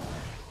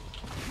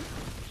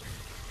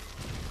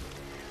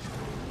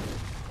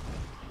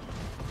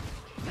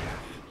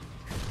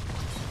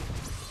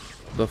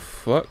 The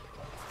fuck?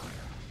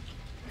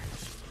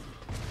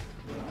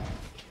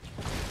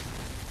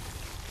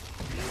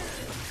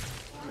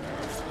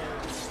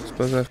 I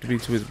suppose I have to be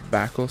to his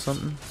back or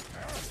something?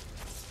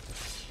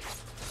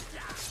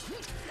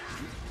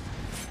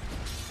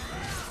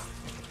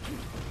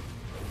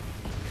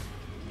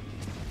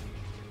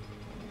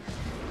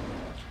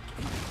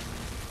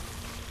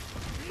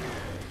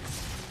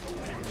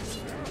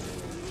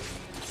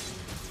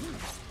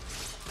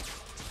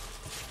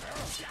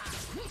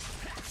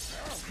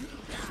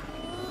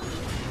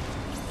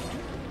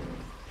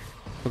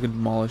 Fucking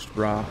demolished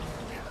bra.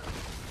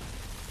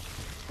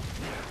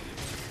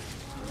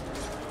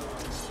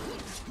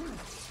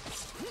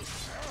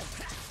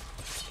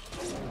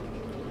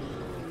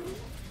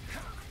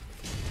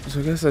 So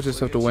I guess I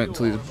just have to wait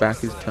until his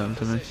back is turned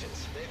to me.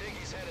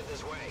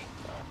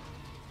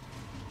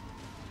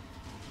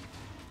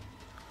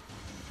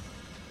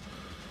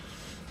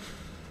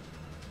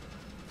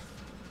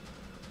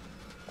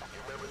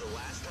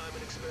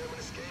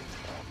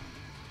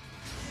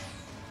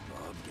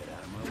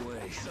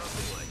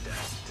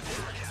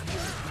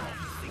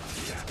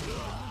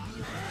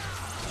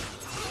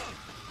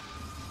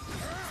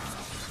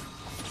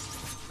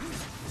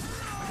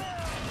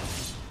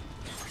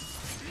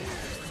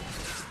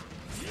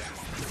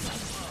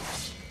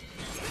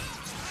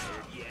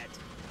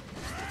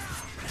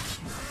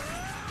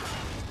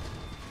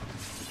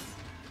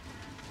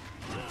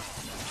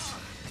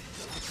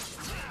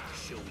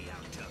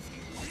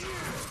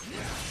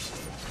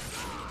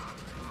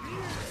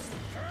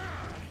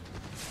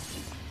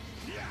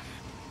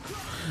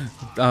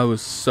 I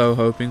was so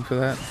hoping for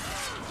that.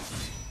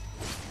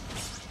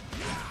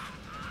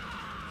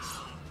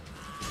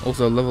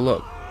 Also, level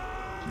up.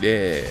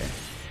 Yeah.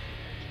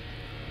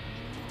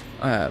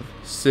 I have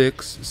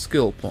 6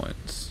 skill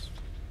points.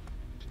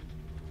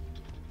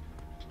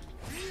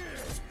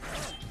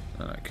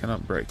 And I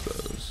cannot break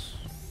those.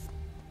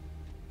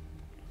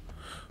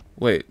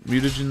 Wait,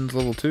 mutagen's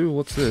level 2?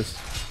 What's this?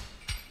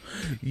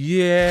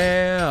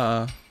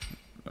 Yeah!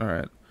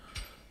 Alright.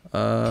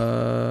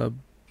 There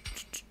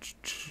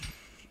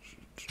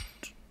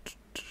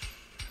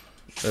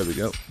we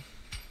go.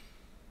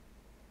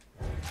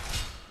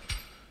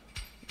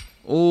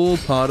 All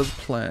part of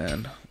the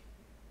plan.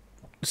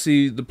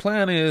 See, the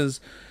plan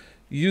is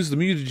use the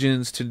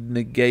mutagens to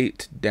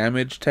negate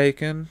damage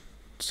taken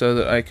so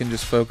that I can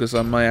just focus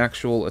on my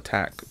actual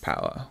attack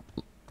power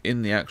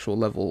in the actual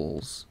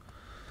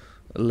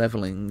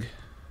leveling.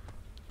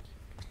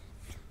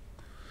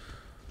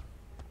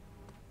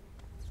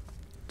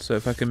 So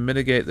if I can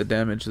mitigate the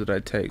damage that I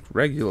take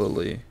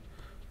regularly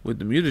with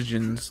the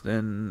mutagens,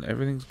 then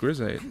everything's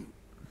grisate.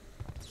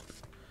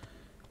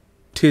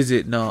 'Tis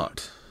it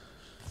not.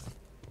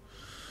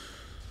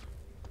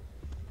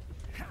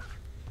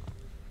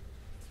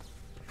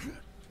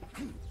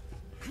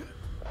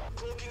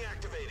 Cloaking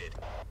activated.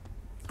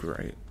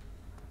 Great.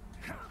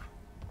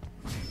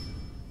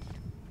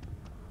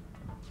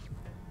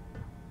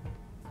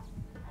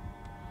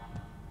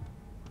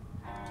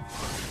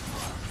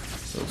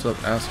 What's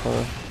up,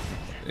 asshole?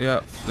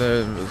 Yep,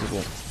 they're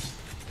invisible.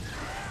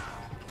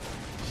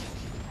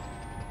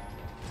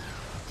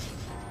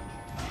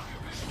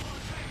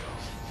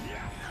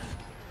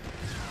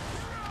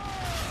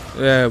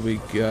 There we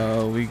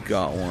go, we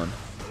got one.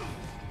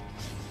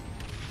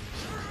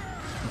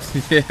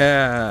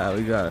 Yeah,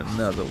 we got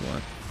another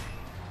one.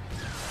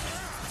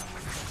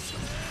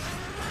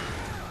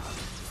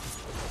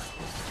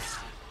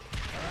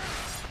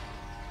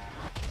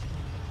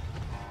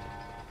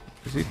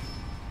 Is he?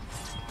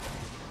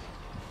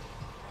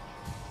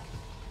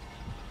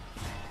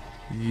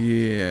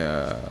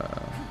 Yeah.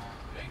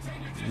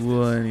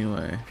 Well,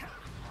 anyway.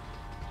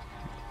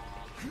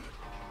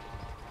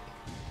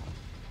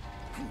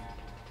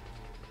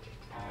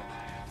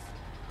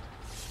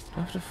 Do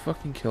I have to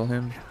fucking kill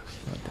him?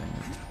 God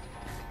damn it.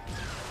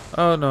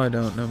 Oh, no, I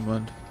don't. Never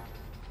mind.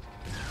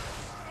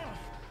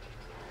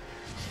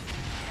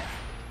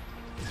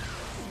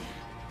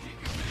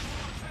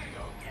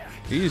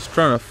 He's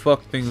trying to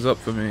fuck things up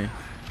for me.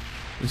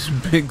 It's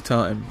big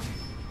time.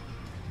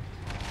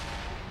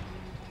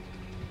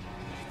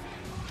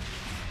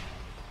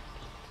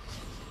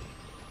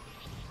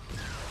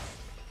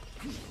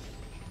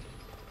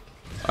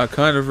 I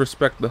kind of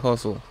respect the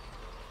hustle,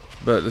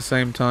 but at the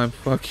same time,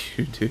 fuck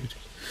you, dude.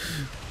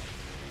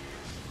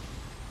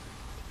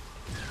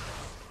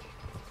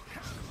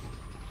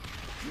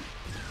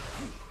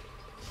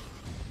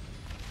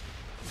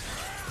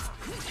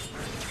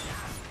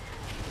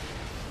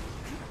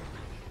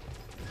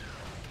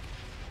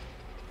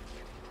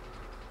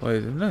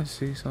 Wait, didn't I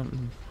see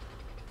something?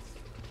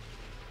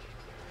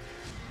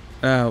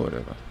 Ah,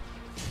 whatever.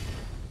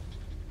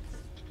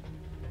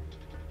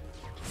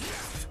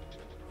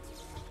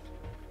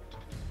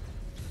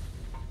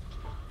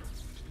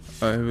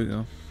 Alright, here we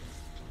go.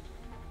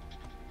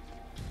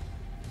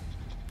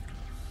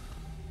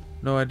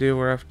 No idea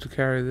where I have to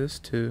carry this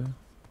to.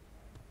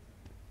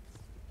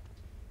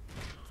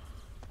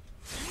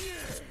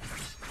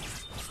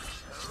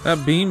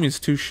 That beam is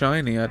too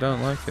shiny, I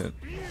don't like it.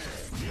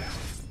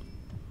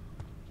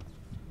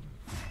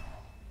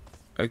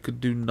 I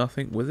could do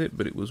nothing with it,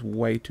 but it was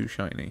way too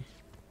shiny.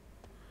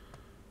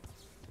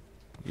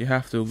 You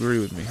have to agree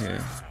with me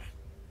here.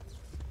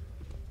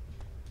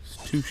 It's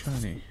too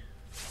shiny.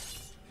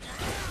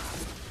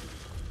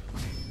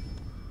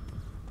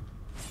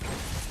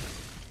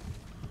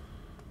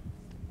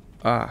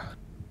 Ah.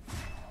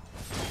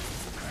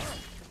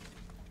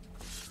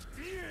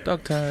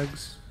 Dog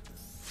tags.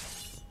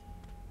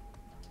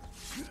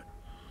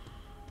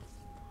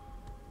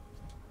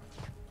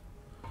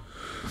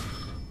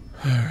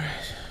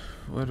 Alright.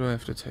 Where do I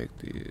have to take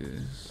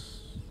these?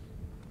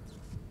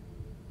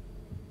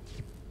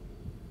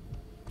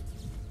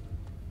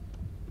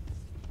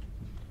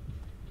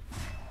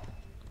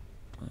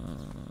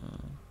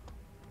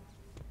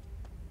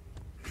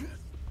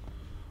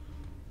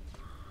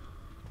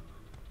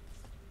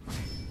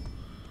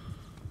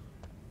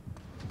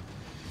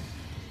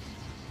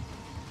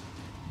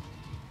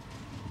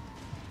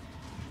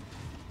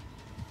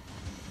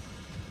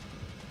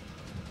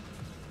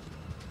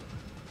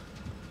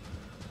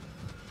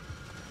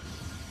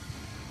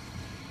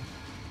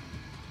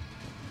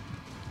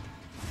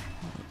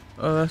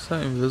 Oh, that's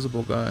that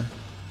invisible guy.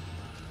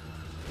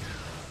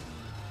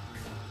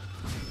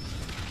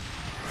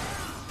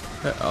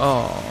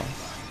 Oh.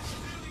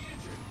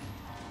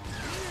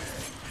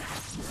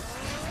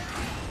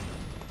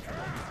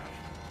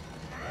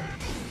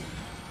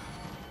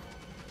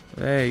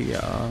 There you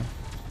are.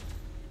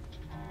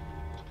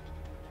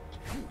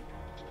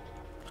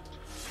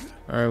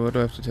 Alright, where do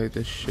I have to take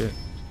this shit?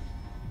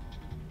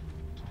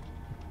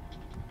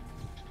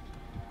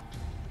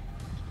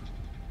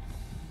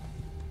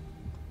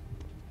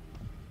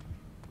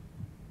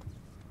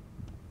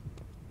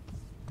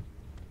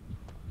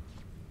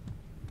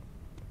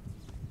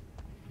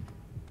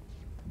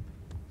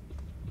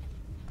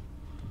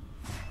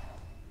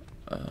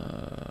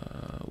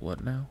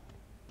 What now?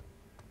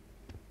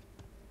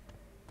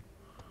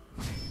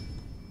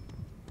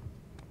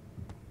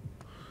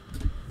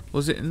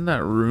 Was it in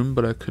that room,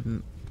 but I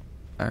couldn't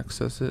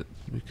access it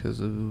because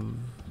of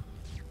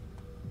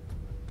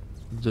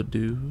the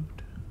dude?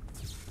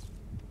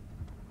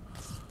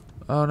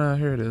 Oh no,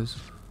 here it is.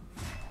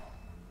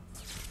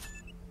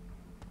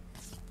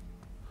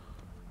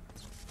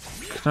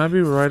 Can I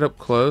be right up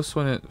close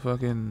when it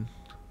fucking...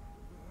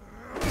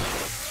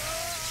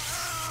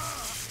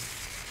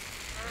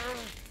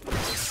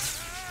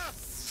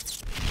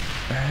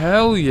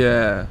 Hell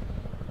yeah!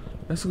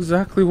 That's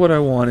exactly what I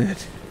wanted.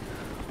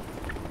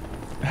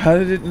 How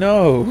did it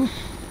know?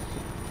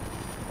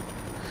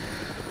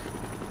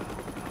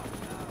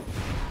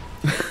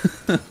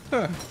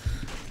 That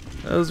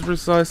was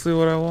precisely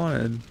what I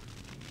wanted.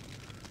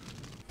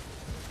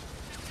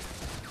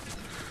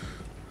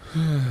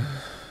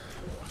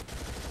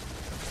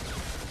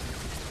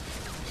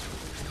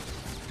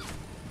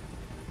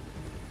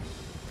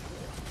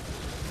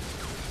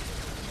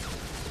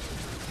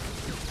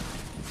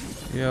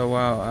 Yeah,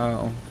 wow,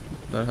 ow.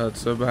 That hurt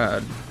so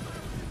bad.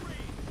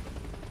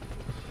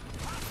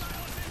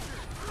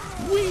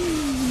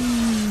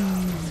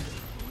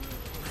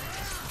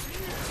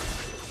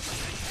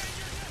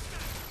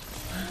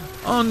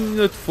 On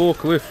that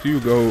forklift you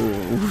go.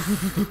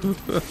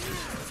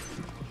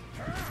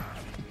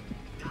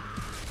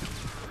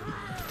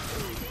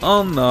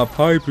 On the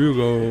pipe you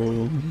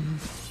go.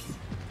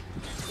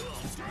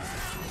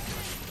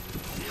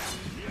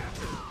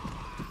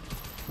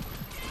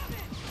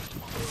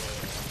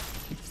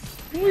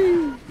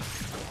 Whee.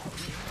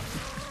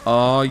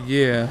 Oh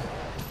yeah.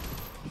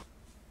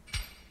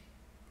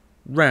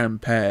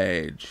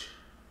 Rampage.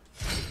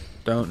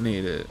 Don't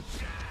need it.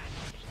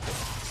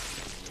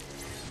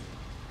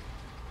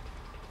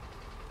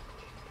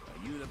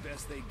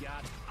 They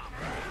got.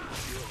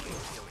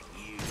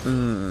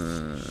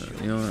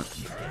 You know what?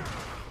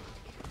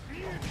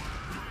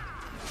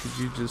 Could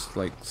you just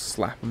like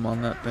slap him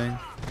on that thing?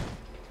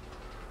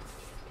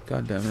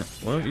 God damn it.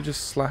 Why don't you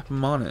just slap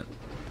him on it?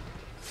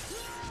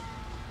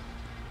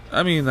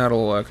 I mean,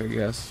 that'll work, I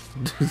guess.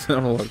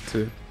 That'll work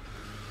too.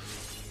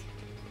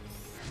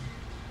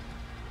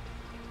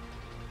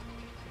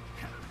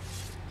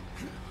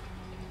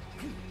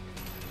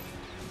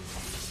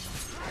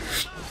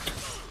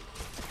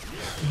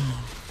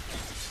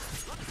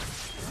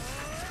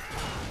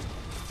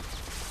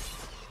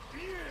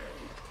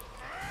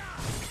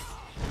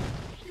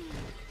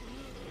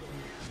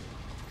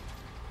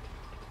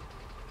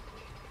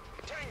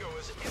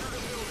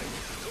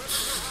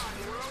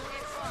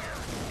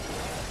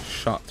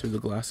 Shot through the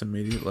glass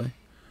immediately.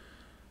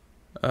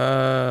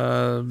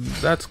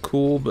 That's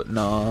cool, but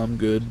nah, I'm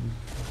good.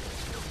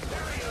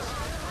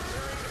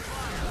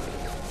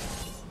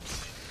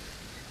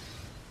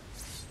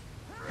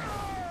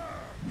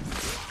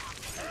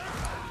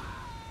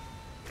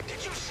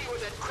 Did you see what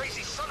that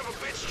crazy son of a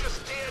bitch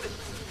just did?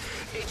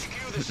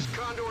 HQ, this is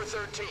Condor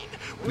 13.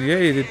 Yeah,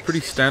 he did pretty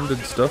standard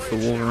stuff for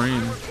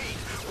Wolverine.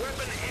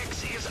 Weapon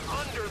X is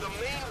under the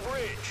main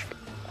bridge.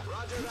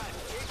 Roger that.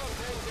 Keep them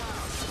pinned down.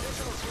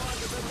 Additional squads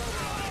have been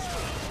mobilized.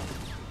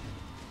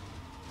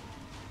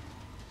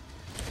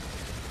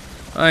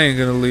 I ain't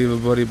gonna leave a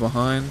buddy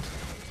behind.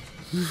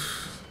 I'm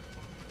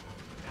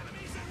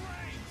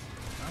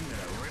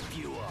gonna rip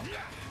you up.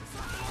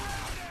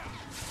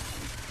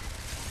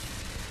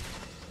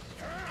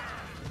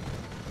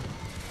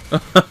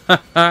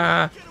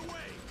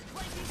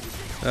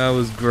 That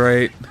was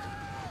great.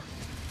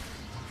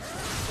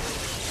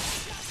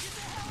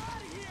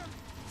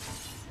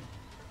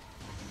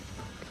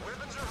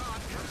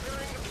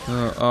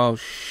 Oh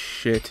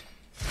shit.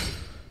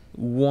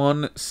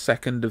 1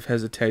 second of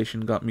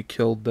hesitation got me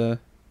killed there.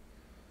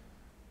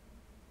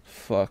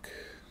 Fuck.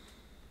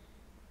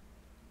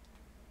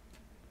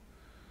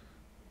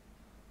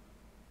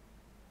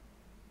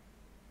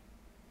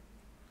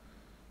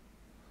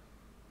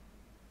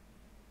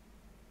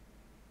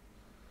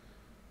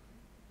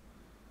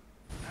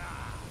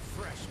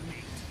 Fresh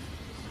meat.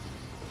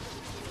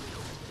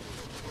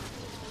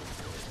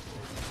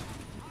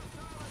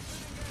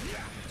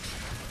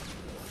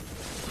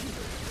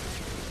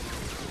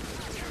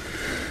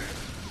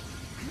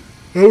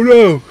 Oh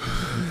no!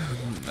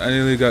 I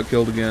nearly got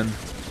killed again.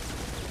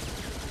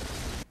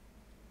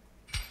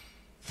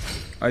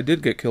 I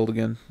did get killed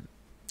again.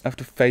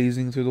 After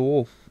phasing through the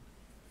wall.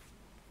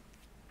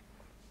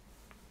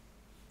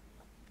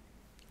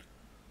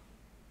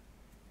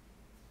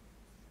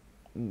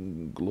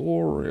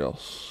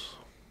 Glorious.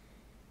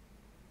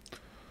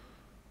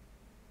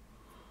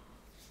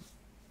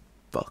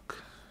 Fuck.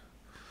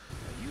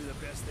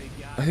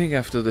 I think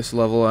after this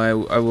level I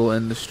will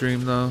end the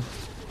stream though.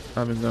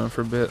 I've been going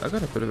for a bit. I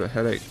got a bit of a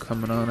headache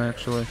coming on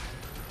actually.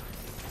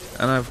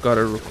 And I've got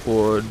to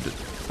record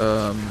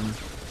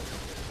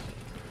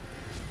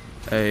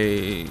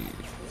a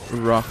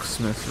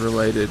Rocksmith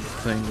related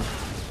thing.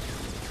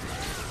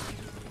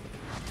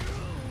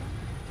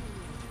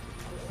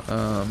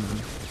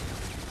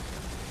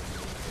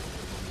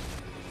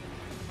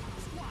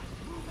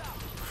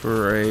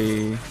 for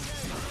a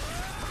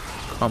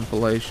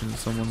compilation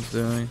someone's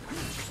doing.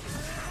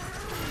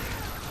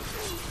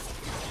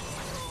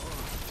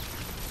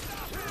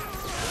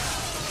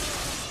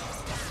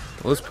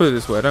 Well, let's put it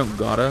this way, I don't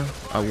gotta,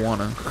 I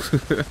wanna.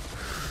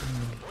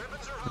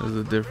 There's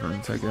a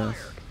difference, I guess.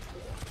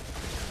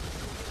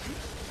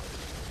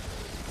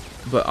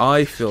 But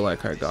I feel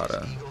like I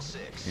gotta,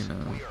 you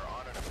know.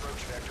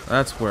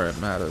 That's where it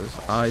matters.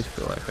 I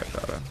feel like I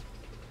gotta.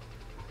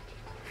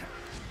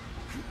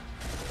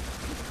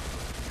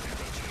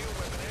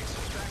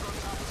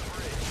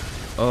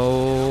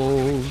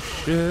 Oh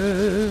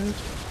shit.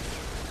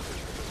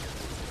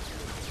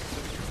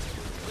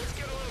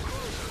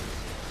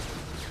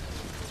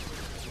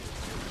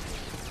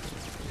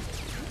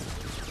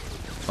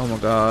 Oh my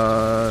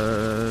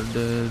god.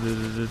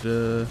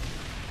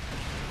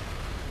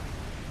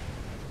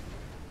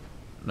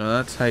 No,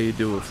 that's how you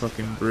do a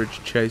fucking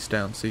bridge chase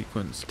down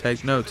sequence.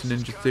 Take notes,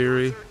 Ninja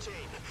Theory.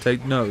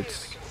 Take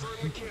notes.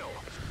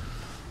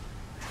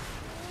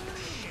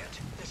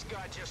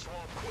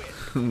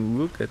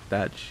 Look at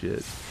that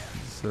shit.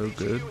 So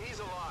good. He's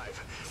alive.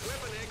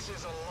 Weapon X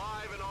is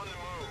alive and on the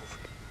move.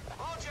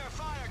 Hold your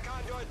fire,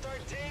 Condor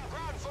 13.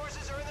 Ground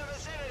forces are in the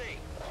vicinity.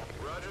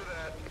 Roger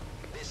that.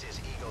 This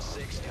is Eagle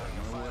 6 doing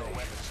a final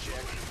weapons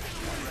check.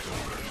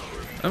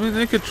 I mean,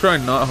 they could try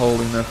not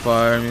holding their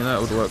fire. I mean,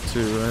 that would work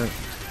too, right?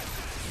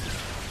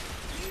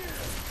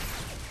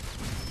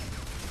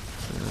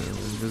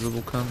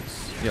 Invisible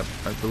cunts. Yep,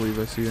 I believe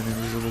I see an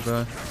invisible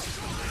guy.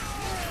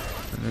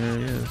 And there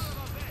he is.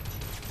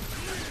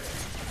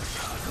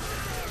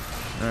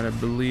 Alright, I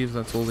believe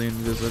that's all the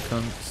invisible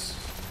cunts.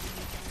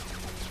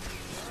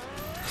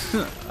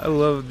 I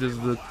love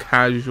just the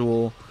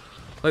casual,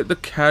 like the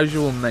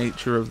casual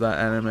nature of that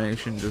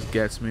animation just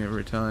gets me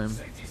every time.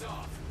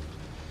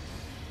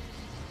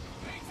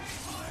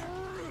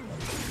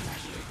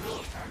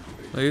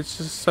 Like, it's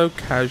just so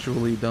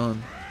casually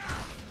done.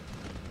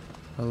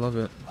 I love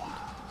it.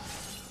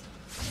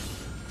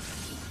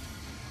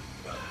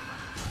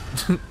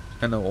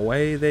 And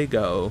away they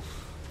go.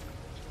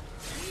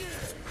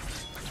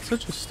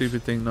 Such a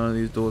stupid thing, none of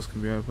these doors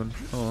can be opened.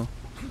 Oh well.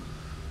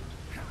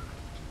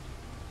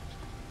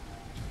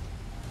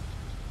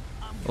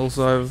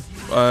 Also,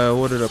 I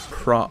ordered a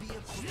prop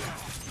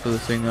for the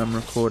thing I'm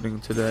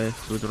recording today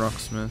with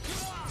Rocksmith.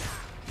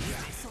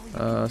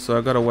 So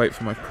I gotta wait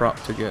for my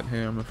prop to get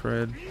here, I'm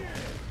afraid.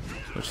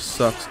 Which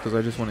sucks, because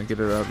I just want to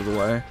get it out of the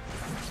way.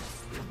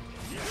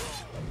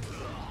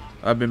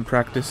 I've been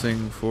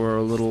practicing for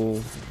a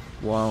little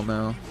while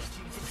now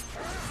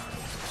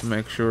to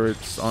make sure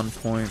it's on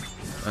point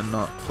and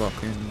not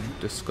fucking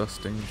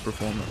disgusting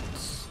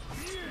performance.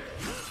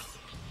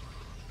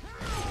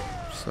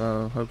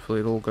 So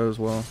hopefully it all goes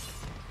well.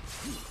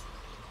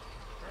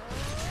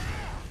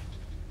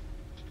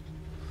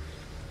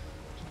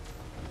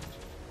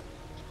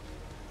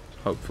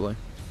 Hopefully.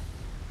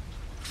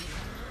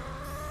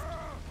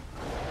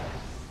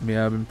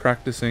 Yeah, I've been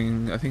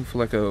practicing, I think, for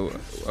like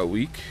a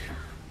week.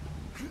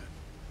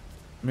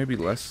 Maybe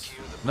less.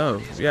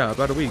 No, yeah,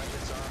 about a week.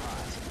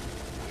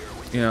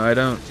 You know, I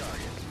don't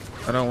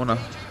want to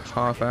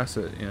half-ass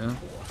it, you know?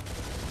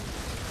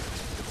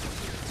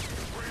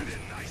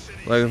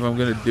 Like, if I'm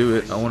gonna do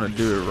it, I want to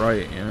do it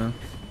right, you know?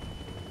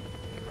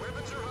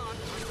 Weapons are hot.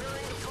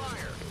 Preparing to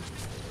fire.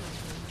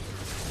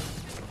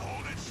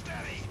 Hold it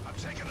steady. I'm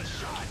taking a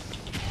shot.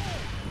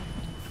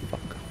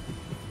 Fuck.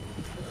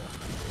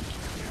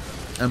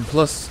 And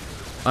plus,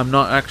 I'm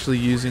not actually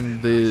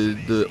using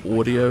the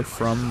audio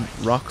from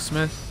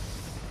Rocksmith,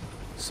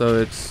 so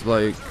it's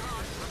like,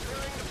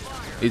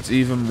 it's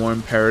even more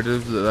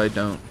imperative that I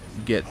don't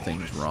get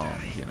things wrong,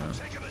 you know?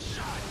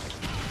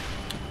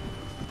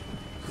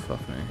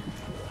 Fuck me.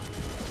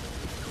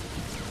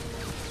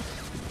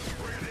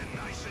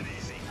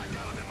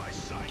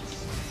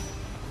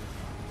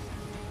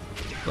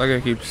 Like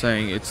I keep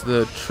saying, it's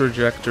the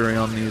trajectory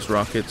on these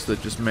rockets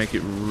that just make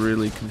it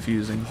really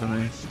confusing for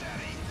me.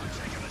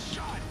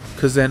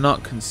 Because they're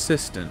not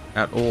consistent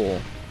at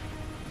all.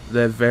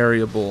 They're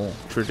variable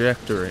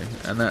trajectory,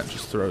 and that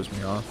just throws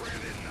me off.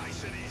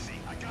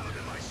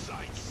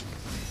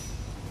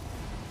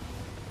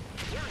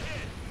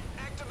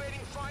 Activating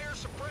fire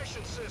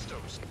suppression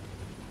systems.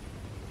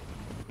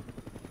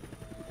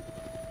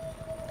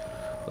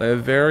 Like a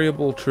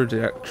variable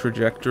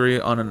trajectory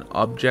on an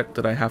object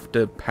that I have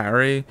to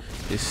parry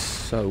is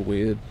so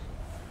weird.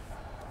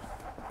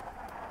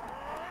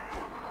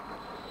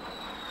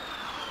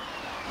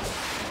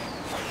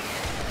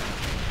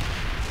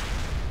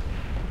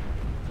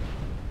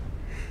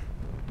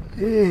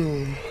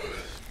 You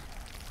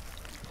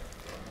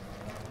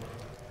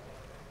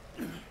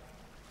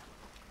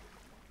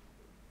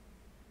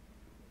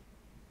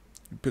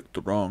picked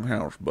the wrong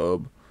house,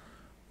 bub.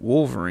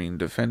 Wolverine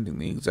defending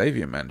the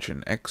Xavier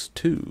Mansion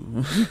X2.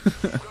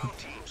 Ground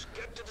teams,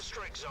 get to the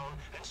strike zone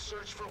and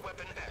search for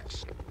Weapon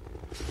X.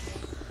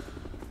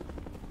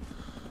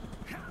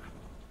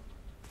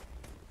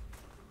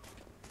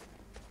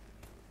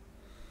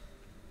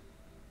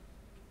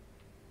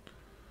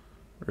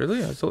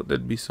 Really? I thought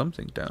there'd be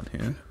something down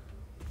here.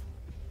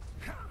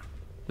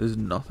 There's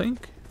nothing?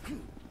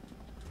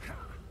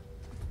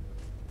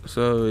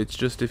 So it's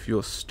just if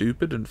you're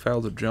stupid and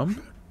fail to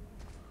jump?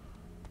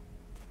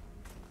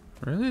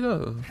 Really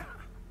though?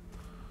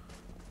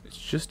 It's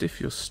just if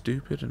you're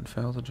stupid and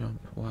fail to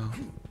jump. Wow.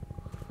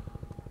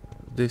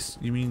 This,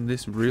 you mean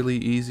this really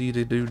easy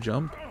to do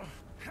jump?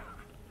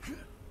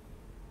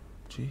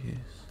 Jeez.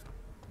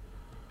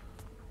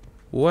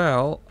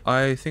 Well,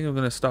 I think I'm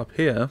gonna stop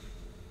here.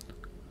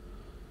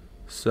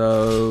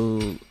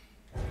 So,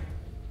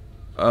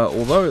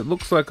 although it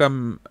looks like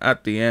I'm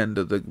at the end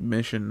of the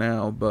mission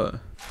now, but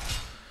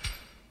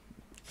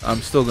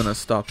I'm still gonna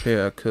stop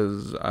here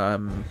because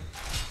I'm,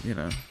 you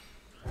know,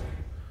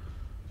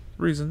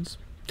 reasons.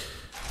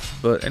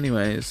 But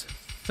anyways,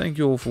 thank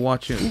you all for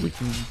watching. Ooh, we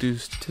can do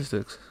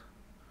statistics.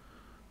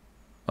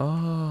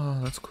 Oh,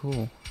 that's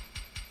cool.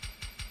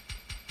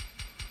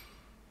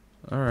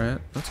 Alright,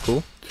 that's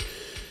cool.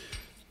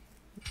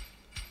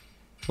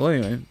 Well,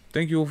 anyway,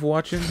 thank you all for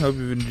watching. Hope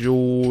you've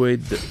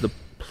enjoyed the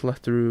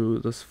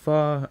playthrough thus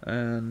far,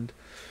 and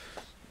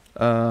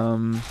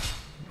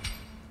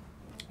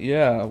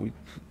yeah,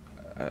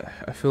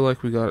 I feel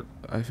like we got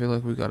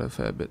a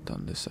fair bit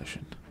done this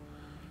session,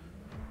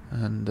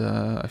 and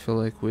I feel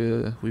like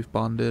we've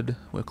bonded.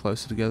 We're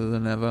closer together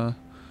than ever,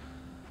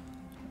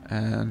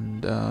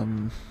 and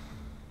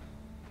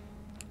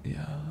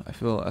yeah, I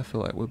feel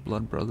like we're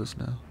blood brothers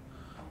now.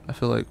 I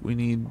feel like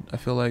we've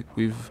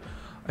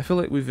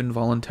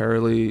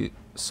involuntarily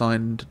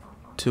signed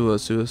to a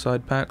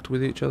suicide pact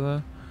with each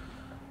other,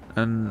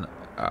 and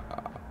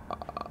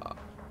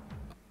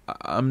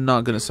I'm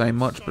not gonna say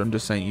much, but I'm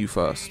just saying you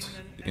first,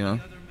 you know?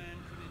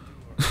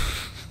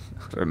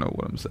 I don't know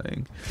what I'm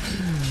saying.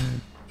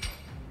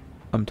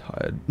 I'm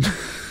tired.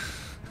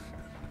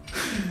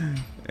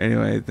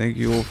 Anyway, thank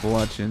you all for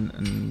watching,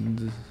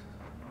 and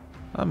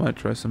I might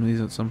try some of these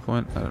at some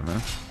point, I don't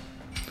know.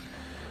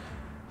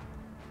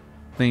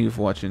 Thank you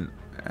for watching,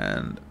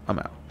 and I'm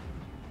out.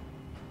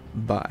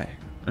 Bye.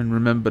 And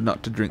remember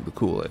not to drink the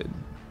Kool-Aid.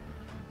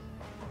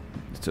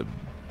 It's a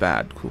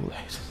bad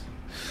Kool-Aid.